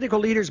our political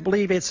leaders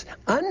believe it's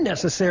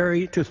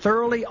unnecessary to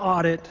thoroughly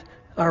audit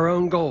our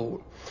own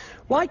gold?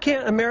 Why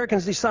can't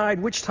Americans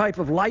decide which type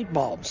of light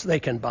bulbs they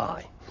can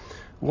buy?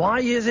 Why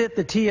is it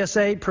the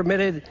TSA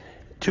permitted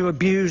to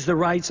abuse the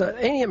rights of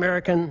any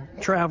American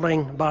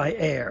traveling by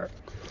air?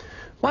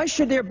 Why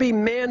should there be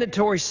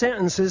mandatory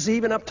sentences,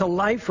 even up to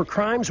life, for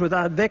crimes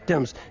without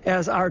victims,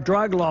 as our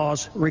drug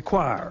laws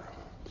require?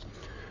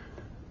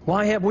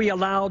 Why have we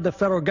allowed the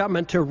federal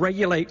government to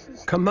regulate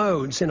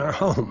commodes in our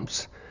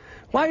homes?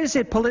 Why is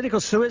it political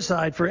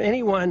suicide for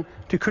anyone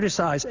to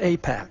criticize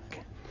AIPAC?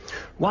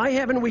 Why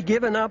haven't we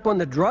given up on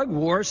the drug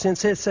war,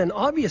 since it's an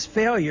obvious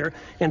failure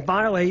and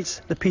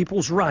violates the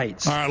people's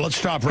rights? All right, let's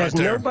stop right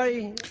there.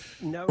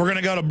 We're going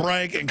to go to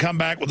break and come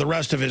back with the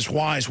rest of his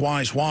whys.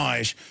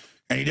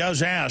 And he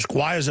does ask,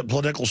 why is it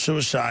political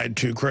suicide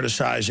to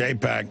criticize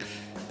AIPAC?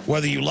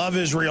 Whether you love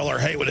Israel or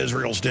hate what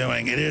Israel's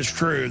doing, it is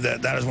true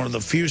that that is one of the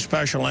few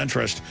special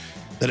interests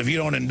that if you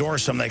don't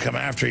endorse them, they come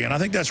after you. And I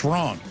think that's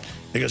wrong,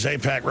 because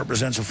AIPAC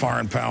represents a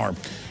foreign power.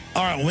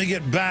 All right, when we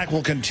get back,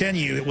 we'll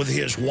continue with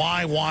his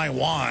why,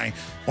 one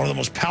of the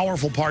most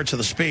powerful parts of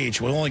the speech.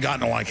 We've only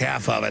gotten to like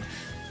half of it.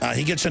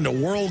 He gets into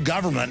world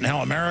government and how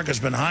America's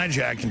been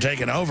hijacked and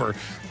taken over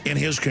in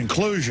his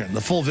conclusion.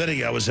 The full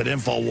video is at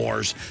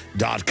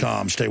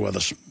Infowars.com. Stay with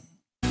us.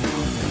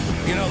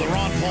 You know, the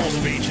Ron Paul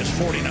speech is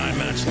 49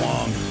 minutes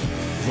long.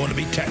 If you want to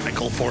be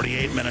technical,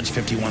 48 minutes,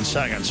 51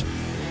 seconds.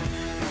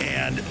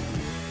 And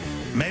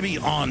maybe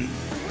on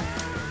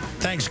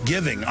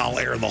Thanksgiving, I'll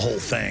air the whole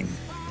thing.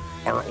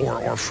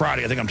 Or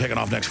Friday. I think I'm taking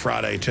off next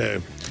Friday,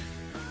 too.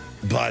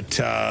 But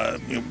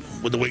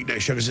with the weekday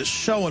show, because it's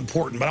so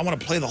important. But I want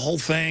to play the whole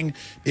thing,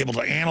 be able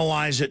to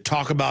analyze it,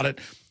 talk about it.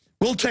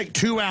 We'll take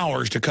 2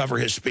 hours to cover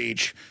his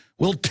speech.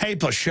 We'll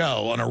tape a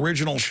show, an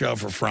original show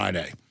for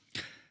Friday.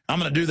 I'm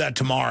going to do that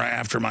tomorrow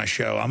after my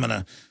show.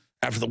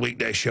 After the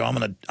weekday show, I'm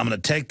going to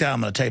take that.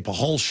 I'm going to tape a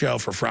whole show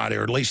for Friday,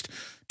 or at least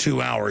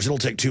 2 hours. It'll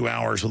take 2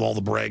 hours with all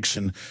the breaks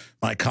and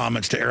my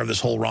comments to air this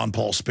whole Ron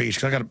Paul speech.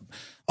 'Cause I got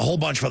a whole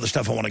bunch of other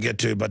stuff I want to get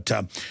to, but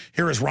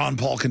here is Ron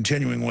Paul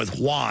continuing with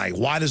why.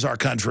 Why does our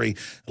country,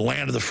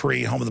 land of the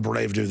free, home of the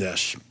brave, do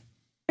this?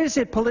 Is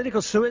it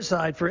political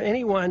suicide for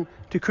anyone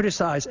to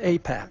criticize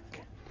AIPAC?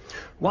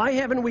 Why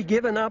haven't we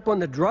given up on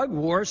the drug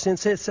war,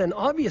 since it's an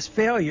obvious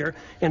failure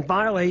and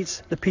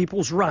violates the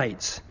people's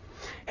rights?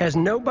 Has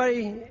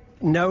nobody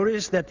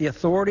noticed that the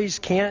authorities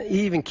can't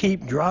even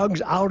keep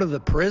drugs out of the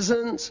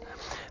prisons?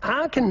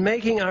 How can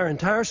making our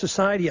entire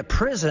society a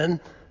prison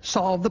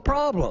solve the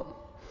problem?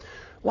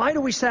 Why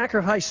do we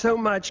sacrifice so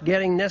much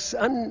getting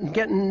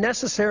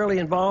necessarily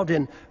involved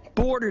in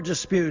border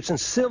disputes and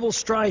civil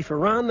strife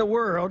around the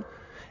world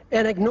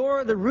and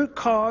ignore the root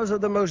cause of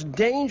the most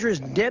dangerous,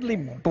 deadly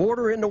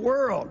border in the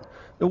world,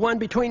 the one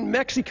between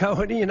Mexico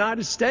and the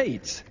United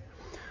States?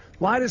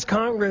 Why does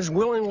Congress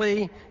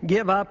willingly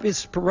give up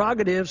its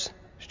prerogatives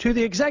to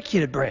the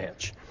executive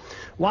branch?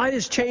 Why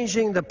does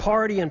changing the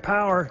party in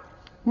power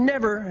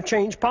never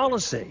change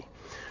policy?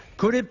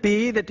 Could it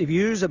be that the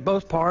views of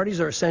both parties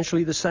are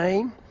essentially the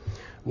same?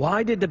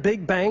 Why did the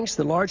big banks,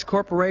 the large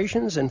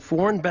corporations, and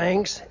foreign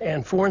banks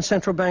and foreign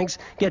central banks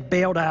get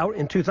bailed out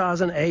in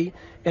 2008,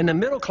 and the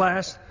middle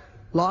class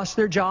lost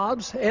their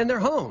jobs and their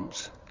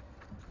homes?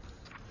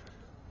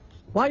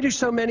 Why do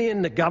so many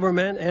in the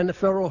government and the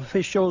federal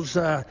officials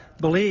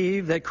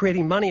believe that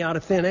creating money out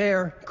of thin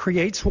air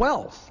creates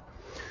wealth?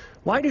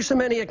 Why do so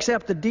many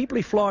accept the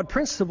deeply flawed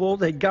principle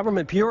that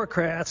government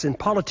bureaucrats and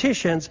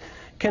politicians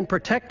can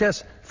protect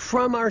us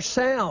from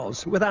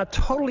ourselves without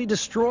totally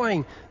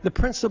destroying the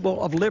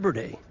principle of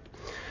liberty?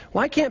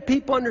 Why can't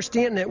people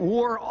understand that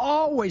war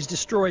always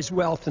destroys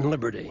wealth and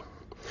liberty?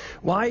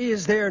 Why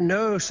is there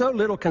so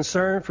little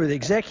concern for the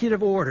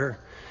executive order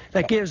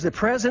that gives the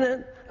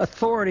president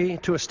authority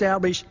to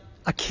establish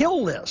a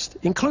kill list,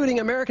 including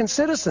American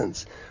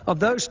citizens, of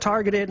those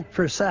targeted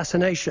for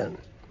assassination?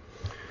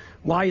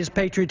 Why is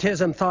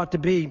patriotism thought to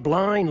be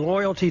blind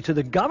loyalty to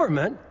the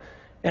government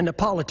and the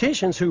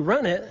politicians who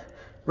run it,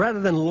 rather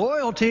than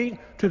loyalty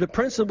to the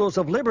principles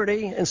of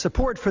liberty and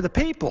support for the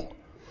people?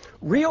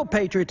 Real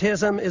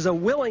patriotism is a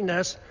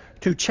willingness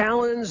to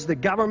challenge the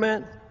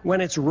government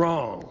when it's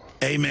wrong.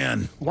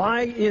 Amen.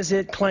 Why is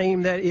it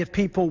claimed that if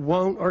people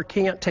won't or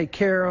can't take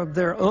care of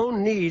their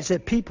own needs,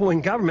 that people in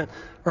government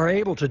are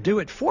able to do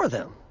it for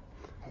them?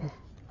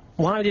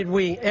 Why did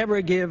we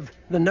ever give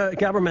the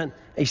government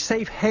a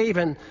safe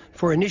haven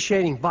for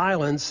initiating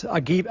violence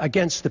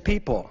against the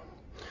people?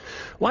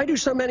 Why do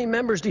so many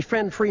members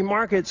defend free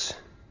markets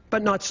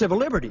but not civil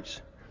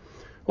liberties?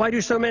 Why do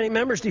so many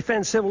members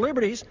defend civil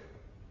liberties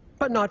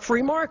but not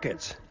free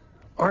markets?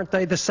 Aren't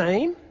they the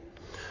same?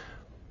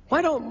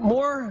 Why don't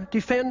more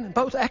defend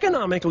both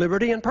economic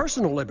liberty and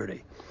personal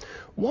liberty?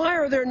 Why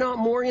are there not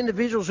more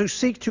individuals who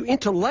seek to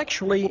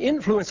intellectually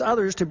influence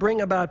others to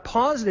bring about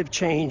positive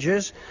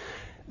changes,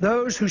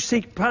 those who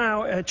seek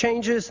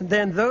changes,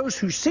 than those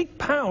who seek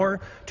power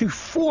to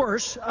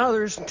force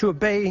others to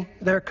obey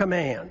their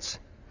commands?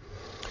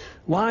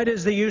 Why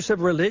does the use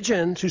of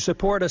religion to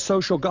support a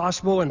social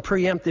gospel and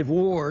preemptive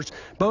wars,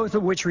 both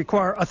of which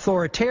require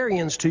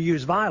authoritarians to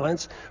use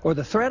violence or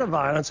the threat of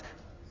violence,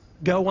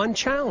 go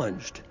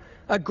unchallenged?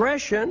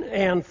 Aggression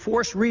and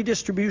forced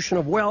redistribution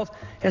of wealth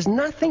has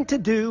nothing to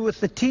do with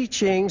the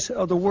teachings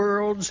of the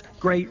world's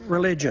great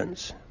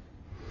religions.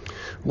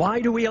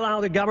 Why do we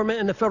allow the government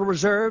and the Federal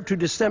Reserve to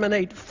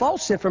disseminate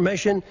false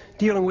information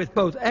dealing with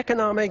both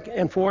economic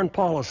and foreign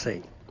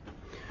policy?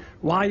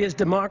 Why is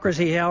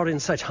democracy held in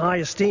such high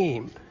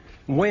esteem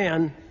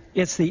when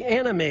it's the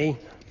enemy,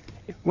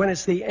 when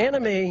it's the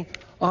enemy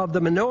of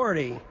the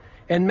minority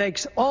and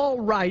makes all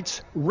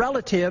rights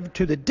relative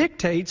to the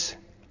dictates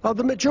of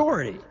the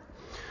majority.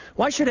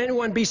 Why should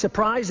anyone be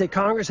surprised that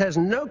Congress has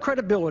no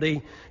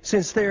credibility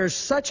since there's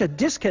such a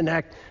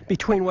disconnect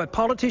between what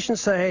politicians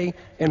say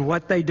and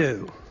what they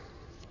do?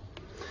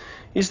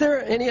 Is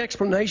there any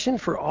explanation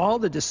for all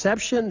the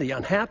deception, the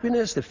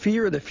unhappiness, the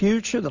fear of the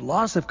future, the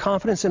loss of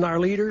confidence in our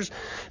leaders,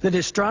 the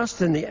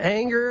distrust and the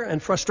anger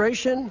and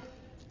frustration?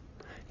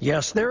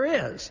 Yes, there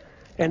is.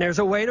 And there's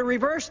a way to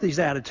reverse these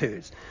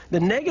attitudes. The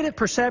negative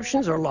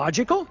perceptions are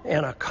logical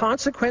and a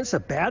consequence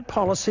of bad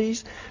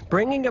policies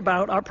bringing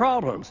about our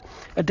problems.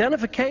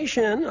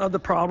 Identification of the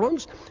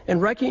problems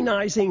and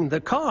recognizing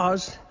the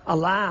cause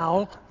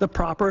allow the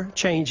proper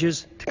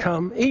changes to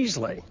come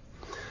easily.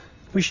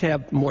 We should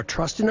have more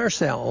trust in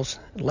ourselves,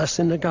 less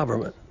in the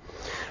government.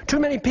 Too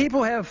many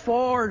people have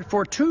far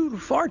too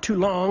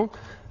long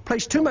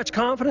placed too much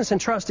confidence and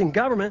trust in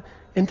government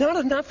and not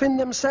enough in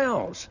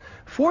themselves.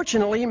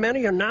 Fortunately,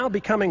 many are now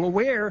becoming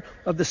aware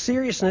of the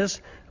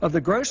seriousness of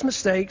the gross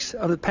mistakes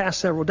of the past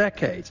several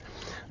decades.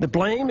 The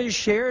blame is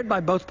shared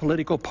by both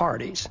political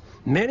parties.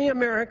 Many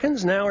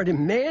Americans now are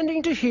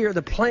demanding to hear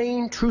the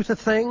plain truth of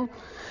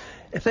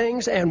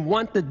things and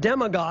want the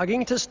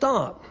demagoguing to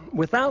stop.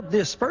 Without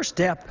this first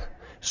step,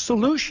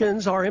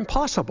 solutions are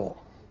impossible.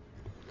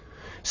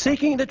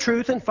 Seeking the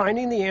truth and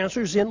finding the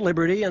answers in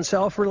liberty and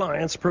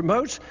self-reliance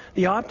promotes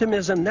the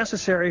optimism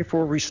necessary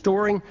for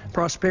restoring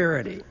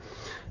prosperity.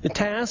 The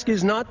task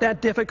is not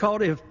that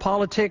difficult if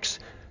politics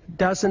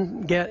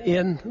doesn't get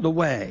in the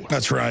way.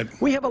 That's right.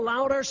 We have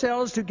allowed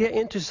ourselves to get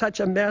into such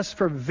a mess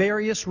for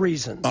various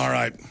reasons. All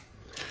right.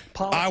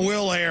 I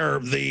will air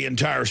the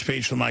entire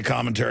speech with my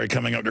commentary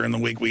coming up during the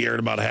week. We aired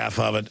about half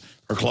of it,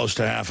 or close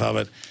to half of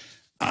it.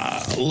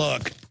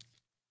 Look,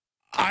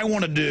 I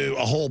want to do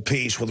a whole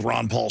piece with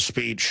Ron Paul's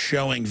speech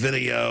showing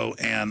video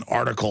and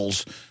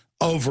articles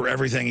over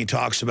everything he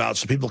talks about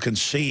so people can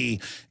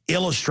see,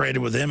 illustrated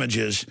with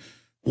images,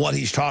 what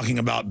he's talking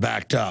about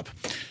backed up.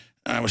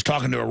 I was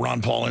talking to a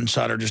Ron Paul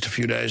insider just a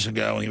few days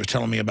ago, and he was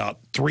telling me about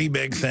 3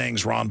 big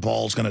things Ron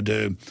Paul's going to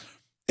do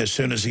as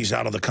soon as he's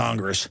out of the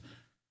Congress,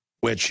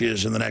 which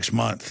is in the next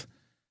month.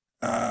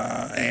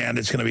 And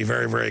it's going to be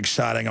very, very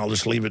exciting. I'll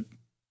just leave it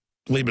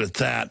at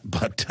that.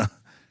 But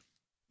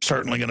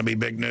certainly going to be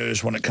big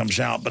news when it comes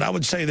out. But I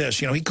would say this,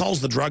 he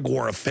calls the drug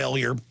war a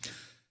failure.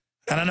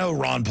 And I know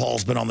Ron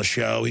Paul's been on the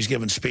show. He's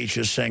given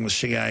speeches saying the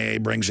CIA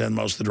brings in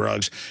most of the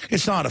drugs.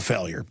 It's not a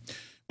failure.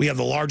 We have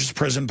the largest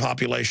prison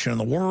population in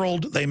the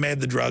world. They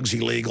made the drugs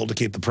illegal to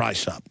keep the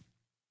price up.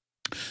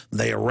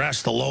 They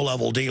arrest the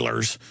low-level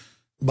dealers,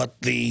 but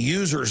the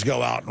users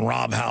go out and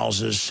rob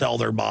houses, sell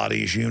their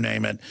bodies, you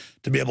name it,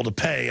 to be able to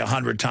pay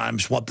 100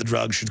 times what the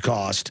drug should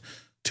cost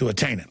to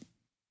attain it.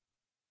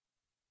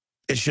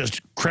 It's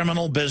just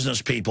criminal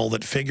business people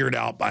that figured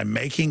out by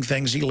making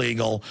things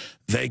illegal,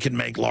 they can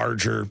make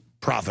larger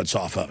profits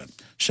off of it.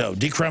 So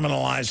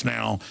decriminalize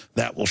now.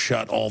 That will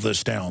shut all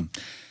this down.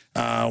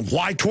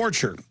 Why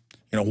torture?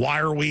 Why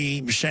are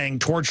we saying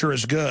torture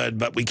is good,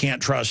 but we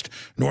can't trust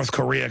North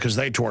Korea because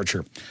they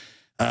torture?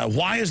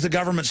 Why is the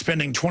government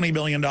spending $20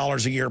 billion a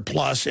year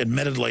plus,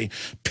 admittedly,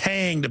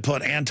 paying to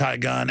put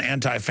anti-gun,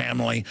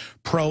 anti-family,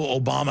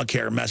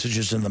 pro-Obamacare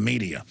messages in the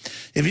media?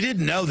 If you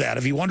didn't know that,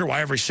 if you wonder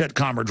why every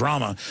sitcom or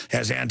drama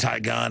has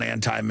anti-gun,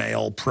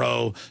 anti-male,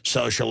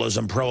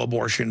 pro-socialism,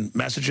 pro-abortion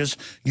messages,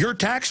 your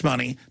tax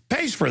money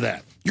pays for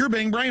that. You're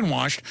being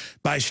brainwashed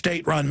by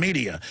state-run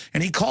media.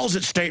 And he calls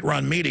it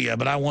state-run media,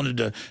 but I wanted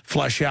to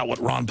flesh out what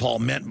Ron Paul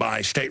meant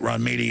by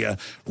state-run media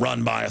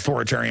run by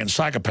authoritarian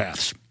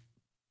psychopaths.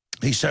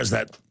 He says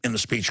that in the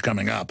speech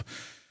coming up.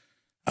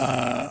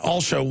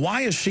 Also,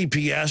 why is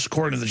CPS,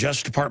 according to the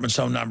Justice Department's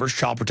own numbers,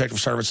 Child Protective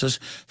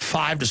Services,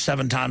 5 to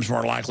 7 times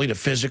more likely to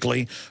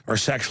physically or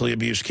sexually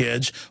abuse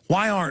kids?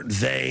 Why aren't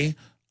they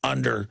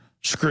under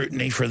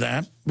scrutiny for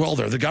that? Well,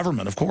 they're the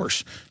government, of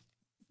course.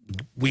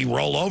 We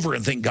roll over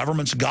and think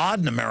government's God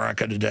in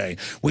America today.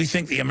 We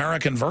think the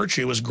American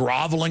virtue is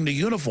groveling to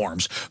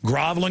uniforms,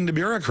 groveling to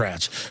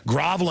bureaucrats,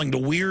 groveling to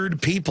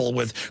weird people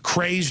with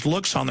crazed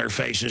looks on their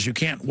faces who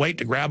can't wait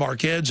to grab our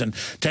kids and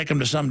take them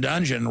to some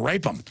dungeon and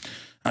rape them.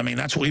 I mean,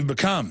 that's what we've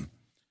become.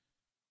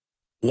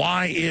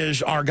 Why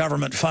is our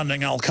government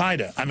funding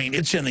Al-Qaeda? I mean,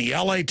 it's in the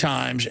LA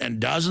Times and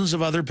dozens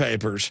of other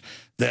papers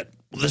that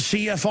the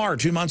CFR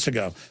 2 months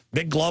ago,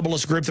 big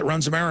globalist group that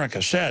runs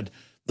America, said,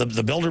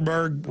 the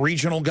Bilderberg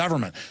regional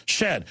government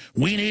said,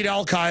 we need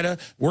Al-Qaeda.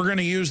 We're going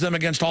to use them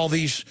against all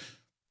these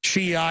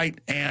Shiite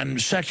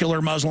and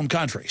secular Muslim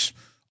countries.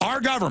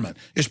 Our government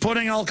is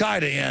putting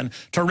Al-Qaeda in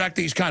to wreck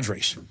these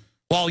countries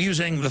while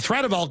using the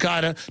threat of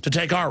Al-Qaeda to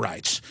take our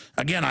rights.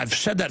 Again, I've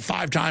said that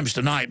 5 times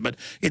tonight, but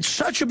it's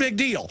such a big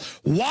deal.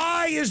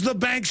 Why is the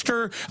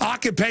bankster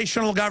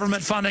occupational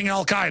government funding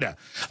Al-Qaeda?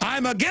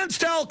 I'm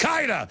against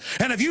Al-Qaeda.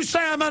 And if you say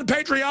I'm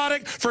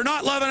unpatriotic for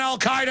not loving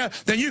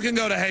Al-Qaeda, then you can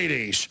go to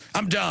Hades.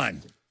 I'm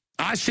done.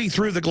 I see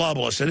through the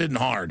globalists. It isn't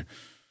hard.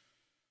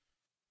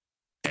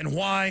 And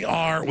why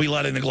are we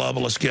letting the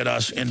globalists get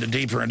us into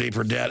deeper and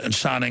deeper debt and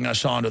signing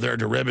us on to their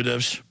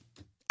derivatives?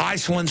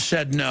 Iceland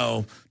said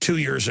no 2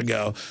 years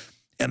ago,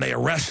 and they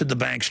arrested the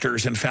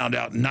banksters and found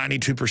out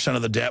 92%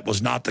 of the debt was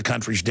not the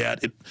country's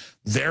debt.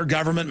 Their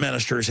government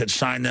ministers had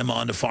signed them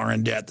on to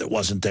foreign debt that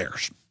wasn't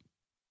theirs.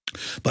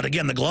 But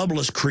again, the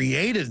globalists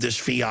created this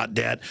fiat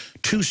debt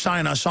to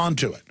sign us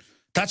onto it.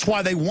 That's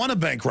why they want to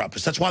bankrupt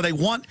us. That's why they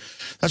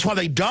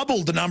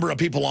doubled the number of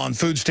people on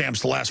food stamps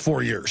the last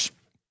 4 years.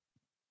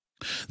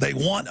 They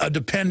want a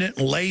dependent,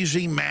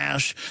 lazy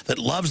mass that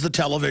loves the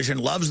television,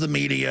 loves the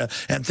media,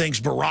 and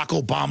thinks Barack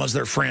Obama's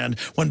their friend,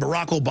 when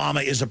Barack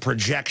Obama is a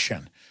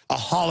projection, a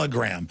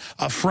hologram,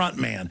 a front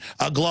man,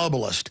 a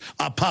globalist,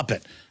 a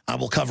puppet. I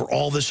will cover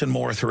all this and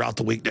more throughout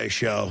the weekday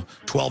show,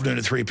 12 noon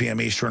to 3 p.m.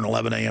 Eastern,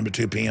 11 a.m. to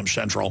 2 p.m.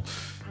 Central.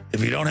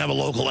 If you don't have a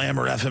local AM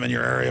or FM in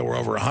your area, we're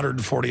over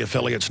 140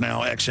 affiliates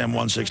now, XM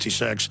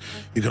 166.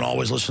 You can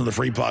always listen to the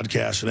free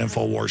podcast at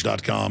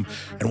Infowars.com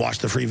and watch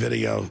the free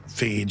video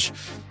feeds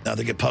that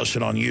get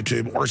posted on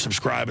YouTube, or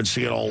subscribe and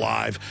see it all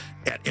live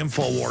at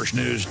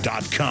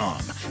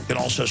InfoWarsNews.com. You can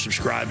also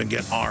subscribe and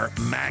get our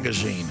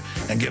magazine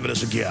and give it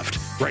as a gift.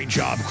 Great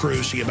job,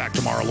 crew. See you back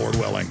tomorrow, Lord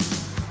willing.